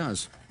Megane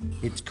does.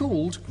 It's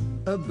called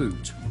a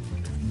boot.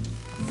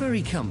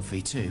 Very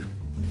comfy too.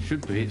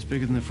 Should be, it's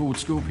bigger than the Ford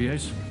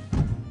Scorpios.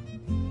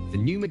 The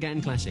new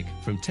Megane Classic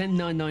from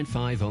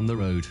 10,995 on the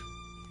road.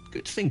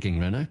 Good thinking,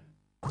 Renault.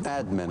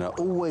 Ad men are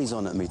always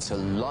on at me to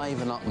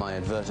liven up my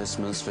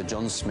advertisements for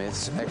John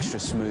Smith's Extra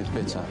Smooth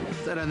Bitter.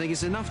 I don't think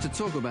it's enough to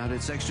talk about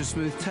its extra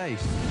smooth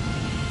taste.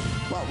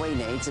 What we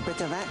need's a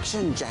bit of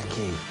action,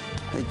 Jackie.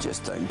 They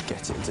just don't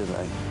get it, do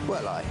they?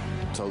 Well, I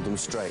told them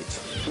straight.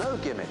 No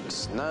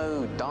gimmicks,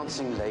 no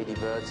dancing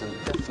ladybirds, and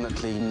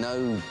definitely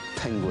no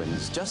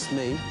penguins. Just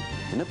me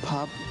in a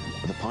pub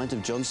with a pint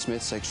of John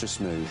Smith's Extra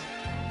Smooth.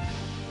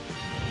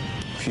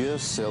 Pure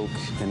silk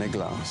in a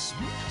glass.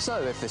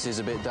 So if this is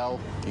a bit dull,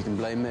 you can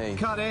blame me.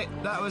 Cut it.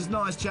 That was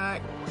nice,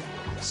 Jack.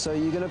 So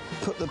you're going to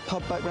put the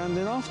pub back round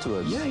in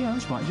afterwards? Yeah,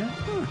 that's right, Jack.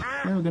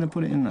 Then we're going to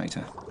put it in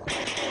later.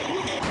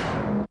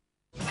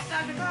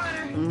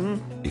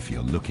 If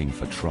you're looking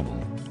for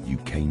trouble, you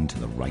came to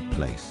the right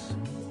place.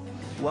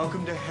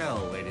 Welcome to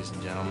hell, ladies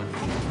and gentlemen.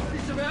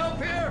 Need some help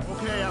here?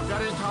 Okay, I've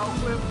got his towel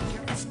clip.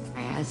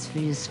 I asked for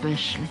you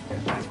especially.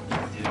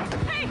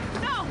 Hey,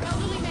 no! A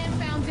lily man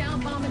found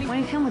down vomiting. Why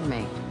don't you come with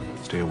me?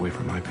 Stay away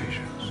from my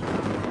patients.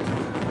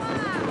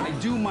 I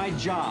do my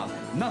job.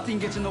 Nothing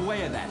gets in the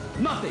way of that.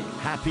 Nothing.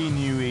 Happy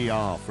New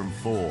ER from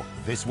 4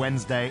 this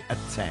Wednesday at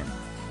 10.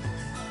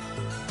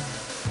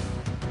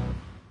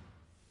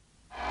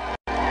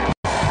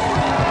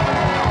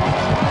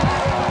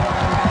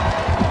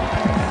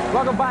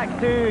 Welcome back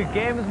to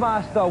Games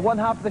Master. One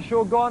half of the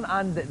show gone,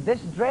 and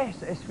this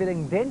dress is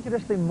feeling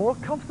dangerously more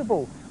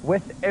comfortable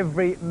with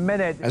every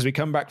minute. As we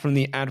come back from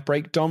the ad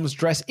break, Dom's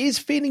dress is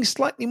feeling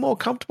slightly more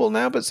comfortable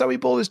now, but Zoe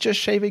Ball is just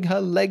shaving her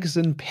legs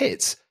and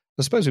pits.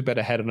 I suppose we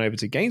better head on over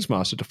to Games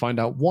Master to find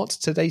out what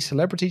today's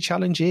celebrity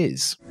challenge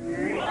is.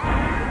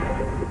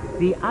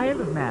 The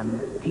Isle of Man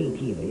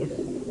TT race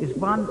is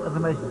one of the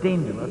most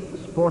dangerous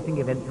sporting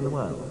events in the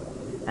world,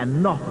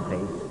 and not a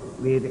place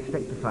we'd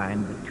expect to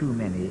find too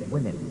many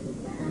women.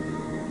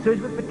 So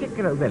it's with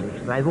particular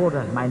relish that I've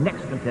ordered my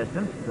next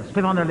contestant to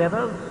slip on her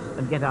leathers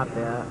and get out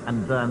there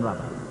and burn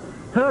rubber.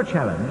 Her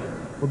challenge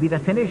will be to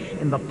finish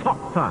in the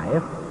top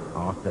 5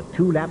 after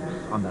 2 laps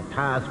on the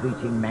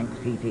tire-screeching Manx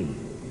TT.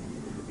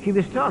 She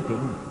was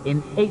starting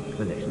in 8th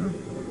position,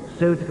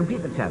 so to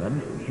complete the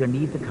challenge, she'll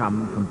need to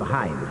come from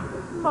behind.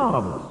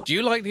 Marvellous. Do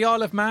you like the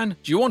Isle of Man?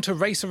 Do you want to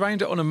race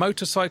around it on a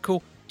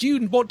motorcycle? Do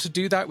you want to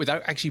do that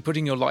without actually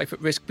putting your life at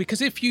risk?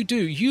 Because if you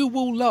do, you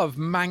will love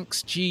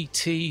Manx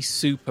GT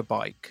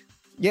Superbike.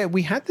 Yeah,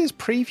 we had this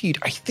previewed,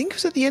 I think it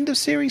was at the end of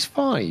Series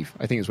 5.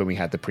 I think it was when we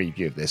had the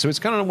preview of this. So it's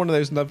kind of one of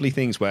those lovely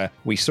things where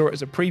we saw it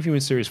as a preview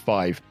in Series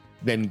 5,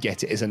 then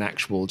get it as an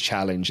actual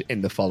challenge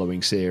in the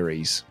following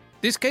series.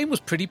 This game was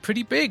pretty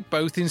big,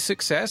 both in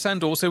success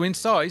and also in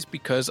size,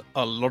 because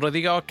a lot of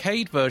the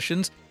arcade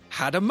versions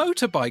had a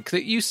motorbike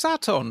that you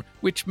sat on,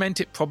 which meant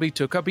it probably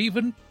took up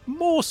even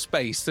more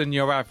space than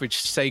your average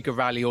Sega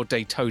Rally or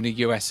Daytona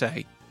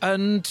USA.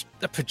 And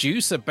the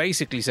producer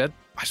basically said,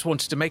 I just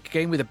wanted to make a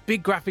game with a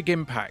big graphic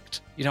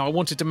impact. You know, I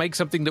wanted to make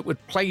something that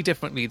would play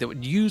differently, that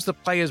would use the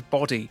player's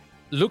body.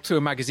 Looked through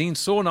a magazine,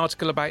 saw an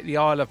article about the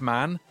Isle of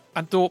Man,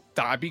 and thought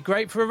that'd be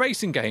great for a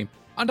racing game.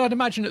 And I'd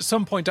imagine at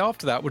some point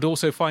after that would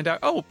also find out,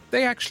 oh,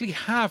 they actually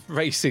have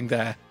racing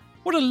there.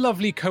 What a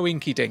lovely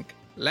coinky-dink.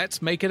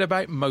 Let's make it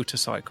about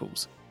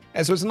motorcycles.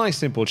 So it's a nice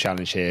simple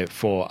challenge here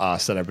for our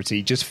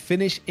celebrity. Just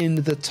finish in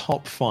the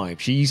top 5.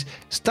 She's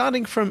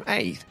starting from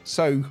 8th,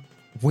 so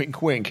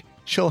wink wink,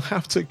 she'll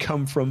have to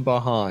come from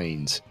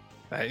behind.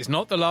 That is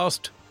not the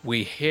last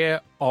we hear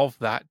of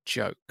that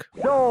joke.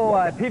 So,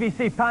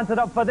 PVC panted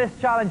up for this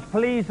challenge.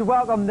 Please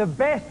welcome the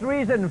best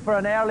reason for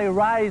an early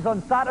rise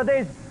on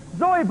Saturdays,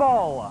 Zoe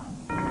Ball.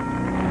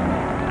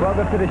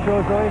 Welcome to the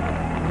show, Zoe.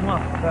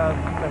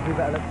 A few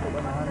better lipstick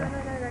on my hand.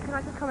 Can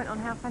I just comment on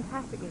how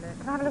fantastic you look?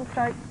 Can I have a little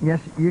stroke? Yes,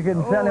 you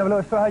can certainly have a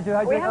little stroke.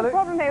 How do we you have a look?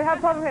 problem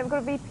here. We've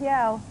got a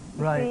VPL.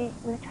 Right.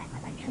 With a dress,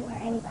 I shouldn't wear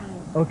any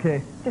pants.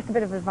 Okay. Just a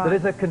bit of advice. There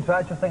is a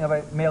contractual thing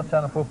about male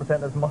Channel 4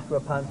 presenters must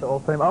wear pants at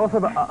all times. I also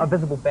have a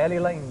visible belly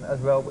line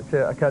as well, which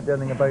I can't do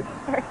anything about.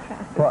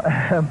 But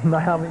I am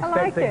expecting. I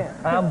like it.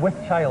 I am with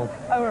child.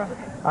 Oh, right.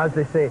 As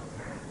they say.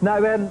 Now,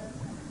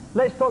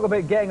 let's talk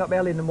about getting up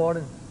early in the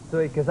morning.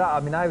 Because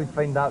I would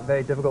find that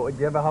very difficult. Do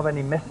you ever have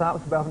any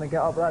mishaps about having to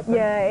get up that time?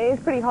 Yeah, it is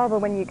pretty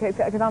horrible when you, because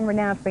I'm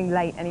renowned for being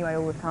late anyway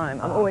all the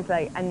time. I'm always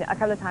late, and a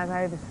couple of times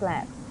I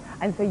overslept.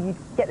 And so you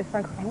get this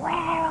phone call saying, where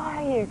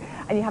are you?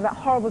 And you have that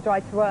horrible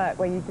drive to work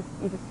where you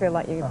just feel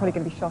like you're probably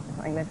going to be shot or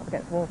something, then up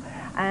against the wall.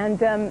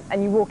 And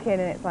you walk in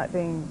and it's like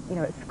being,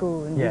 at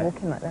school, and you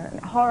walk in like that.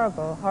 And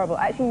horrible.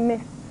 I actually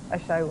missed a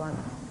show once.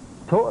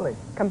 Totally?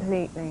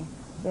 Completely,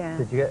 yeah.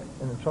 Did you get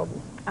into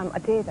trouble? I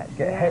did, actually.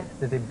 Get hit?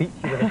 Did they beat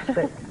you with a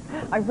stick?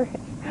 I wish.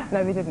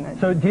 No, they didn't,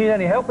 actually. So do you need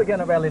any help with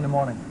getting up early in the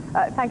morning?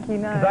 Thank you,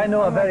 no. Because I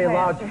know I'm a very okay,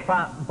 large, actually.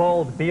 fat,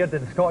 bald,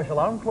 bearded Scottish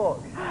alarm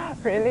clock.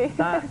 Really?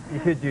 That you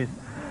could use.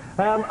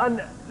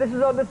 And this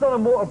is on a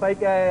motorbike.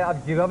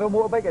 Do you have a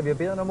motorbike? Have you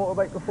been on a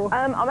motorbike before?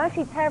 I'm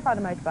actually terrified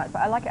of motorbikes,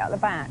 but I like it out the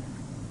back.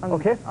 On a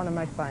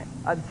motorbike.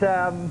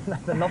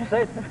 That's enough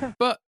said.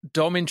 But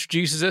Dom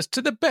introduces us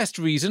to the best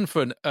reason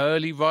for an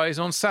early rise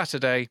on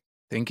Saturday.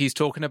 Think he's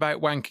talking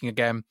about wanking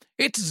again.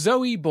 It's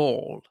Zoe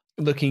Ball.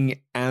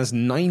 Looking as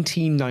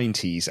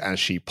 1990s as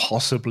she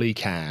possibly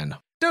can.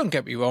 Don't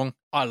get me wrong,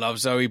 I love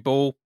Zoe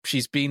Ball.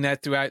 She's been there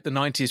throughout the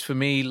 90s for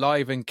me,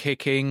 Live and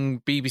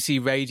Kicking,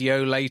 BBC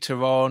Radio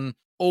later on,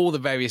 all the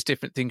various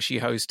different things she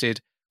hosted.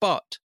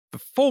 But for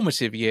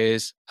formative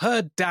years,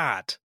 her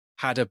dad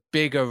had a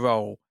bigger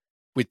role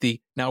with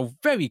the now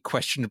very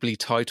questionably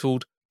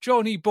titled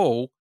Johnny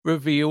Ball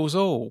Reveals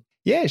All.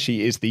 Yeah,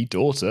 she is the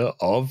daughter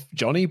of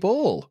Johnny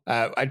Ball.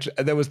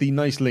 There was the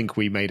nice link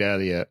we made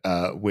earlier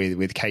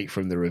with Kate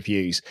from the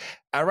reviews.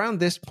 Around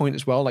this point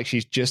as well, like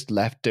she's just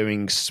left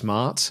doing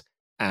Smart,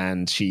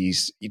 and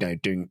she's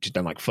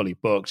done like Fully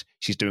Booked.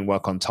 She's doing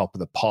work on Top of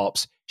the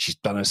Pops. She's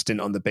done a stint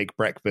on The Big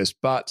Breakfast,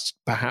 but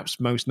perhaps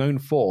most known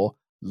for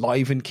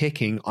Live and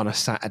Kicking on a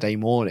Saturday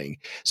morning.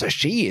 So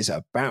she is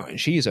about,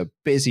 and she is a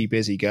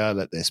busy girl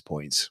at this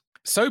point.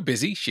 So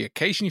busy, she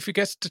occasionally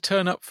forgets to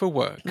turn up for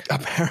work.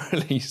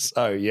 Apparently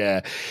so, yeah.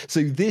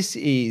 So this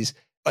is,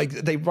 like,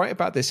 they write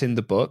about this in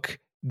the book.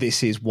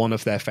 This is one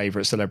of their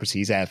favourite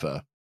celebrities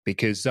ever.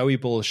 because Zoe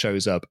Ball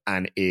shows up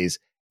and is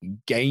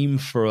game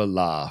for a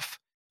laugh.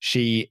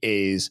 She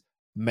is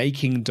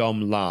making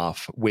Dom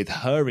laugh with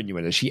her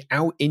innuendo. She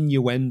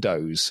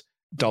out-innuendos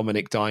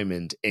Dominic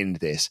Diamond in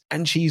this.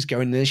 And she's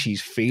going there,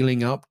 she's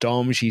feeling up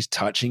Dom, she's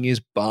touching his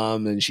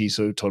bum, and she's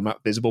sort of talking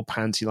about visible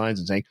panty lines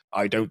and saying,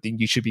 I don't think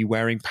you should be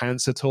wearing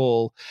pants at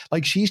all.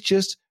 Like, she's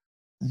just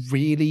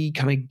really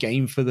kind of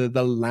game for the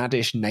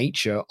laddish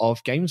nature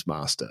of Games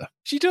Master.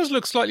 She does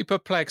look slightly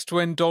perplexed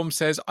when Dom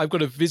says, I've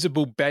got a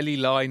visible belly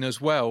line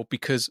as well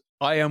because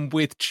I am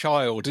with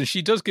child. And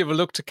she does give a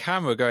look to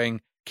camera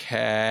going,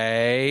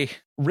 okay.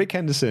 Rick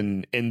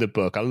Henderson in the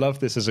book, I love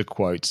this as a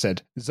quote,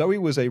 said, Zoe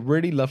was a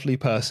really lovely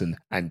person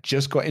and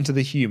just got into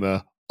the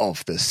humour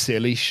of the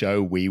silly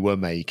show we were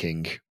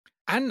making.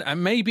 And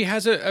maybe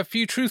has a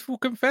few truthful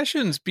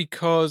confessions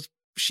because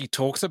she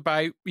talks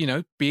about,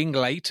 being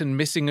late and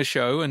missing a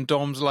show. And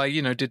Dom's like,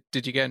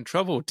 did you get in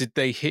trouble? Did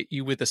they hit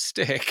you with a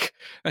stick?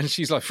 And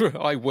she's like,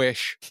 I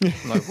wish.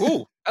 I'm like,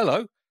 oh,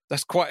 hello.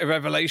 That's quite a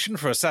revelation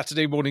for a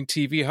Saturday morning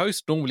TV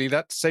host. Normally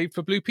that's saved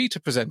for Blue Peter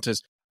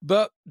presenters.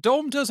 But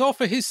Dom does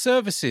offer his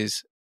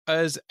services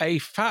as a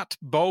fat,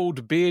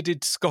 bold,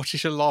 bearded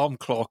Scottish alarm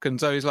clock. And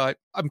Zoe's like,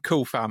 I'm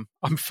cool, fam.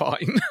 I'm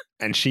fine.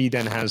 And she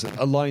then has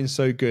a line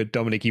so good,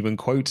 Dominic even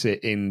quotes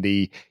it in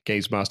the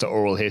Games Master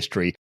oral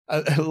history.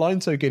 A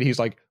line so good, he's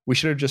like, we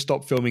should have just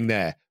stopped filming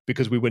there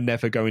because we were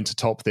never going to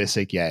top this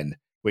again,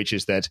 which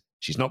is that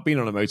she's not been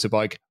on a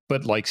motorbike,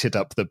 but likes it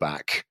up the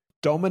back.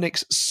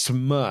 Dominic's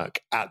smirk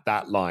at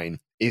that line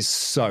is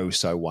so,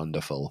 so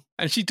wonderful.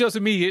 And she does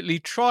immediately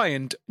try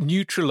and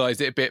neutralize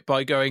it a bit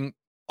by going,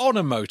 on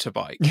a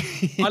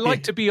motorbike. I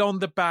like to be on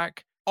the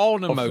back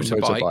on a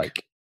motorbike.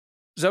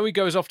 Zoe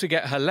goes off to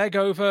get her leg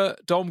over.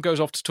 Dom goes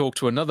off to talk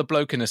to another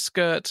bloke in a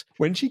skirt.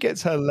 When she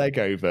gets her leg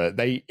over,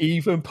 they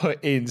even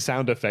put in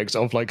sound effects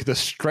of like the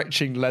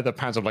stretching leather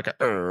pants of like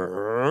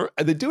a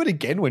and they do it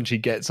again when she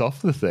gets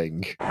off the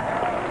thing.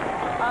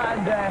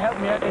 And help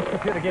me out this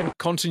computer game.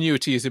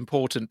 Continuity is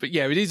important, but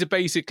yeah, it is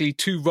basically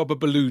two rubber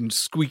balloons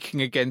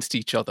squeaking against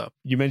each other.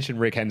 You mentioned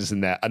Rick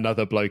Henderson there,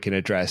 another bloke in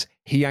a dress.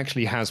 He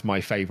actually has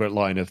my favourite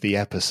line of the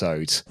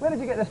episode. Where did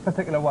you get this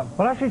particular one?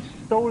 Well, I actually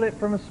stole it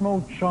from a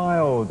small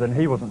child, and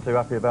he wasn't too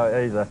happy about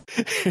it either.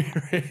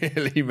 It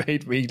really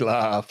made me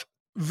laugh.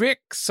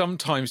 Rick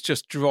sometimes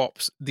just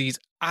drops these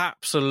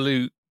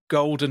absolute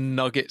golden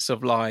nuggets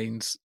of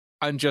lines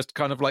and just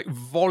kind of like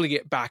volley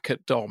it back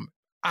at Dom.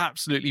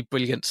 Absolutely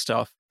brilliant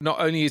stuff. Not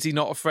only is he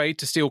not afraid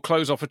to steal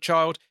clothes off a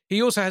child,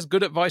 he also has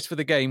good advice for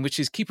the game, which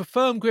is keep a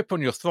firm grip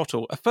on your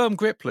throttle. A firm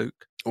grip,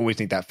 Luke. Always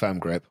need that firm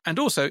grip. And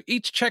also,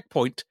 each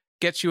checkpoint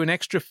gets you an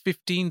extra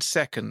 15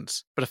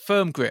 seconds, but a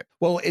firm grip.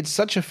 Well, it's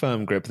such a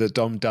firm grip that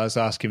Dom does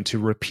ask him to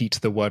repeat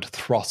the word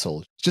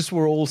throttle. It's just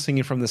we're all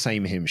singing from the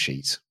same hymn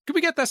sheet. Can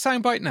we get that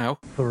soundbite now?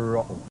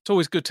 Throttle. It's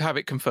always good to have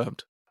it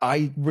confirmed.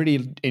 I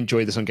really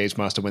enjoy this on Games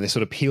Master when they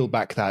sort of peel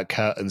back that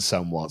curtain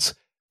somewhat,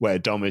 where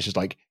Dom is just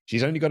like,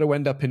 she's only got to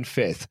end up in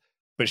 5th,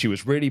 but she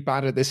was really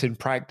bad at this in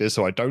practice,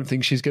 so I don't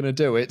think she's going to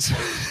do it.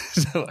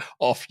 So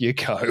off you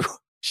go.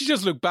 She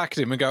just look back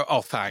at him and go,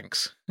 oh,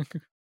 thanks.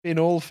 In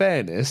all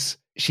fairness,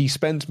 she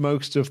spends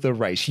most of the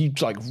race. She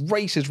like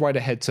races right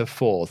ahead to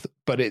 4th,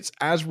 but it's,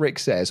 as Rick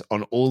says,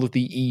 on all of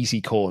the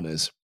easy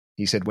corners.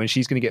 He said when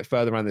she's going to get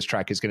further around this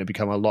track, it's going to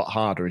become a lot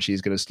harder and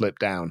she's going to slip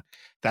down.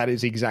 That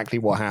is exactly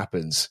what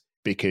happens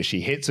because she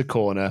hits a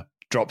corner,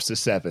 drops to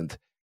 7th,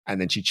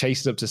 and then she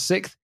chases up to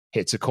 6th,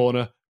 hits a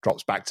corner,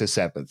 drops back to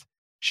 7th.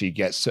 She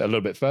gets a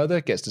little bit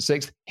further, gets to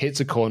 6th,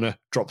 hits a corner,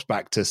 drops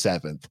back to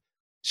 7th.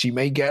 She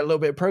may get a little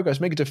bit of progress,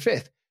 make it to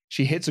 5th.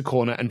 She hits a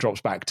corner and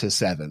drops back to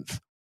 7th.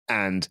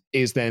 And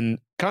is then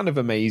kind of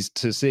amazed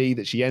to see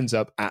that she ends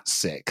up at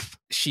 6th.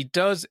 She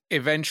does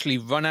eventually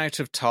run out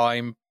of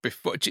time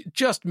before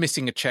just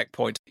missing a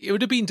checkpoint. It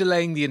would have been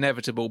delaying the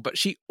inevitable, but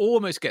she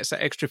almost gets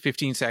that extra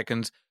 15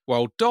 seconds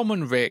while Dom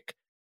and Rick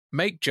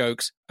make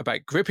jokes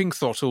about gripping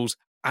throttles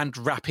and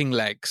wrapping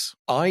legs.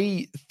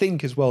 I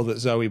think as well that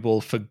Zoe Ball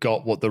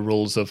forgot what the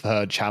rules of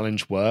her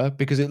challenge were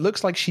because it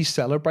looks like she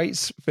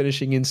celebrates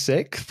finishing in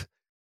 6th.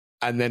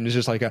 And then it's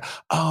just like,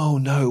 oh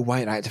no,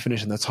 wait, I had to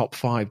finish in the top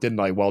 5,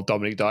 didn't I? While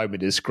Dominic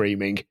Diamond is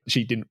screaming,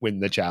 she didn't win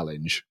the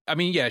challenge. I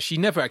mean, yeah, she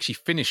never actually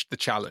finished the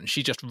challenge.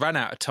 She just ran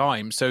out of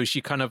time. So she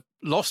kind of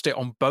lost it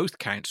on both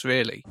counts,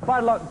 really.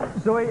 Bad luck,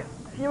 Zoe.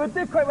 You would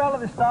do quite well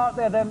at the start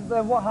there. Then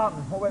what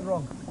happened? What went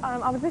wrong?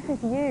 I was listening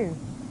to you.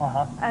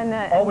 Uh-huh. And,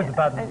 always a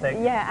bad mistake.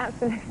 Yeah,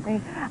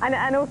 absolutely.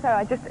 And also,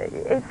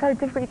 it's so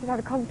difficult. You just have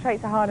to concentrate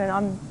so hard, and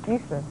I'm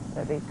useless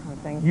at these kind of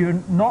things. You're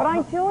not. But I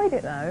enjoyed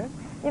it though.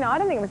 You know, I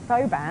don't think it was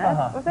so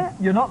bad, was it?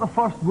 You're not the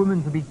first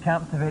woman to be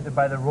captivated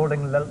by the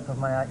rolling lilt of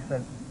my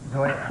accent,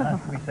 Zoe, as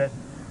we said.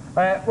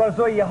 Well,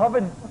 Zoe, you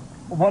haven't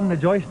won the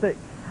joystick.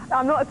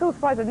 I'm not at all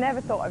surprised. I never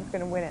thought I was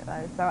going to win it,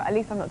 though, so at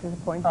least I'm not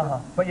disappointed.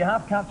 But you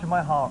have captured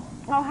my heart.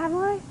 Oh, have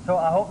I? So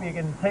I hope you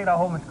can take that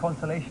home as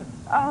consolation.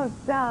 Oh,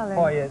 darling.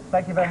 Oh, yeah.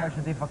 Thank you very much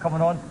indeed for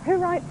coming on. Who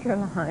writes your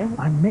lines?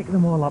 I make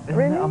them all up. Isn't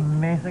Really? it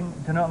amazing?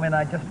 Do you know what I mean?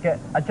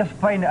 I just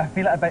find it, I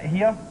feel it about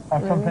here, or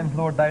sometimes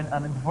lower down,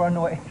 and before I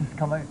know it, it's just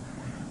come out.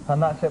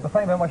 And that's it. But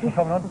thank you very much for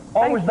coming on.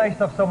 Always nice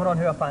to have someone on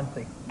who I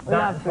fancy.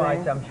 That's why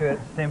I'm sure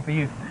it's the same for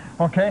you.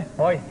 Okay,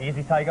 boy,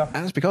 easy, Tiger.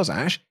 And it's because,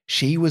 Ash,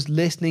 she was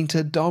listening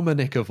to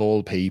Dominic of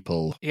all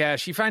people. Yeah,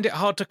 she found it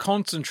hard to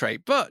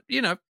concentrate, but,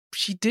 you know,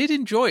 she did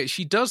enjoy it.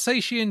 She does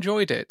say she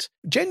enjoyed it.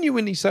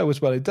 Genuinely so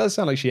as well. It does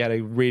sound like she had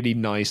a really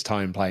nice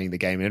time playing the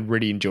game and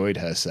really enjoyed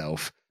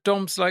herself.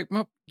 Dom's like,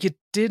 well, you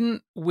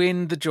didn't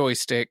win the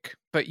joystick,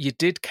 but you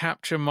did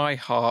capture my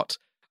heart.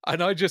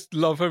 And I just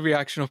love her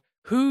reaction of,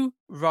 who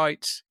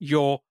writes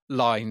your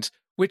lines?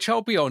 Which,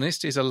 I'll be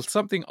honest, is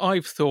something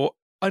I've thought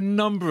a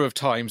number of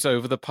times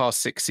over the past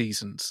 6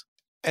 seasons.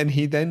 And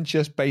he then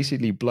just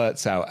basically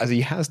blurts out, as he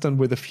has done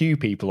with a few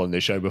people on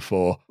the show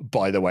before,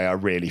 by the way, I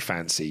really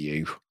fancy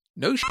you.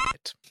 No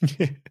shit.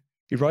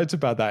 He writes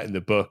about that in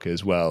the book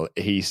as well.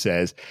 He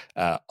says,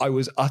 I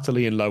was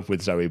utterly in love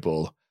with Zoe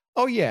Ball.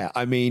 Oh yeah,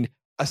 I mean,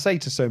 I say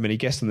to so many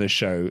guests on the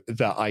show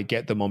that I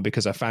get them on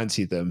because I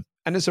fancy them,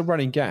 and it's a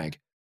running gag.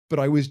 But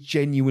I was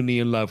genuinely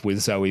in love with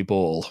Zoe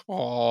Ball.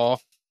 Aww.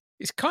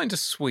 It's kind of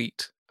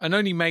sweet, and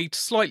only made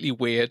slightly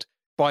weird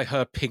by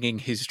her pinging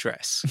his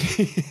dress.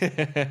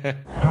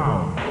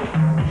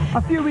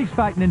 A few weeks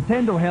back,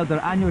 Nintendo held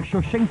their annual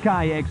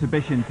Shoshinkai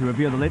exhibition to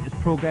reveal the latest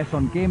progress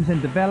on games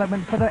in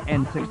development for their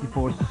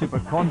N64 Super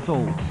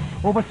Console.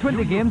 Over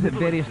 20 games at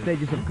various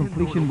stages of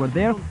completion were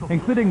there,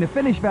 including the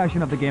finished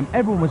version of the game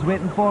everyone was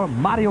waiting for,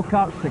 Mario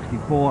Kart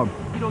 64.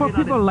 For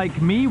people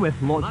like me with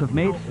lots of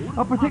mates,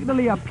 a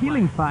particularly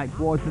appealing fact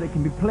was that it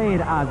can be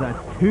played as a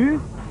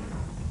 2,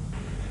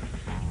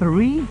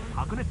 3,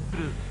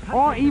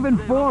 or even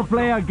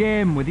 4-player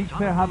game, with each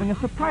player having a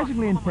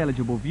surprisingly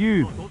intelligible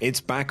view. It's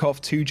back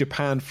off to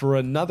Japan for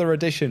another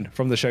edition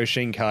from the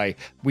Shoshinkai.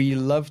 We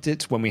loved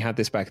it when we had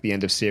this back at the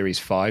end of Series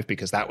 5,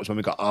 because that was when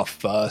we got our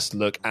first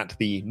look at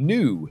the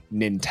new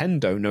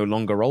Nintendo No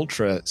Longer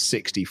Ultra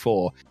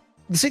 64.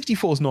 The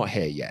 64 is not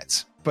here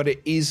yet, but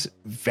it is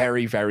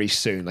very, very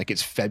soon. Like,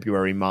 it's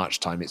February, March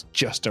time. It's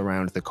just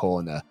around the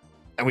corner.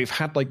 And we've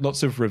had like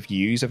lots of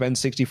reviews of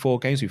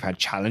N64 games. We've had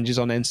challenges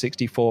on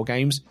N64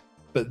 games.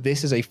 But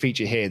this is a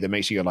feature here that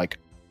makes you go like,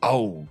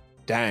 oh,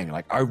 dang,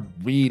 like I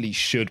really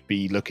should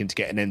be looking to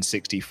get an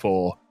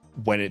N64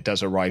 when it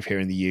does arrive here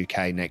in the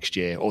UK next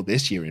year, or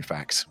this year, in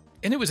fact.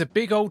 And it was a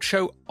big old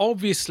show.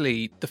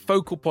 Obviously, the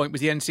focal point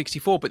was the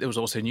N64, but there was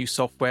also new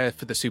software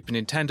for the Super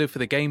Nintendo, for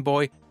the Game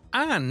Boy,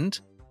 and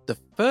the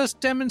first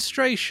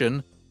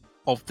demonstration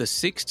of the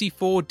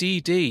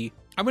 64DD.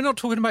 And we're not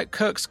talking about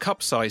Kirk's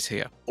cup size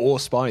here. Or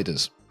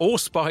spiders. Or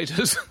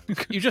spiders.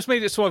 You just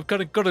made it so I've got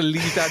to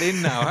leave that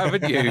in now,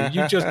 haven't you?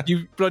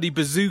 You bloody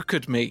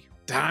bazookaed me.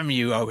 Damn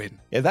you, Owen.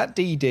 Yeah, that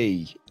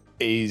DD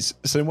is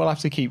something we'll have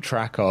to keep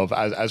track of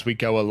as we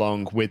go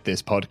along with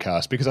this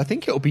podcast, because I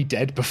think it'll be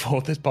dead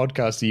before this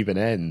podcast even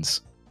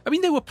ends. I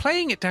mean, they were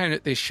playing it down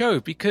at this show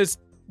because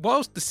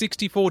whilst the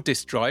 64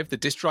 disc drive, the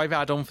disc drive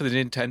add-on for the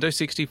Nintendo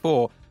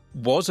 64,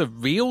 was a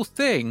real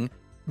thing,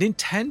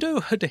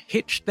 Nintendo had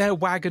hitched their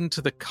wagon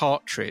to the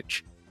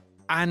cartridge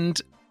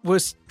and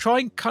was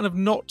trying kind of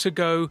not to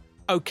go,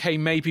 okay,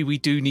 maybe we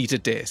do need a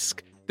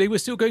disc. They were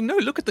still going, no,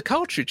 look at the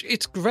cartridge.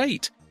 It's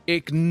great.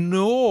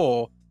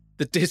 Ignore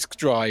the disc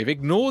drive.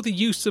 Ignore the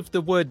use of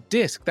the word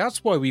disc.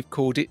 That's why we've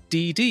called it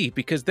DD,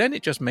 because then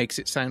it just makes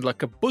it sound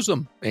like a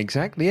bosom.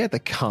 Exactly, yeah. The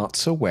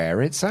carts are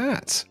where it's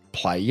at.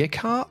 Play your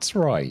carts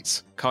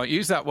right. Can't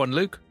use that one,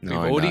 Luke. We've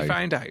already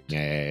found out.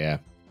 Yeah.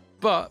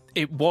 But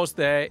it was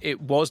there,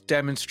 it was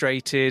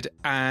demonstrated,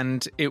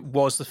 and it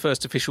was the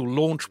first official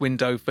launch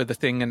window for the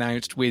thing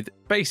announced with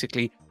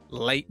basically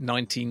late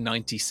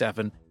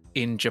 1997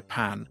 in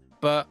Japan.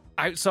 But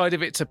outside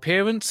of its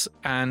appearance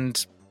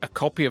and a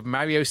copy of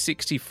Mario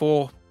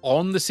 64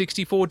 on the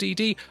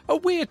 64DD, a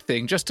weird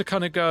thing just to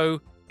kind of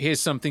go, here's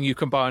something you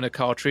can buy on a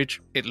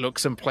cartridge. It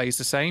looks and plays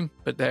the same,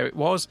 but there it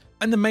was.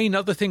 And the main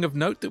other thing of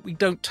note that we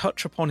don't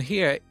touch upon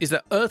here is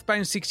that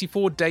Earthbound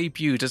 64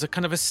 debuted as a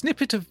kind of a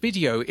snippet of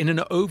video in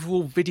an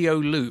overall video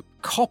loop.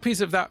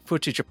 Copies of that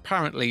footage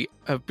apparently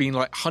have been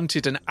like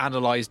hunted and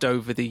analysed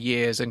over the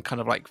years and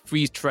kind of like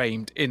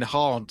freeze-framed,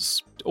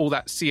 enhanced, all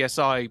that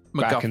CSI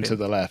MacGuffin. Back and to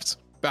the left.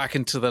 Back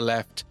and to the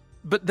left.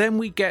 But then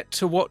we get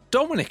to what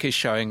Dominic is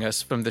showing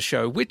us from the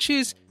show, which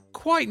is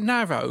quite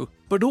narrow,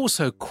 but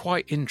also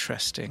quite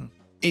interesting.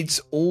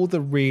 It's all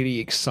the really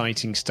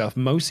exciting stuff,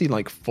 mostly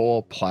like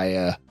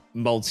 4-player,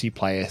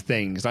 multiplayer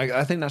things.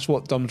 I think that's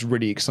what Dom's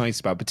really excited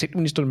about,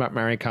 particularly when he's talking about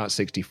Mario Kart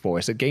 64.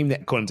 It's a game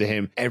that, according to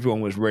him,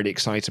 everyone was really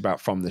excited about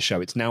from the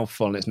show. It's now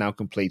full, it's now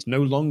complete.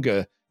 No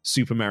longer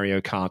Super Mario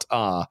Kart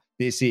R.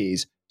 This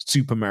is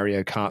Super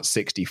Mario Kart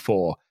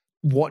 64.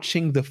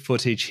 Watching the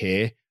footage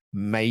here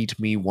made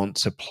me want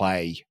to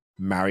play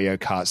Mario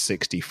Kart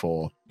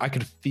 64. I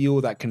could feel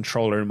that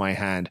controller in my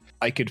hand.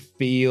 I could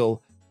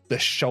feel the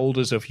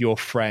shoulders of your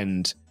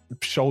friend,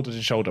 shoulder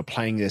to shoulder,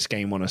 playing this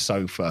game on a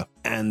sofa,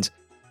 and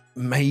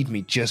made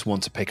me just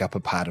want to pick up a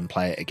pad and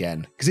play it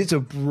again, because it's a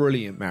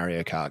brilliant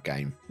Mario Kart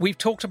game. We've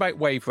talked about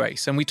Wave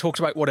Race, and we talked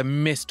about what a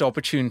missed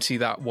opportunity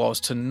that was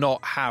to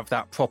not have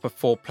that proper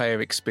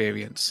 4-player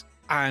experience.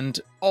 And,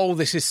 oh,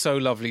 this is so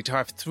lovely to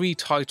have 3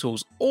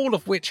 titles, all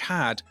of which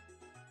had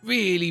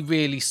really,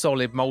 really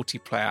solid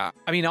multiplayer.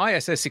 I mean,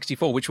 ISS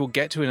 64, which we'll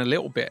get to in a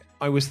little bit.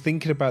 I was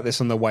thinking about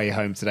this on the way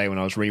home today when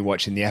I was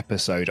rewatching the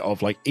episode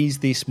of like, is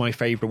this my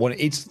favorite one?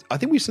 I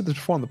think we said this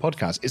before on the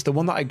podcast. It's the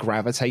one that I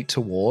gravitate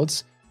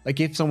towards. Like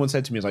if someone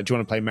said to me, like, do you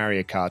want to play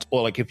Mario Kart?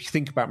 Or like, if you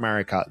think about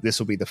Mario Kart, this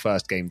will be the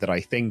first game that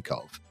I think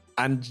of.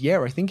 And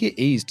yeah, I think it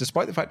is,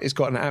 despite the fact it's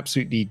got an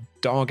absolutely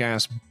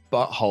dog-ass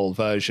butthole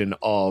version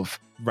of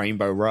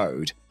Rainbow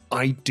Road.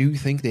 I do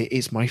think that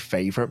it's my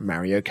favourite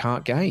Mario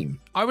Kart game.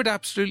 I would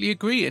absolutely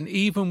agree. And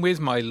even with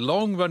my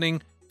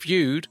long-running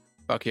feud,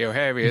 Bucky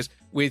O'Hare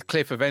with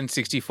Cliff of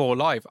N64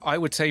 Live, I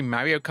would say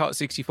Mario Kart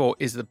 64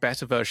 is the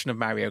better version of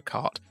Mario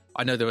Kart.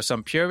 I know there are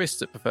some purists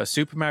that prefer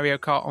Super Mario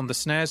Kart on the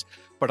SNES,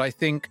 but I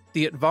think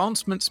the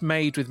advancements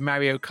made with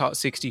Mario Kart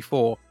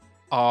 64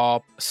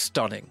 are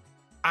stunning.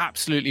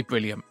 Absolutely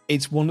brilliant.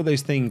 It's one of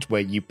those things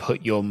where you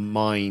put your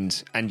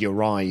mind and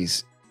your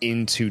eyes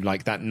into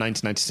like that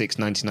 1996,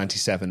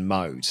 1997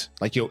 mode.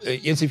 Like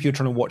as if you're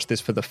trying to watch this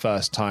for the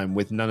first time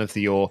with none of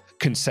your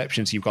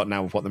conceptions you've got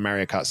now of what the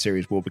Mario Kart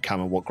series will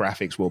become and what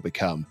graphics will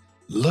become.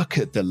 Look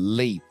at the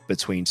leap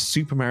between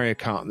Super Mario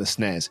Kart and the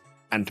SNES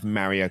and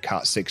Mario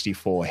Kart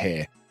 64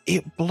 here.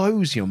 It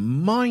blows your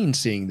mind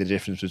seeing the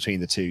difference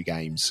between the two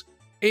games.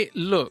 It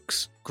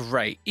looks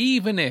great,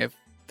 even if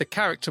the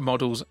character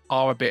models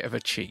are a bit of a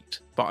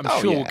cheat. But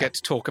I'm sure we'll get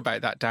to talk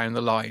about that down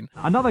the line.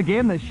 Another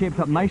game that's shaped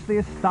up nicely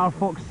is Star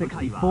Fox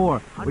 64,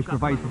 which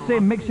provides the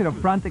same mixture of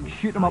frantic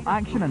shoot-'em-up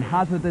action and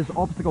hazardous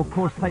obstacle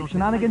course type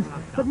shenanigans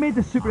that made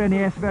the Super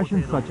NES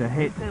version such a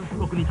hit.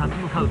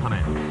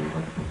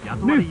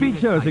 New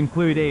features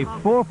include a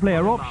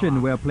 4-player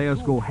option where players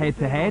go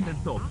head-to-head,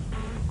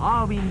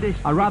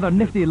 a rather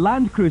nifty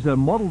Land Cruiser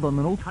modelled on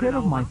an old pair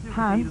of my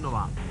pants,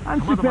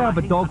 and superb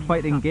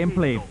dogfighting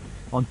gameplay.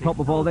 On top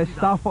of all this,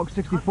 Star Fox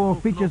 64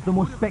 features the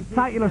most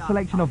spectacular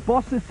selection of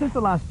bosses since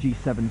the last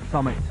G7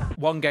 summit.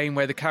 One game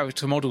where the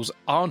character models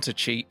aren't a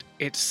cheat,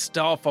 it's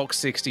Star Fox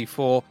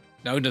 64,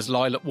 known as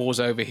Lilac Wars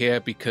over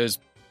here because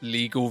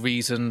legal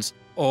reasons,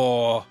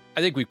 or I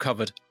think we've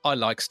covered, I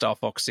like Star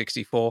Fox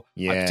 64.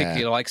 Yeah. I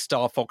particularly like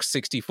Star Fox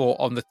 64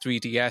 on the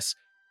 3DS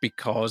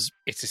because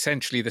it's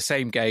essentially the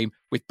same game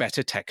with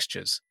better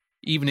textures,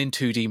 even in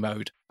 2D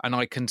mode, and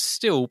I can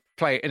still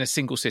play it in a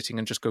single sitting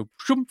and just go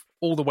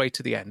all the way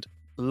to the end.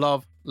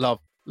 Love, love,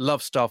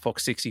 love Star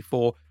Fox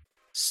 64.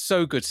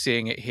 So good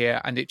seeing it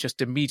here, and it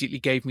just immediately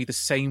gave me the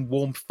same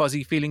warm,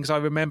 fuzzy feelings I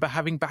remember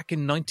having back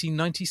in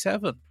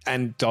 1997.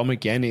 And Dom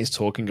again is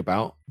talking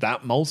about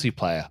that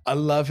multiplayer. I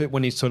love it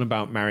when he's talking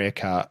about Mario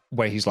Kart,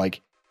 where he's like,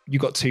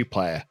 you've got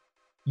 2-player,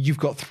 you've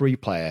got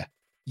 3-player,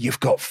 you've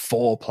got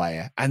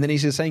 4-player. And then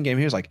he's in the same game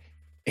here, he's like,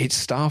 it's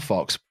Star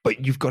Fox,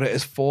 but you've got it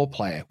as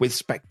 4-player with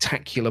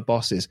spectacular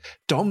bosses.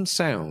 Dom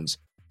sounds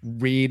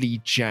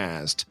really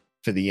jazzed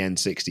for the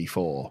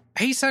N64.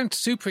 He sounds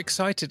super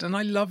excited, and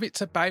I love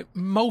it's about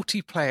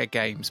multiplayer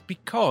games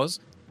because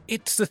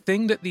it's the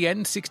thing that the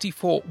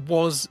N64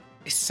 was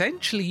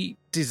essentially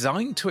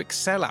designed to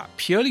excel at,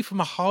 purely from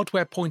a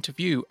hardware point of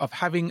view of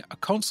having a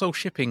console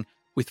shipping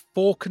with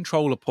 4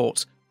 controller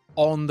ports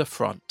on the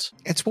front.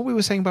 It's what we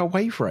were saying about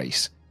Wave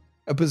Race.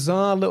 A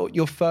bizarre little,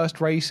 your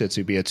first racer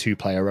to be a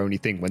 2-player only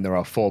thing when there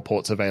are 4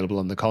 ports available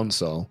on the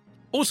console.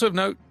 Also of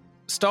note,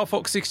 Star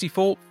Fox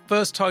 64,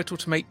 first title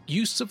to make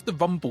use of the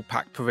Rumble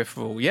Pack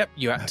peripheral. Yep,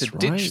 you had to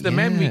ditch the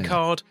memory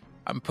card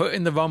and put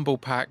in the Rumble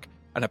Pack.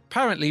 And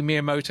apparently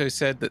Miyamoto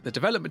said that the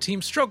development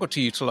team struggled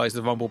to utilize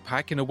the Rumble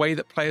Pack in a way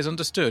that players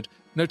understood,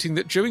 noting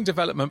that during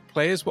development,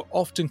 players were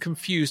often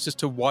confused as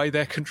to why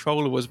their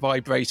controller was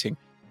vibrating.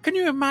 Can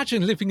you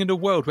imagine living in a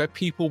world where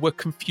people were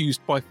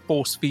confused by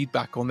force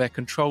feedback on their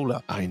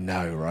controller? I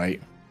know,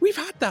 right? We've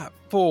had that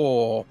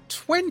for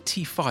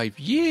 25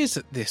 years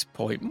at this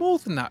point, more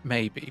than that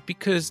maybe,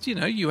 because, you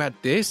know, you had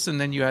this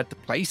and then you had the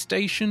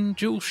PlayStation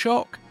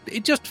DualShock.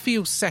 It just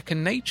feels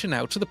second nature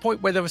now, to the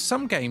point where there are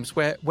some games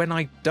where when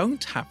I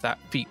don't have that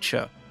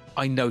feature,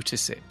 I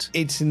notice it.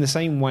 It's in the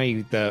same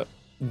way that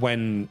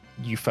when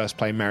you first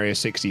play Mario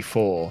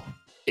 64,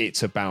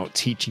 it's about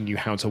teaching you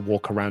how to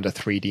walk around a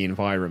 3D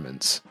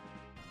environment.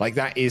 Like,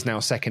 that is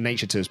now second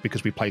nature to us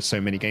because we played so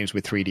many games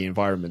with 3D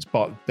environments.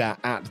 But that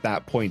at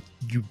that point,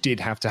 you did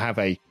have to have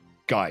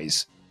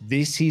guys,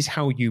 this is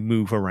how you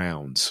move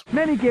around.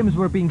 Many games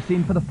were being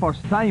seen for the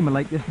first time,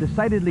 like this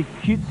decidedly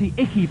cutesy,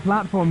 icky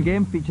platform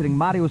game featuring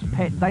Mario's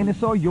pet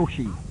dinosaur,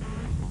 Yoshi.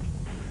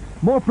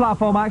 More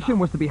platform action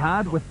was to be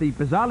had with the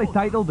bizarrely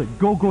titled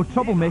Go-Go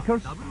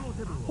Troublemakers,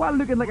 while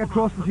looking like a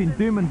cross between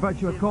Doom and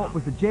Virtua Cop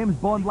was the James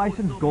Bond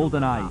licensed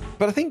GoldenEye.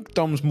 But I think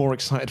Dom's more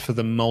excited for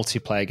the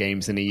multiplayer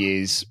games than he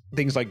is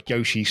things like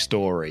Yoshi's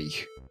Story,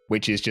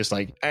 which is just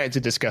like, it's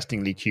a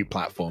disgustingly cute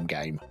platform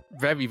game.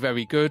 Very,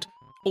 very good.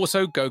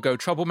 Also, Go-Go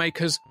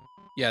Troublemakers.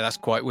 Yeah, that's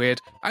quite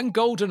weird. And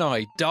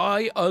GoldenEye,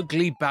 Die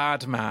Ugly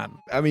Bad Man.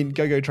 I mean,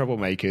 Go-Go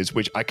Troublemakers,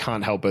 which I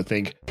can't help but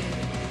think...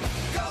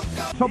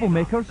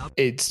 Troublemakers.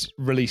 It's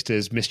released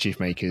as Mischief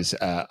Makers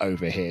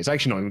over here. It's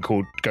actually not even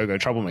called Go-Go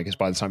Troublemakers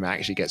by the time it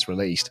actually gets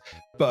released.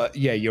 But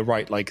yeah, you're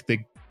right. Like, the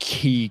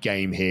key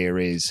game here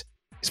is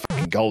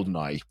fucking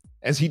GoldenEye.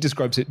 as he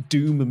describes it,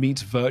 Doom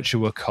meets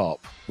Virtua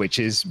Cop, which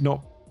is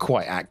not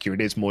quite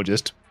accurate. It's more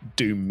just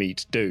Doom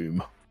meets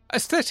Doom.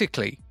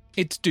 Aesthetically,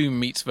 it's Doom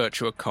meets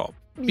Virtua Cop,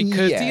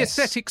 because the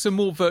aesthetics are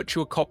more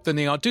Virtua Cop than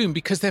they are Doom,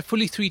 because they're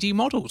fully 3D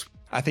modelled.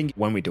 I think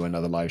when we do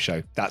another live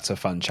show, that's a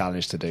fun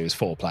challenge to do, is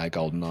 4-player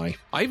GoldenEye.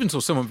 I even saw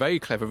someone very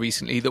clever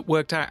recently that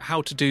worked out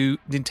how to do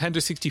Nintendo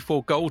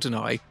 64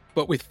 GoldenEye,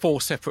 but with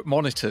 4 separate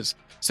monitors.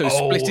 So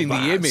splitting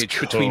the image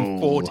between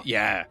 4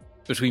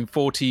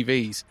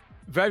 TVs.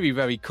 Very,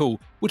 very cool.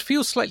 Would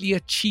feel slightly a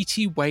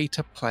cheaty way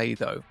to play,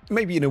 though.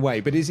 Maybe in a way,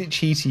 but is it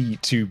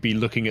cheaty to be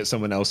looking at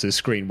someone else's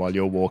screen while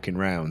you're walking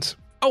around?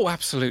 Oh,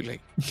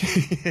 absolutely.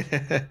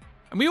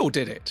 And we all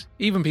did it.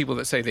 Even people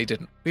that say they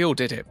didn't. We all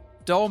did it.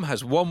 Dom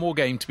has one more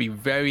game to be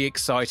very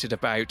excited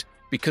about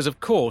because,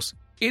 of course,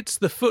 it's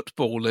the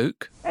football,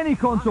 Luke. Any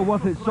console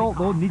worth its salt,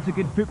 though, needs a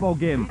good football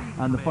game.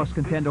 And the first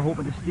contender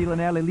hoping to steal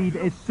an early lead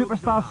is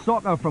Superstar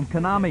Soccer from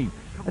Konami.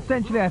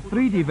 Essentially a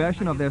 3D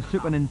version of their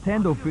Super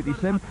Nintendo footy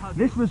sim,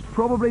 this was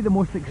probably the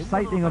most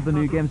exciting of the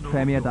new games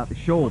premiered at the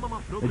show.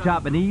 The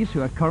Japanese,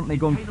 who are currently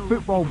going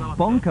football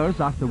bonkers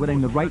after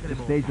winning the right to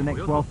stage the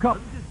next World Cup,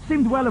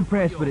 seemed well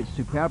impressed with its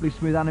superbly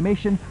smooth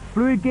animation,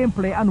 fluid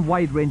gameplay and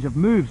wide range of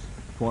moves.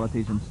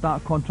 Qualities in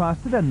stark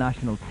contrast to their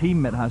national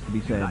team, it has to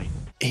be said.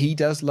 He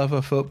does love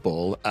a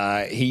football.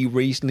 He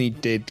recently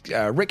did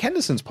Rick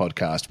Henderson's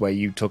podcast where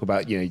you talk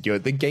about,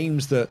 the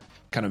games that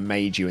kind of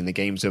made you and the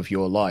games of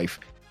your life.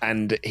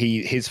 And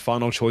his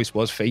final choice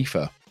was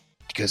FIFA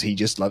because he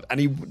just loved, and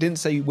he didn't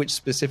say which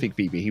specific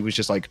FIFA. He was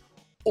just like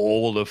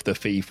all of the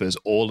FIFAs,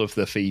 all of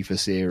the FIFA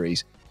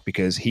series,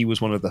 because he was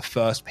one of the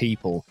first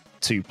people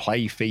to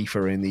play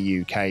FIFA in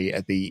the UK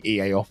at the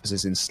EA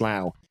offices in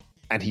Slough.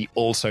 And he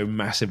also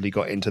massively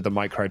got into the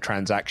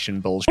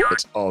microtransaction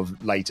bullshit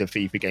of later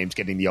FIFA games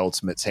getting the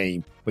Ultimate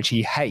Team, which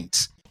he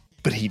hates,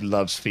 but he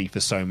loves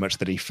FIFA so much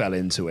that he fell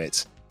into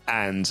it.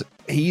 And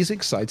he's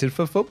excited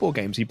for football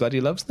games. He bloody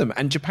loves them.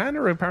 And Japan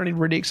are apparently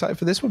really excited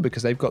for this one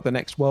because they've got the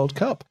next World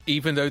Cup.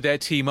 Even though their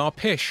team are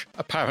pish,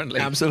 apparently.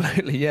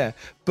 Absolutely, yeah.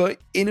 But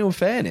in all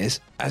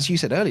fairness, as you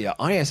said earlier,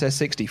 ISS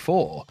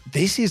 64,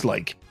 this is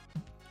like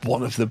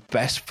one of the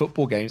best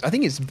football games. I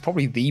think it's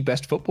probably the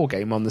best football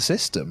game on the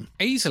system.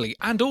 Easily.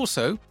 And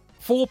also,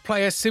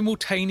 4-player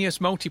simultaneous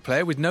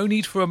multiplayer with no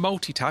need for a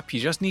multi-tap. You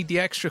just need the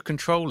extra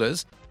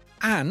controllers.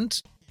 And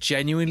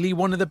genuinely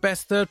one of the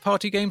best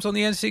third-party games on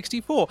the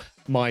N64.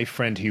 My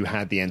friend who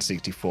had the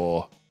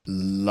N64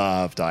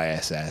 loved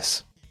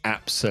ISS.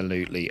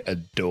 Absolutely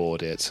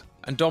adored it.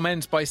 And Dom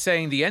ends by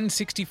saying the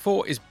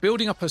N64 is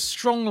building up a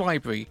strong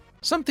library,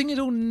 something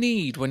it'll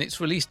need when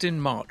it's released in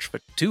March for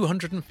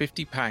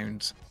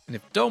 £250. And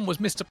if Dom was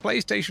Mr.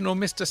 PlayStation or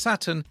Mr.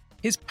 Saturn,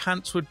 his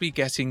pants would be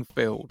getting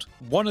filled.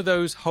 One of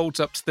those holds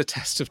up to the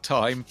test of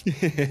time.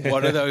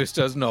 One of those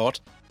does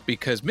not,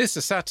 because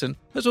Mr. Saturn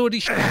has already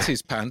shat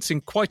his pants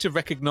in quite a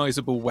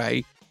recognisable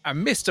way.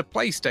 And Mr.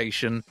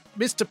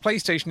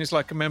 PlayStation is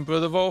like a member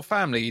of the royal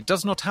family. He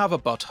does not have a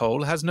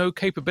butthole, has no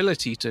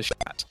capability to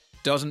shat,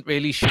 doesn't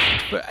really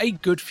shat for a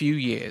good few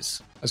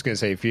years. I was going to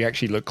say, if you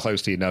actually look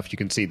closely enough, you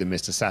can see that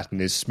Mr.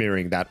 Saturn is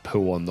smearing that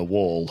poo on the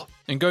wall.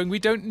 And going, we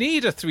don't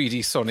need a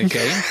 3D Sonic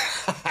game.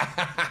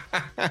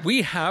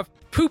 We have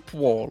Poop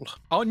Wall,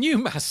 our new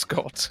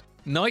mascot.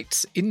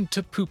 Nights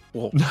into Poop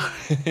Wall.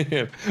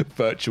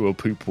 Virtual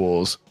poop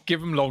walls. Give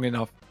them long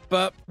enough.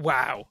 But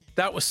wow,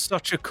 that was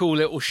such a cool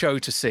little show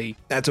to see.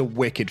 That's a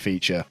wicked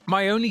feature.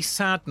 My only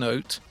sad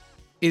note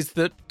is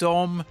that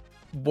Dom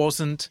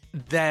wasn't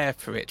there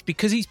for it,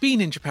 because he's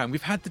been in Japan.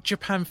 We've had the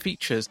Japan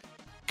features.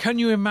 Can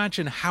you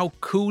imagine how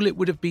cool it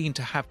would have been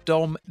to have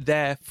Dom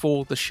there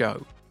for the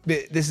show?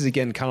 This is,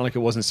 again, kind of like it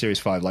was in Series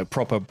 5, like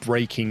proper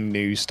breaking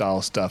news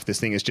style stuff. This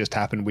thing has just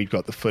happened. We've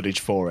got the footage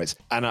for it.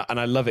 And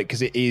I love it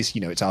because it is,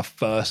 it's our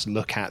first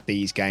look at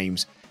these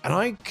games. And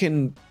I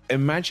can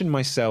imagine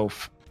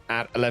myself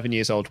at 11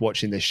 years old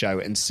watching this show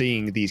and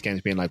seeing these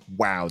games being like,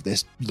 wow,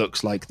 this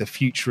looks like the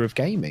future of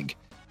gaming,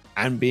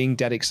 and being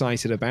dead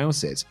excited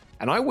about it.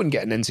 And I wouldn't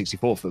get an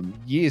N64 for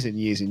years and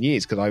years and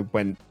years because I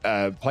went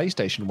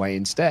PlayStation way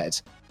instead.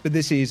 But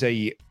this is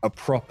a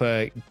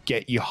proper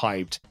get you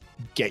hyped,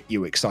 get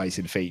you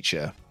excited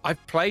feature.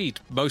 I've played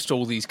most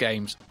all these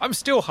games. I'm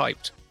still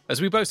hyped.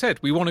 As we both said,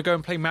 we want to go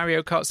and play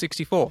Mario Kart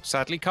 64.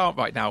 Sadly can't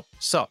right now.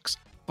 Sucks.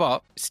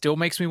 But it still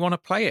makes me want to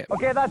play it.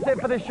 Okay, that's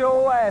it for the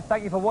show.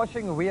 Thank you for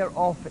watching. We are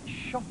off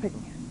shopping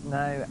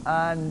now.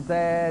 And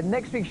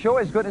next week's show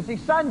is going to see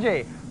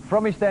Sanjay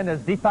from EastEnders,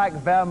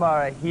 Deepak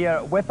Verma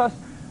here with us.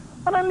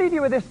 And I'll leave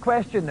you with this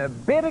question.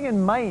 Bearing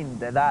in mind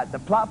that the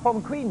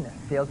Platform Queen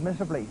failed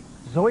miserably,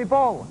 Zoe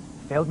Ball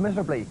failed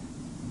miserably,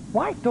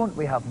 why don't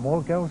we have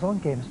more girls on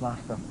Games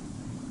Master?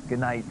 Good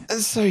night.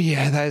 So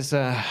yeah,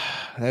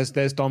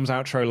 there's Dom's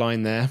outro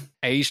line there.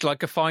 Aged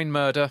like a fine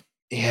murder.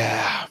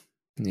 Yeah.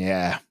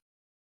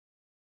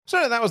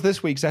 So that was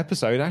this week's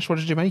episode. Ash, what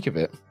did you make of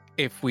it?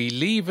 If we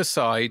leave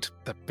aside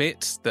the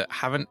bits that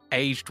haven't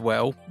aged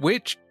well,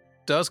 which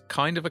does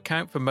kind of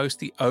account for most of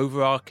the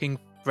overarching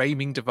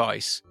framing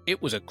device,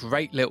 it was a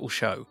great little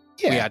show.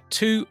 We had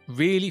 2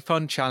 really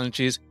fun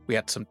challenges. We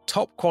had some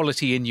top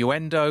quality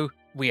innuendo.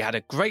 We had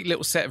a great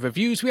little set of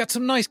reviews. We had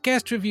some nice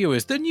guest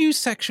reviewers. The news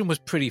section was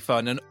pretty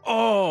fun. And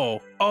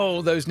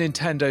those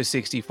Nintendo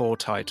 64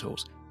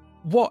 titles.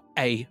 What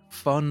a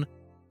fun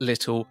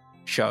little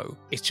show.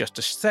 It's just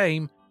a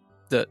shame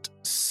that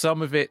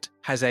some of it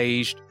has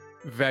aged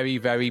very,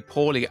 very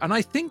poorly. And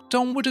I think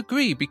Don would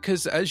agree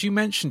because, as you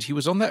mentioned, he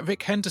was on that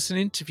Rick Henderson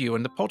interview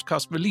and the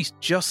podcast released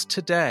just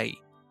today.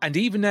 And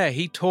even there,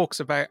 he talks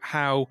about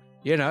how,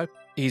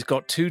 he's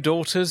got 2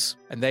 daughters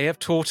and they have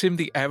taught him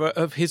the error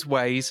of his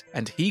ways.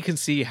 And he can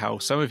see how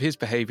some of his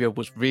behavior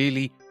was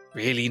really,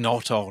 really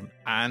not on.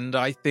 And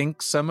I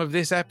think some of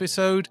this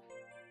episode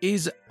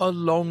is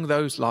along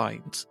those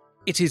lines.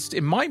 It is,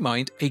 in my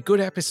mind, a good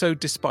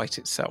episode despite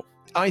itself.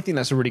 I think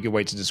that's a really good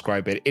way to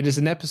describe it. It is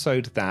an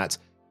episode that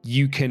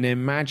you can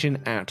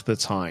imagine at the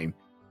time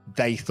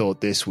they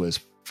thought this was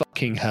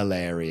fucking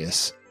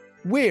hilarious.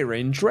 We're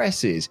in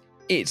dresses.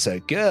 It's a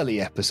girly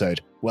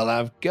episode. We'll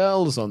have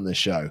girls on the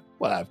show.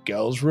 We'll have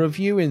girls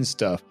reviewing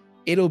stuff.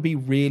 It'll be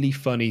really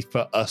funny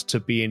for us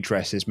to be in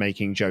dresses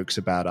making jokes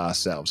about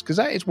ourselves, because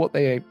that is what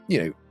they,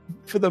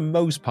 for the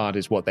most part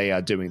is what they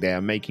are doing. They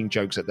are making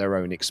jokes at their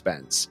own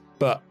expense.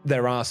 But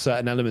there are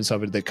certain elements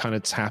of it that kind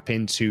of tap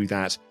into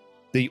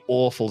the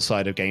awful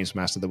side of Games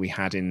Master that we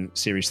had in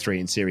Series 3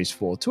 and Series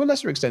 4, to a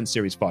lesser extent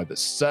Series 5, but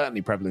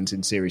certainly prevalent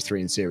in Series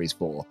 3 and Series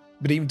 4.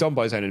 But even Don,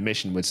 by his own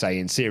admission, would say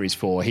in Series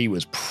 4, he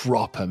was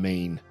proper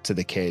mean to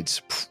the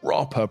kids,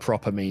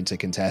 proper mean to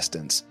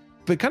contestants.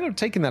 But kind of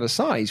taking that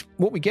aside,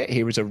 what we get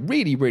here is a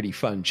really, really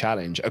fun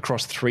challenge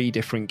across 3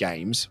 different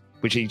games,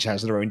 which each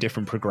has their own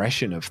different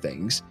progression of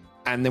things.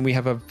 And then we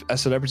have a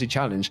celebrity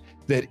challenge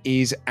that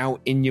is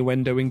out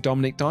innuendoing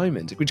Dominic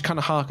Diamond, which kind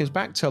of harkens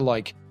back to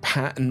like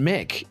Pat and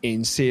Mick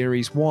in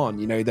Series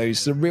 1.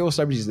 Those real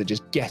celebrities that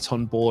just get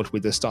on board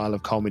with the style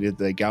of comedy that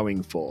they're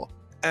going for.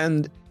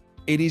 And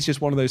it is just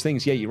one of those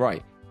things. Yeah, you're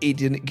right.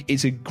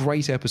 It's a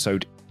great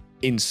episode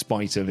in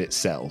spite of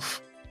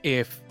itself.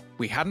 If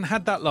we hadn't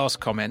had that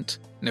last comment,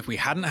 and if we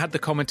hadn't had the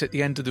comment at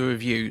the end of the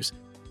reviews,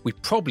 we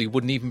probably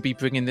wouldn't even be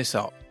bringing this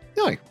up.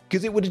 No,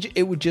 because it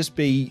would just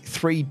be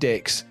 3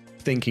 dicks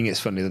thinking it's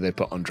funny that they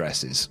put on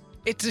dresses.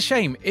 It's a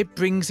shame. It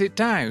brings it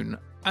down.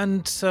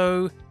 And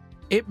so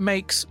it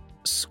makes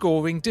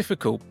scoring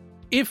difficult.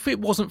 If it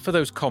wasn't for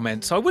those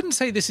comments, I wouldn't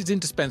say this is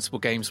indispensable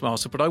Games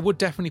Master, but I would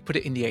definitely put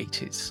it in the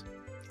 80s.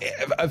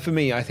 For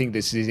me, I think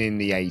this is in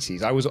the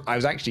 80s. I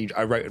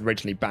wrote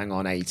originally bang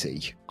on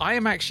 80. I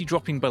am actually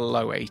dropping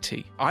below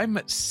 80. I'm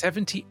at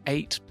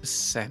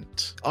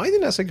 78%. I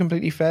think that's a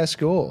completely fair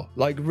score.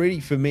 Like, really,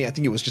 for me, I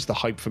think it was just the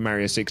hype for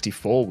Mario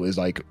 64 was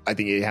like, I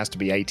think it has to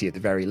be 80 at the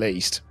very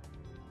least.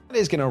 That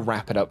is going to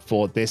wrap it up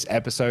for this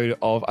episode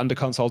of Under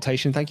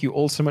Consultation. Thank you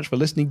all so much for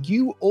listening.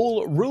 You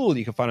all rule.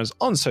 You can find us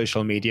on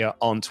social media,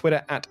 on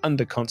Twitter at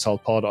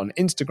UnderConsolePod, on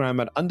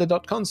Instagram at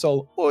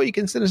under.console, or you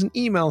can send us an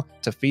email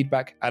to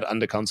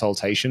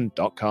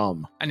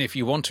feedback@underconsultation.com. And if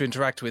you want to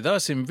interact with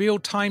us in real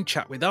time,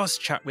 chat with us,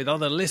 chat with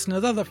other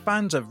listeners, other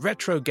fans of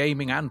retro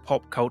gaming and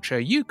pop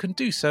culture, you can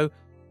do so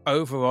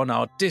over on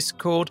our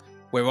Discord,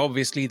 where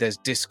obviously there's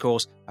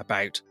discourse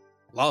about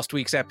last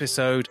week's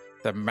episode,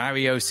 the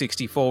Mario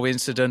 64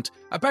 incident,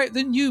 about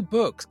the new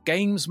book,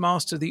 Games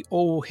Master, The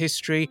Oral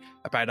History,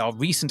 about our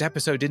recent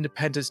episode,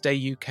 Independence Day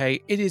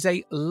UK. It is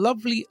a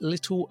lovely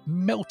little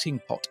melting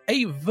pot,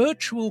 a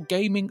virtual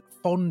gaming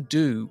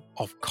fondue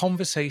of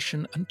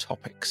conversation and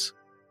topics.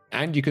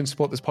 And you can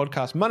support this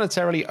podcast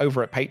monetarily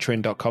over at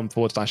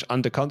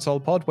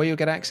patreon.com/underconsolepod, where you'll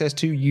get access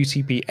to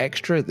UTP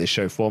Extra, this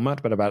show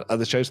format, but about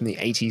other shows from the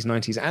 80s,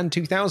 90s, and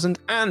 2000,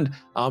 and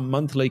our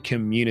monthly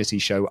community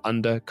show,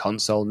 Under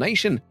Console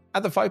Nation.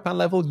 At the £5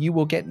 level, you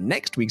will get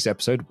next week's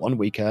episode 1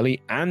 week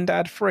early and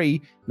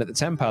ad-free. And at the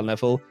 £10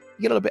 level,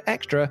 you get a little bit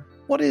extra.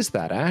 What is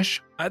that,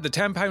 Ash? At the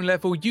 £10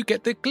 level, you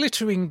get the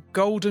glittering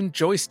golden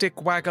joystick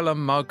waggler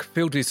mug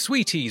filled with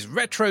sweeties,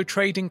 retro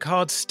trading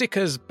cards,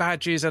 stickers,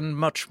 badges, and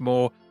much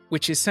more,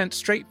 which is sent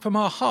straight from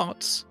our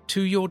hearts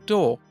to your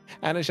door.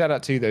 And a shout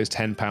out to those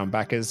 £10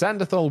 backers: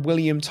 Xanderthal,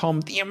 William,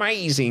 Tom, the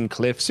amazing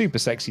Cliff, Super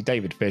Sexy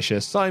David Fisher,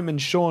 Simon,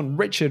 Sean,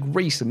 Richard,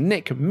 Reese,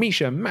 Nick,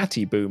 Misha,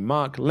 Matty Boo,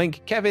 Mark,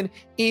 Link, Kevin,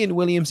 Ian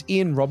Williams,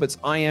 Ian Roberts,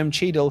 I Am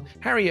Cheadle,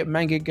 Harriet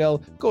Manga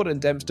Girl, Gordon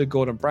Dempster,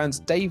 Gordon Brands,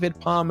 David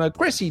Palmer,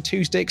 Chrissy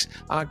Two Sticks,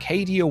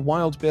 Arcadia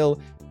Wild Bill,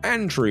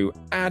 Andrew,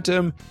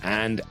 Adam,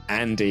 and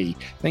Andy.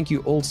 Thank you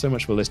all so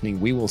much for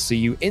listening. We will see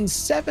you in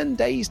 7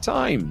 days'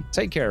 time.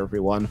 Take care,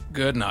 everyone.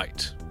 Good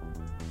night.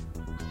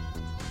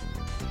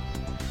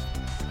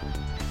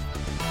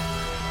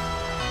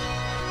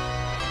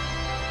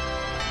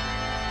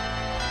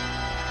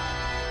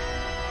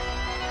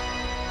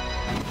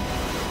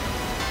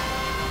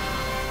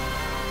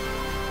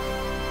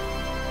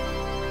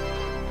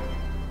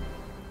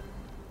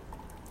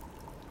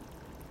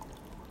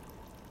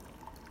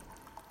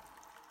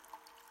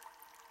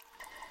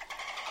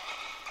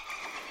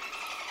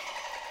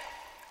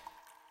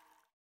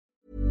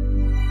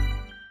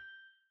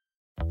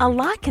 A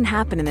lot can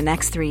happen in the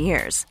next 3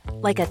 years.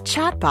 Like a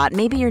chatbot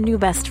may be your new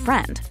best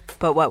friend.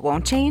 But what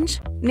won't change?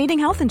 Needing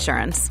health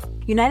insurance.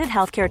 United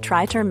Healthcare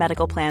Tri-Term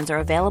Medical Plans are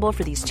available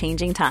for these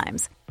changing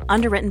times.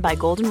 Underwritten by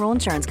Golden Rule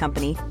Insurance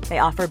Company, they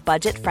offer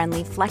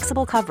budget-friendly,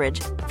 flexible coverage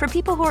for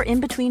people who are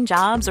in between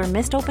jobs or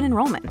missed open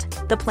enrollment.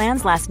 The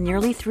plans last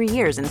nearly 3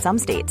 years in some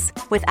states,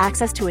 with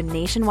access to a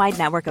nationwide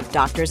network of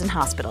doctors and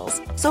hospitals.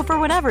 So for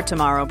whatever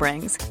tomorrow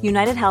brings,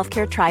 United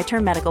Healthcare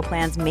Tri-Term Medical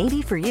Plans may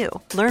be for you.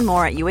 Learn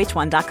more at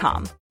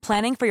uh1.com.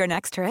 Planning for your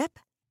next trip?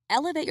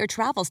 Elevate your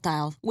travel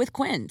style with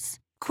Quince.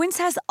 Quince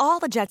has all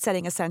the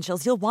jet-setting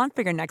essentials you'll want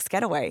for your next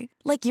getaway,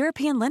 like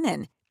European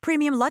linen,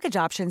 premium luggage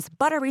options,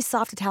 buttery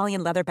soft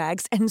Italian leather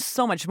bags, and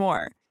so much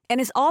more.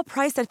 And is all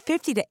priced at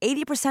 50 to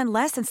 80%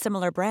 less than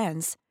similar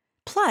brands.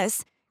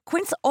 Plus,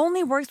 Quince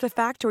only works with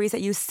factories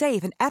that use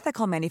safe and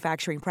ethical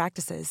manufacturing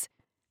practices.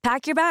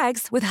 Pack your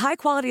bags with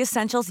high-quality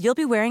essentials you'll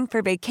be wearing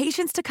for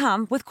vacations to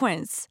come with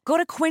Quince. Go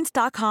to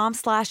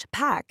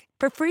quince.com/pack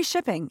for free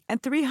shipping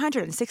and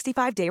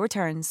 365-day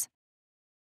returns.